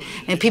toxic.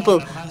 And people,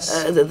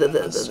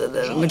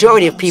 the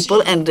majority of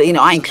people, and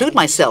I include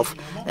myself,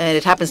 and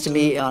it happens to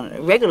me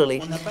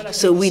regularly,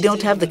 so we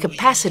don't have the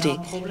capacity.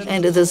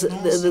 And there's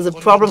a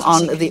problem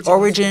on the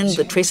origin,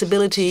 the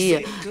traceability,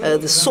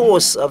 the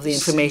source of the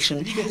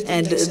information.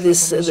 And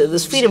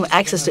this freedom of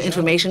access to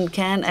information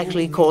can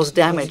actually cause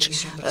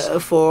damage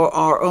for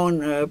our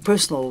own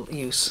personal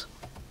use.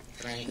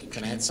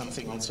 Can I add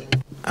something also?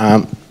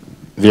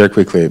 Very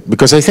quickly,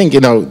 because I think,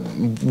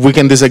 we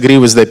can disagree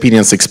with the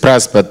opinions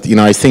expressed, but,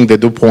 I think they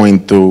do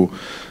point to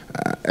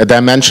a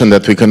dimension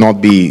that we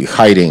cannot be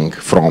hiding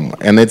from.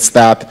 And it's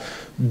that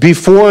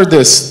before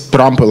this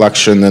Trump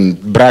election and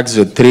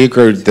Brexit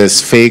triggered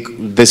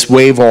this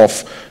wave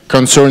of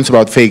concerns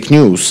about fake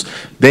news,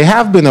 there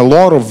have been a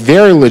lot of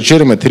very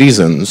legitimate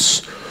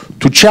reasons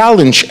to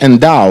challenge and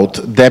doubt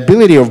the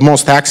ability of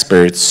most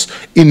experts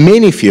in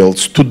many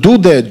fields to do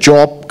their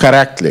job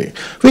correctly.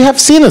 We have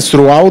seen it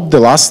throughout the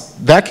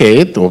last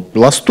decade or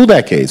last 2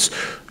 decades.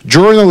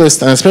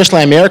 Journalists, and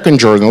especially American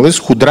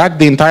journalists, who dragged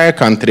the entire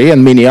country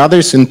and many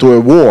others into a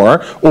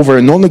war over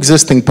a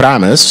non-existing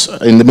premise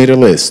in the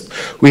Middle East.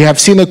 We have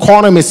seen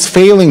economists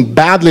failing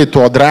badly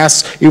to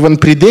address, even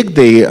predict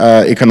the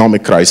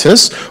economic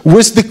crisis,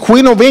 with the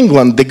Queen of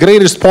England, the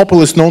greatest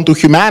populist known to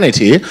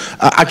humanity,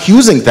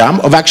 accusing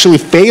them of actually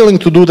failing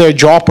to do their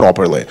job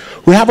properly.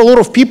 We have a lot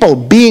of people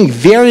being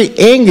very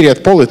angry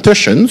at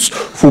politicians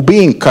for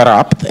being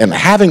corrupt and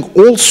having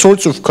all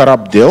sorts of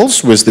corrupt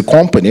deals with the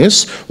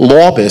companies,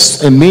 lobbyists,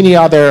 and many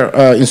other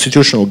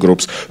institutional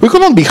groups. We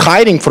cannot be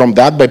hiding from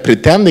that by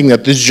pretending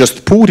that it's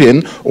just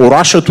Putin or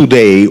Russia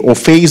Today or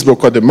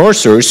Facebook or the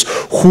Mercers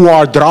who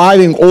are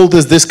driving all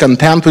this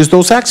discontent with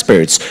those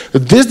experts.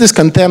 This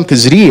discontent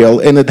is real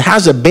and it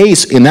has a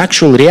base in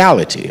actual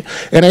reality.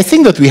 And I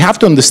think that we have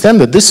to understand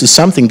that this is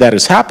something that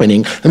is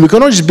happening, and we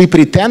cannot just be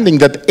pretending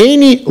that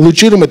any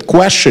legitimate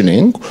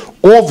questioning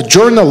of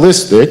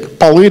journalistic,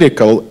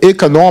 political,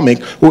 economic,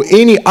 or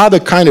any other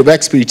kind of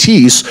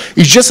expertise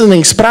is just an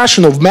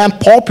expression of mad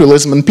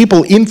populism and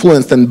people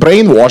influenced and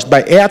brainwashed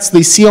by ads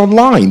they see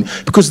online.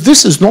 Because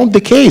this is not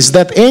the case.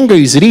 That anger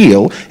is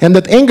real, and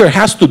that anger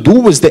has to do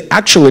with the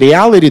actual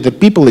reality that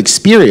people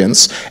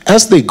experience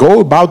as they go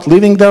about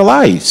living their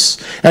lives.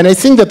 And I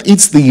think that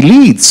it's the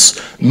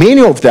elites,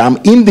 many of them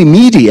in the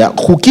media,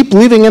 who keep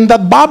living in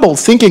that bubble,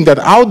 thinking that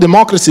our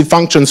democracy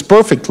functions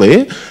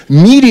perfectly,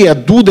 media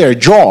do their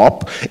job,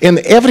 and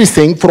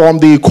everything from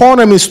the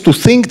economists to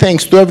think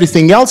tanks to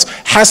everything else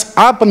has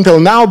up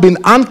until now been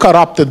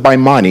uncorrupted by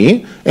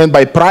money and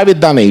by private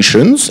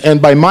donations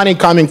and by money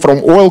coming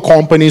from oil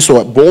companies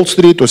or Wall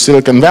Street or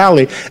Silicon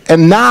Valley.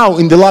 And now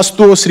in the last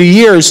 2 or 3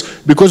 years,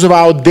 because of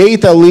our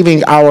data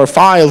leaving our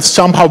files,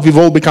 somehow we've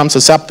all become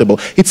susceptible.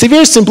 It's a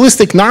very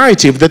simplistic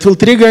narrative that will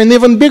trigger an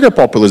even bigger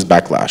populist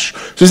backlash.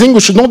 So I think we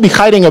should not be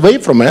hiding away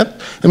from it,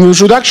 and we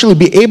should actually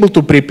be able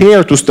to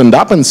prepare to stand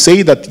up and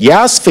say that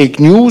yes, fake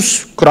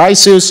news,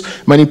 crisis,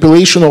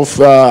 manipulation of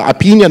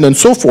opinion and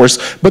so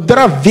forth, but there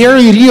are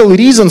very real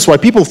reasons why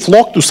people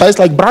flock to sites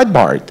like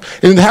Breitbart.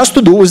 And it has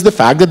to do with the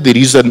fact that there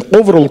is an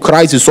overall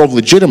crisis of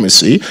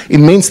legitimacy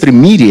in mainstream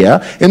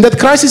media, and that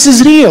crisis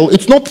is real.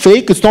 It's not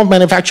fake, it's not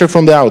manufactured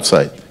from the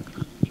outside.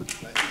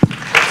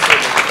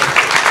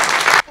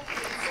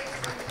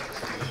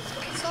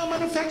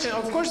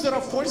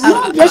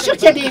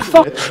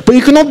 But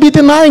you cannot be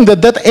denying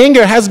that that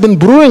anger has been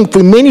brewing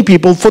for many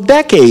people for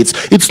decades.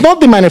 It's not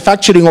the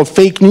manufacturing of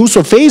fake news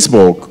or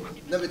Facebook.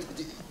 No, but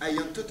I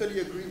totally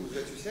agree with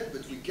what you said,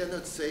 but we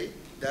cannot say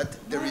that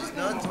there is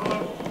not...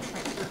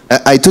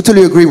 I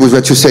totally agree with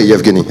what you say,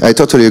 Evgeny. I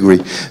totally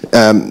agree.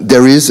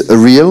 There is a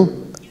real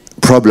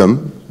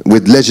problem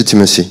with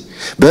legitimacy.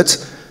 But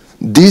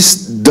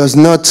this does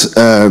not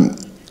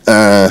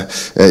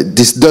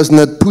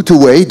put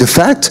away the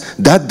fact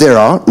that there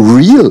are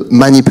real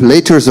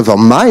manipulators of our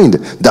mind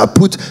that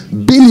put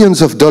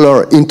billions of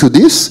dollars into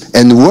this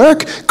and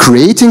work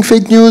creating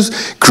fake news,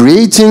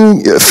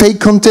 creating fake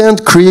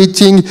content,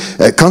 creating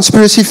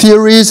conspiracy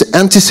theories,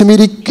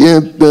 anti-Semitic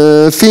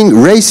thing,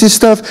 racist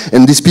stuff.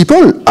 And these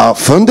people are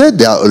funded,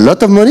 they are a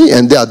lot of money,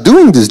 and they are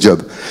doing this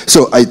job.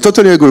 So I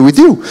totally agree with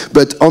you.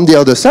 But on the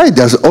other side,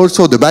 there's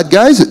also the bad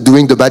guys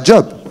doing the bad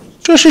job.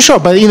 Sure.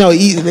 But,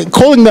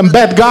 calling them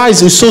bad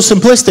guys is so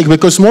simplistic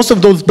because most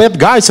of those bad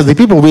guys are the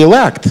people we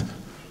elect.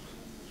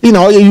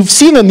 You've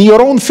seen in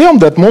your own film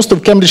that most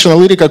of Cambridge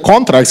Analytica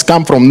contracts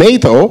come from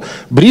NATO,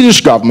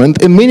 British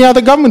government, and many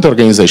other government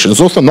organizations.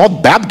 Those are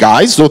not bad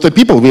guys, those are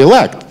people we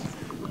elect.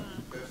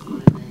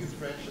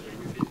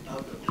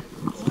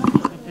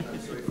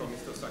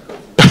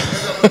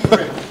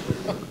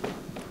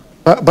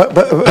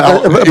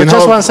 But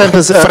just one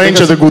sentence. French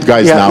are the good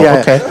guys now,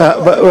 okay.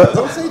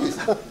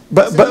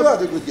 But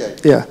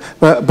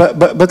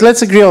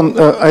let's agree on,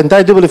 and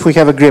I do believe we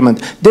have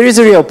agreement. There is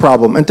a real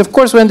problem, and of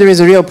course when there is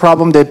a real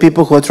problem, there are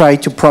people who are trying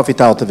to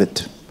profit out of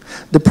it.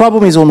 The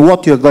problem is on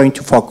what you're going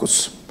to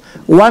focus.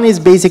 One is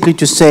basically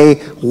to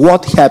say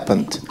what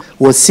happened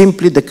was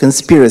simply the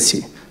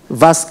conspiracy,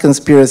 vast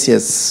conspiracy,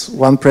 as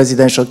one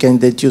presidential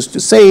candidate used to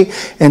say,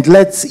 and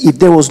if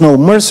there was no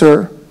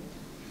Mercer,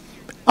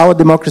 our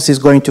democracy is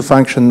going to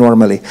function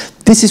normally.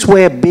 This is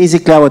where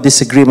basically our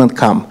disagreement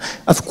comes.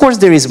 Of course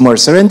there is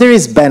Mercer and there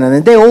is Bannon,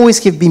 and there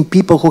always have been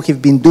people who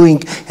have been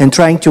doing and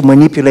trying to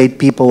manipulate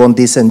people on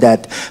this and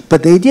that.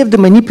 But the idea of the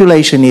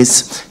manipulation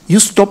is you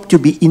stop to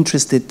be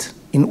interested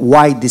in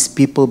why these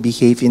people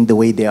behave in the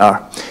way they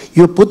are.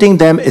 You're putting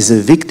them as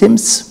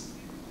victims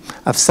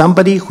of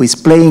somebody who is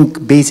playing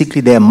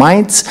basically their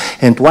minds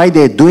and why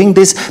they're doing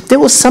this. There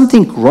was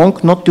something wrong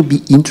not to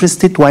be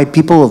interested why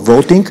people are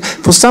voting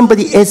for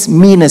somebody as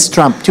mean as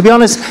Trump. To be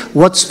honest,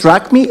 what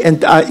struck me,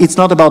 and it's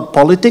not about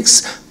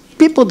politics,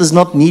 people does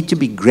not need to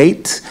be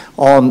great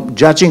on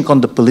judging on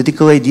the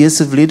political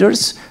ideas of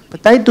leaders,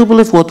 but I do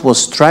believe what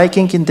was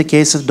striking in the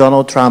case of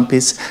Donald Trump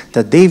is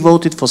that they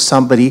voted for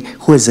somebody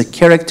who as a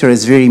character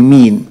is very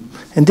mean.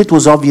 And it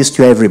was obvious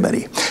to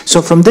everybody.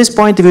 So from this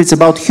point of view, it's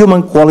about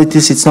human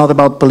qualities, it's not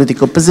about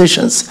political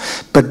positions.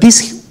 But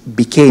this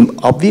became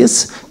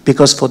obvious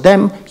because for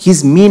them,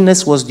 his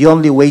meanness was the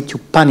only way to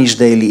punish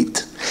the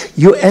elite.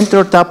 You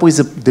entered up with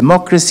a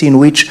democracy in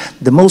which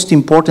the most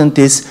important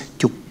is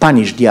to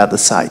punish the other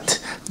side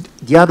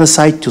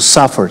to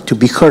suffer, to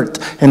be hurt.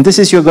 And this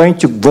is, you're going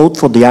to vote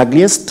for the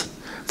ugliest,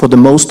 for the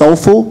most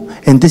awful,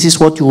 and this is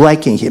what you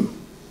like in him.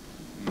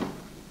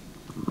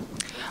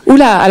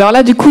 Oula, alors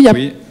là, du coup, il y a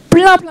plein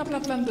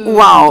de...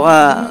 Wow,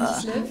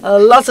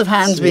 lots of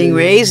hands being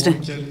raised.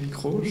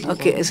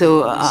 Okay,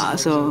 so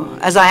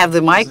as I have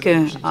the mic,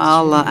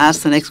 I'll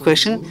ask the next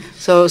question.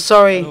 So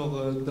sorry,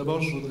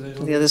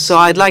 so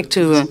I'd like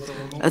to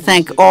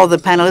thank all the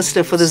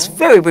panelists for this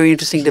very, very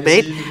interesting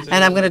debate,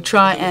 and I'm going to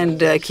try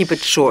and keep it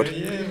short.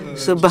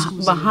 So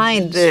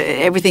behind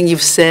everything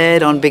you've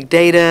said on big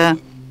data,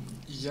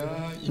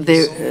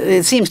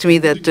 it seems to me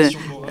that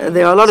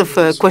there are a lot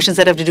of questions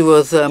that have to do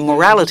with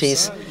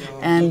moralities,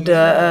 and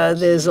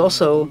there's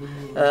also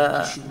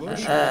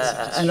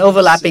an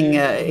overlapping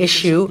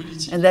issue,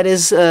 and that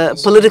is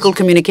political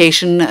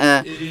communication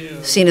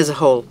seen as a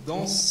whole.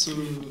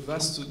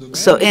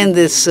 So in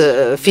this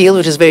field,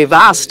 which is very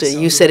vast,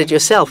 you said it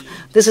yourself,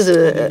 this is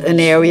an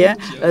area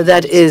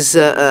that is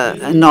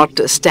not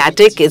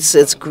static,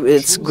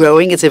 it's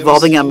growing, it's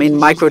evolving. I mean,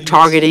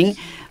 micro-targeting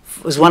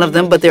was one of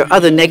them, but there are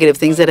other negative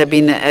things that have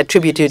been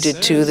attributed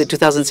to the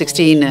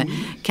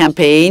 2016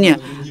 campaign.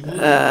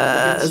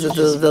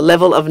 The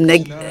level of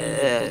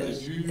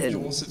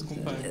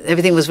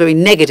everything was very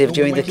negative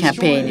during the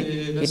campaign.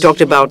 You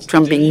talked about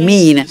Trump being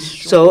mean.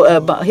 So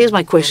here's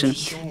my question.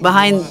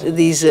 Behind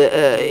these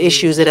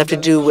issues that have to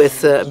do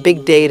with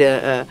big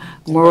data,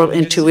 moral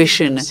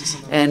intuition,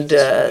 and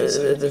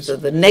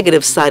the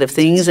negative side of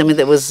things, I mean,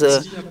 that was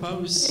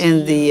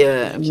in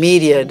the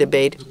media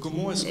debate,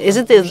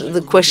 isn't there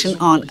the question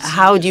on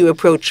how do you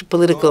approach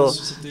political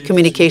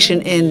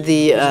communication in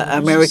the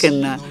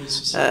American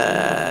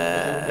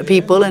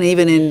people and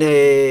even in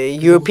the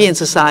European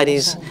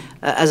societies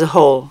as a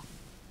whole?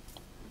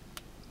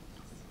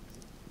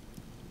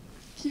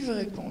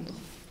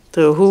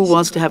 So who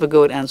wants to have a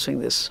go at answering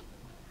this?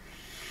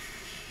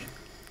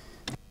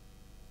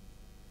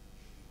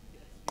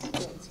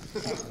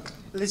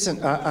 Listen,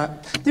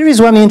 there is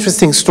one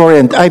interesting story,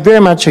 and I very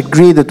much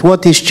agree that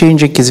what is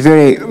changing is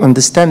very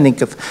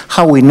understanding of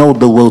how we know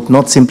the world,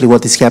 not simply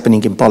what is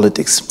happening in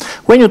politics.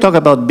 When you talk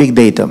about big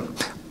data,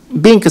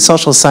 being a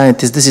social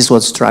scientist, this is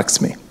what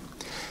strikes me.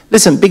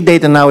 Listen, big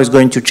data now is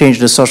going to change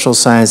the social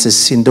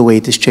sciences in the way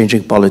it is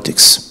changing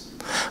politics.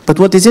 But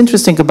what is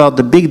interesting about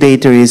the big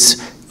data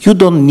is you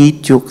don't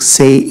need to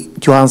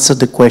answer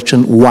the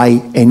question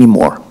why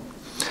anymore.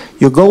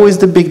 You go with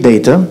the big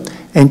data,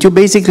 and you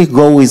basically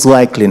go with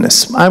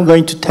likeliness. I'm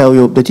going to tell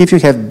you that if you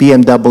have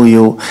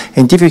BMW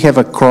and if you have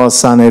a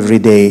croissant every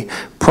day,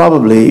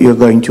 probably you're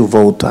going to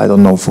vote, I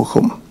don't know for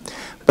whom.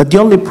 But the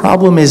only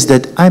problem is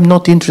that I'm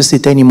not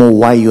interested anymore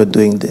why you're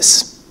doing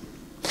this.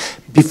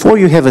 Before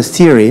you have a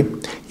theory,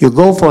 you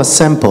go for a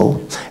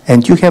sample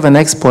and you have an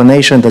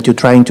explanation that you're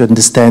trying to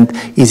understand,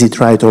 is it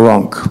right or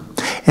wrong?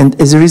 And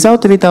as a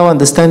result of it, our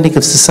understanding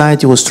of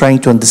society was trying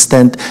to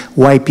understand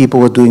why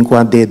people were doing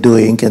what they're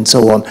doing and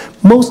so on.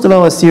 Most of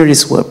our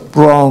theories were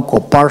wrong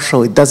or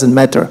partial, it doesn't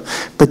matter.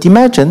 But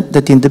imagine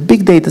that in the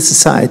big data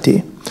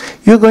society,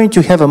 you're going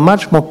to have a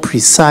much more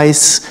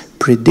precise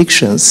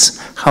predictions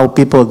how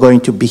people are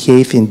going to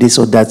behave in this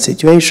or that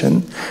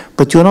situation,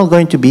 but you're not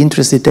going to be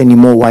interested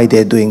anymore why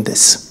they're doing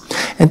this.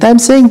 And I'm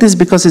saying this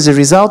because as a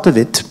result of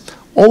it,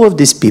 all of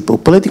these people,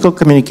 political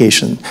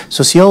communication,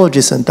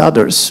 sociologists and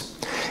others,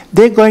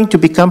 They're going to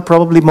become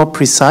probably more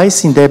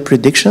precise in their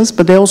predictions,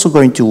 but they're also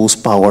going to lose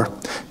power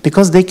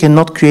because they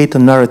cannot create a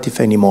narrative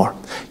anymore.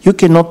 You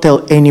cannot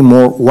tell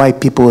anymore why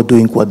people are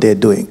doing what they're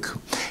doing.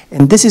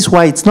 And this is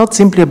why it's not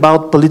simply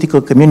about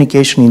political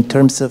communication in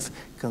terms of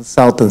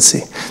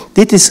consultancy.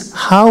 It is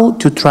how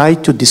to try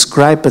to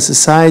describe a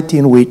society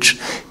in which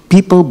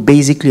people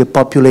basically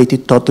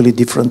populated totally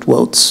different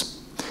worlds.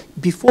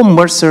 Before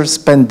Mercer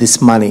spent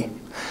this money,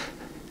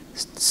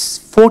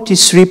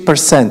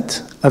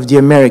 43% of the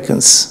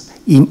Americans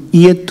in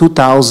year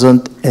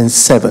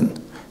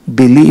 2007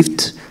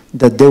 believed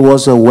that there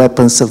was a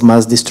weapons of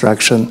mass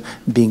destruction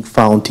being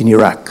found in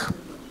Iraq.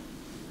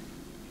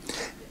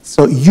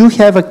 So you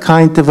have a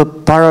kind of a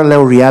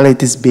parallel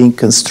realities being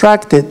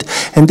constructed,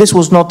 and this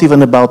was not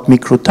even about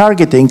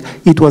micro-targeting,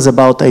 it was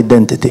about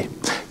identity.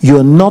 You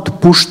are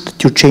not pushed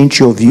to change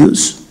your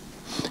views.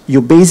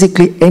 You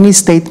basically, any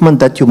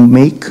statement that you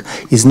make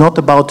is not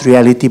about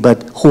reality,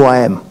 but who I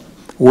am.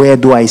 Where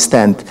do I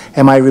stand?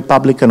 Am I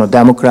Republican or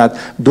Democrat?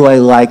 Do I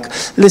like...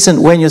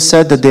 Listen, when you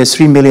said that there's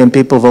 3 million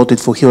people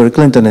voted for Hillary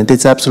Clinton, and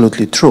it's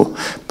absolutely true.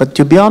 But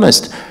to be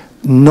honest,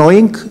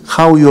 knowing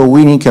how you're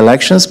winning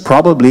elections,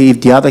 probably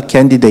if the other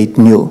candidate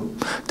knew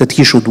that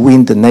he should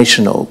win the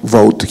national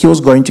vote, he was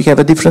going to have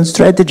a different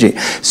strategy.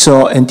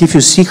 So, and if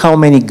you see how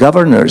many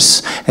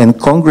governors and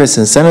Congress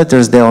and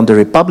senators there on the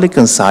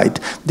Republican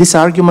side, this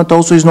argument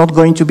also is not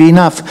going to be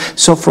enough.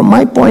 So from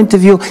my point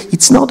of view,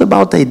 it's not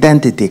about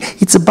identity.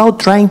 It's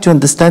about trying to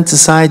understand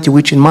society,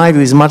 which in my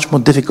view is much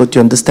more difficult to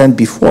understand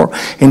before.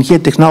 And here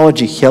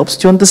technology helps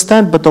to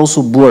understand, but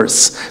also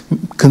blurs,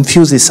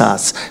 confuses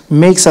us,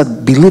 makes us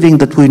believing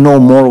that we know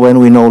more when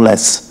we know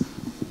less.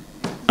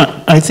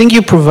 I think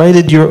you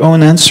provided your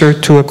own answer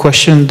to a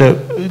question that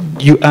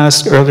you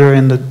asked earlier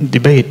in the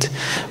debate,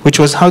 which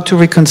was how to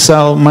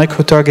reconcile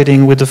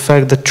micro-targeting with the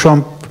fact that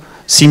Trump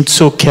seemed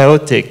so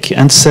chaotic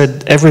and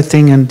said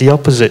everything and the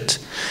opposite.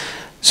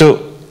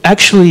 So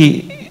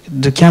actually,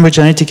 the Cambridge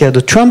Analytica,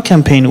 the Trump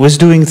campaign, was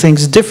doing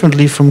things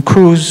differently from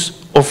Cruz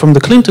or from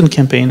the Clinton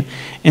campaign,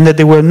 in that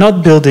they were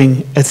not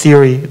building a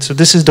theory, so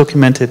this is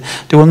documented,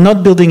 they were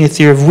not building a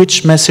theory of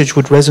which message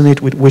would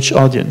resonate with which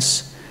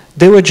audience.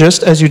 They were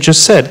just, as you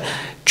just said,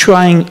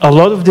 trying a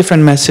lot of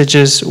different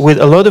messages with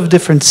a lot of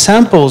different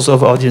samples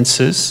of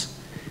audiences.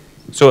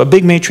 So a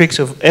big matrix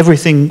of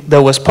everything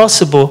that was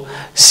possible,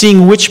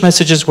 seeing which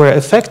messages were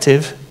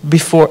effective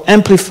before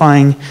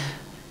amplifying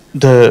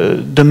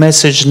the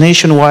message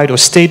nationwide or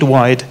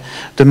statewide,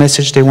 the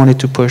message they wanted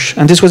to push.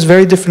 And this was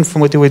very different from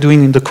what they were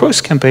doing in the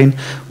Cross campaign,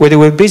 where they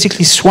were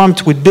basically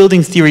swamped with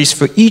building theories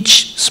for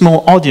each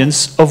small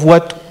audience of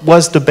what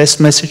was the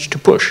best message to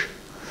push.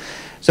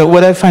 So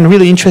what I find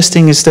really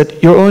interesting is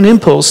that your own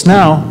impulse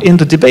now in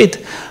the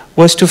debate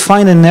was to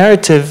find a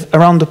narrative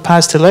around the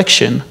past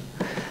election,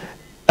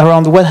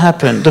 around what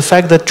happened, the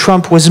fact that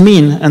Trump was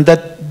mean and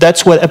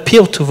that's what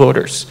appealed to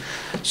voters.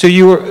 So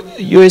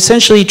you're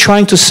essentially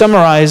trying to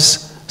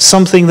summarize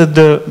something that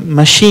the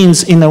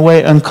machines in a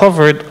way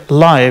uncovered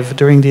live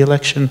during the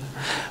election.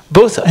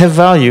 Both have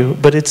value,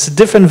 but it's a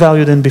different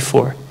value than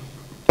before.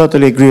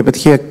 Totally agree, but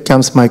here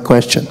comes my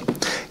question.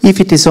 If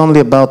it is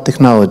only about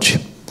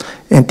technology,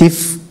 and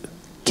if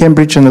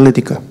Cambridge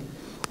Analytica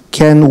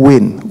can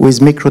win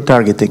with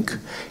micro-targeting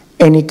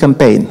any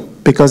campaign,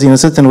 because in a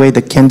certain way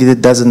the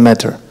candidate doesn't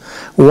matter,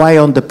 why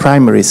on the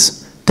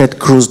primaries Ted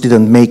Cruz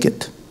didn't make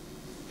it?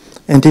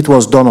 And it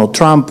was Donald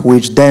Trump,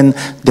 which then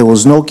there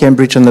was no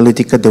Cambridge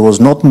Analytica, there was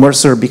not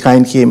Mercer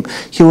behind him,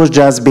 he was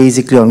just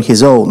basically on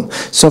his own.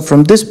 So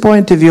from this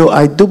point of view,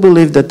 I do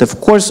believe that of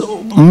course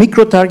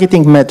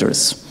micro-targeting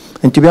matters.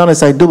 And to be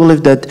honest, I do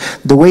believe that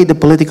the way the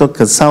political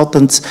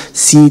consultants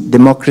see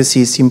democracy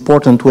is an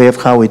important way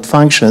of how it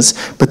functions,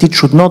 but it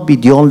should not be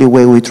the only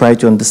way we try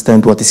to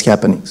understand what is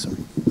happening.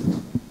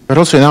 But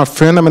also in our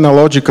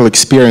phenomenological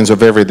experience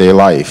of everyday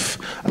life,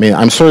 I mean,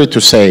 I'm sorry to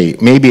say,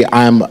 maybe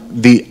I'm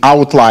the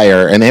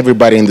outlier and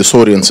everybody in this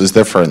audience is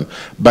different,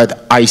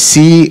 but I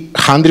see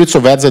hundreds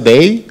of ads a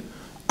day,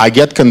 I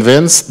get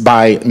convinced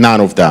by none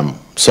of them.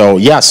 So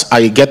yes,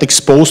 I get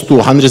exposed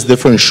to hundreds of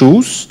different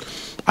shoes,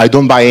 I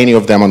don't buy any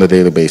of them on a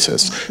daily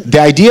basis. The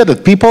idea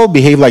that people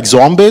behave like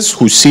zombies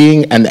who's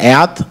seeing an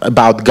ad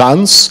about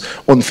guns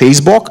on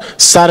Facebook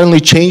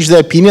suddenly change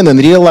their opinion and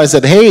realize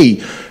that,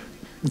 hey,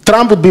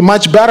 Trump would be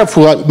much better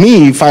for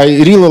me if I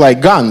really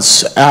like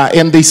guns.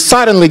 And they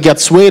suddenly get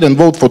swayed and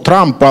vote for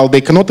Trump while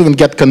they cannot even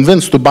get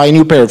convinced to buy a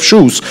new pair of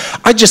shoes.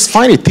 I just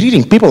find it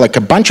treating people like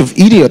a bunch of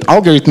idiot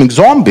algorithmic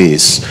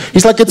zombies.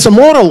 It's like it's a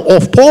model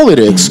of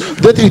politics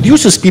that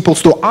reduces people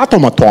to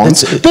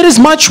automatons. That is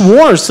much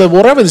worse than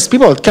whatever these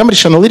people at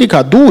Cambridge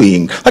Analytica are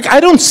doing. Like, I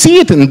don't see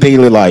it in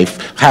daily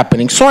life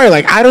happening. Sorry,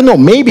 like, I don't know,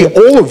 maybe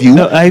all of you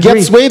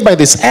get swayed by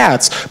these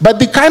ads, but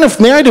the kind of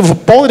narrative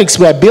of politics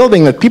we are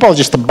building that people are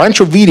just a bunch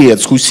of of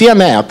idiots who see a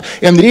map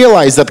and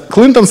realize that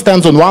Clinton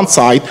stands on one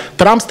side,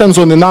 Trump stands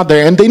on another,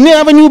 and they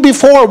never knew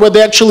before where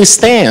they actually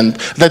stand.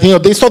 That, you know,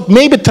 they thought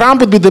maybe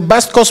Trump would be the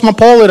best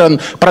cosmopolitan,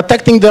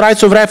 protecting the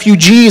rights of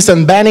refugees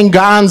and banning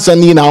guns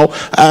and, you know,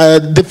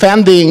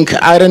 defending,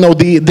 I don't know,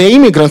 the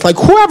immigrants. Like,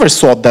 whoever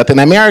thought that in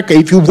America?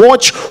 If you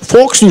watch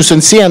Fox News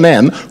and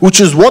CNN, which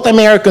is what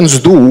Americans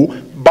do,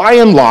 by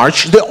and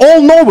large, they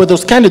all know where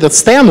those candidates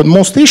stand on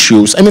most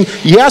issues. I mean,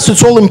 yes,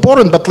 it's all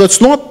important, but let's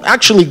not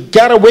actually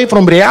get away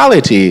from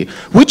reality,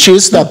 which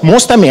is that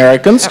most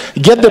Americans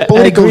get their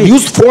political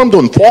views formed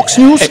on Fox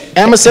News,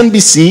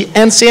 MSNBC,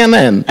 and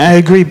CNN. I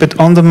agree, but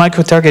on the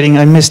micro-targeting,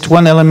 I missed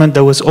one element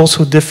that was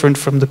also different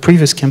from the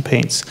previous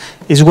campaigns,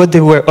 is what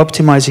they were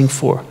optimizing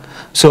for.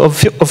 So,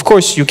 of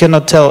course, you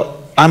cannot tell,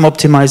 I'm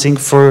optimizing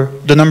for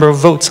the number of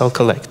votes I'll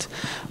collect.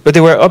 But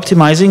they were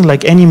optimizing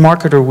like any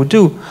marketer would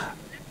do.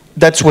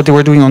 That's what they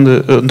were doing on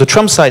the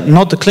Trump side,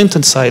 not the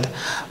Clinton side,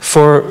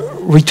 for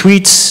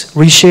retweets,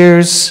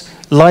 reshares,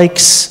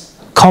 likes,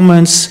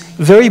 comments,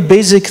 very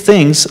basic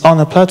things on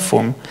a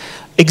platform.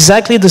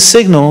 Exactly the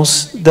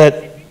signals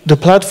that the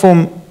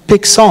platform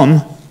picks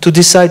on to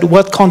decide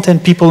what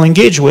content people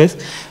engage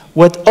with,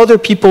 what other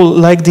people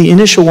like the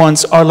initial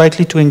ones are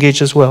likely to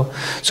engage as well.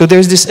 So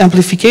there's this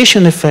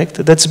amplification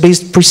effect that's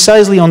based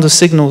precisely on the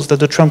signals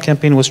that the Trump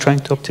campaign was trying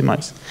to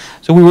optimize.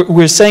 So we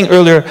were saying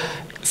earlier,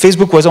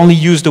 Facebook was only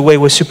used the way it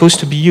was supposed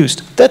to be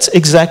used. That's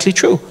exactly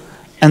true.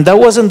 And that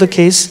wasn't the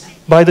case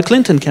by the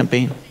Clinton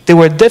campaign. They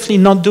were definitely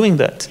not doing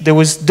that. There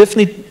was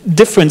definitely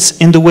difference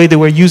in the way they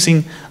were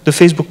using the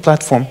Facebook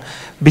platform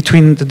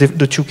between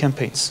the two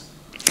campaigns.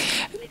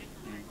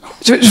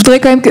 Okay,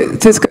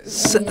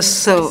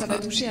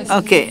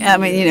 I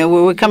mean, you know,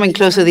 we're coming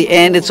close to the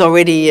end. It's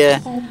already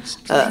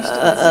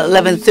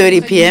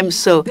 11:30 p.m.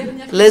 So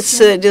let's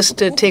just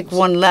take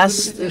one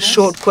last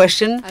short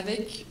question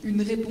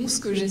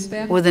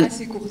with an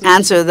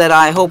answer that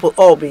I hope will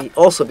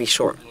also be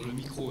short.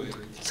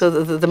 So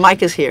the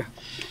mic is here.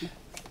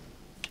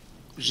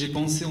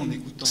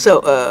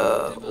 So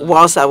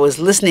whilst I was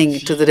listening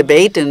to the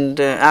debate and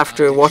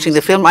after watching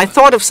the film, I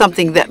thought of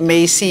something that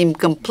may seem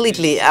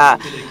completely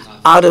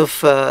out of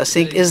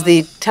sync, is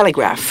the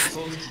telegraph.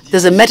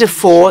 There's a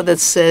metaphor that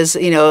says,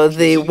 you know,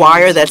 the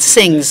wire that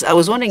sings. I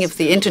was wondering if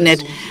the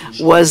internet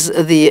was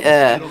the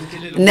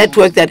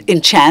network that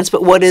enchants,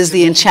 but what is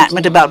the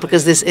enchantment about?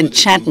 Because this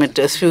enchantment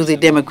through the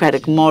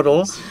democratic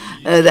model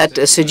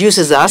that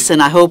seduces us, and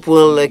I hope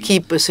will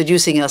keep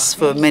seducing us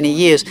for many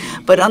years.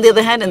 But on the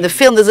other hand, in the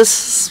film, there's a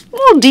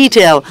small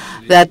detail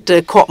that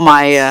caught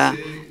my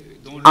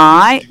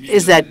eye,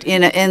 is that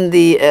in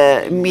the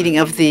meeting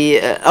of the,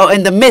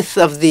 in the myth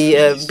of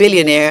the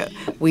billionaire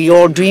we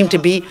all dream to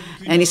be,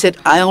 and he said,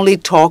 I only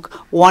talk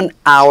 1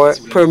 hour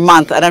per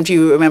month. I don't know if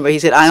you remember, he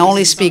said, I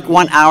only speak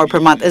 1 hour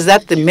per month. Is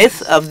that the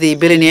myth of the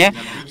billionaire?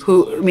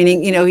 Who,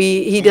 meaning, you know,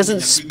 he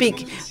doesn't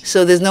speak,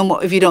 so there's no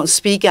more, if you don't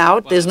speak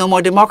out, there's no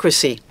more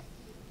democracy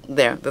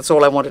there. That's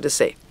all I wanted to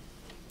say.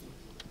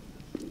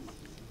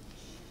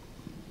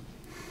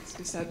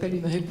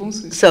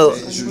 So,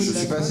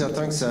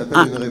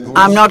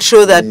 I'm not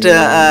sure that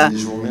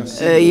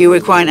you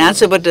require an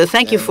answer, but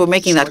thank you for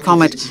making that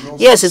comment.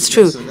 Yes, it's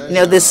true. You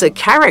know, this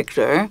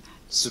character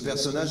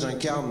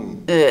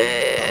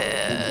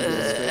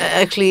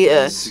actually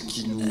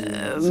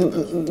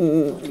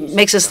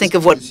makes us think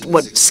of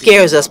what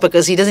scares us,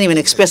 because he doesn't even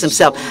express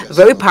himself.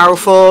 Very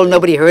powerful,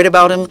 nobody heard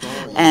about him,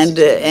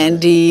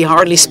 and he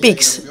hardly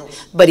speaks.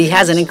 But he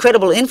has an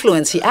incredible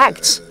influence, he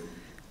acts.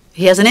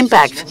 He has an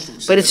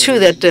impact. But it's true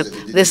that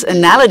this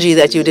analogy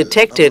that you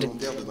detected,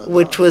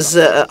 which was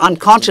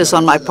unconscious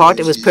on my part,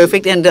 it was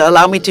perfect, and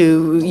allow me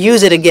to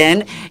use it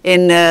again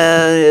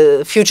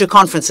in future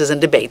conferences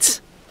and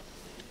debates.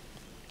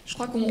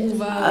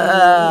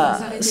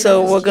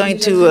 So we're going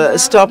to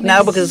stop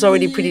now because it's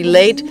already pretty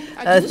late.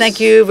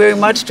 Thank you very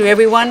much to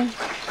everyone.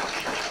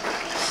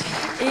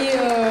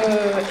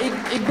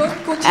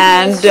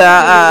 And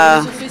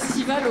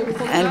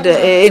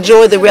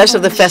enjoy the rest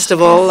of the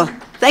festival.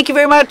 Thank you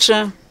very much.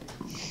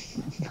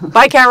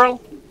 Bye,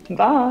 Carole.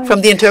 Bye.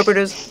 From the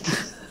interpreters.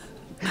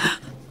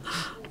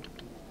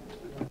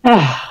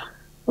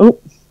 Oh.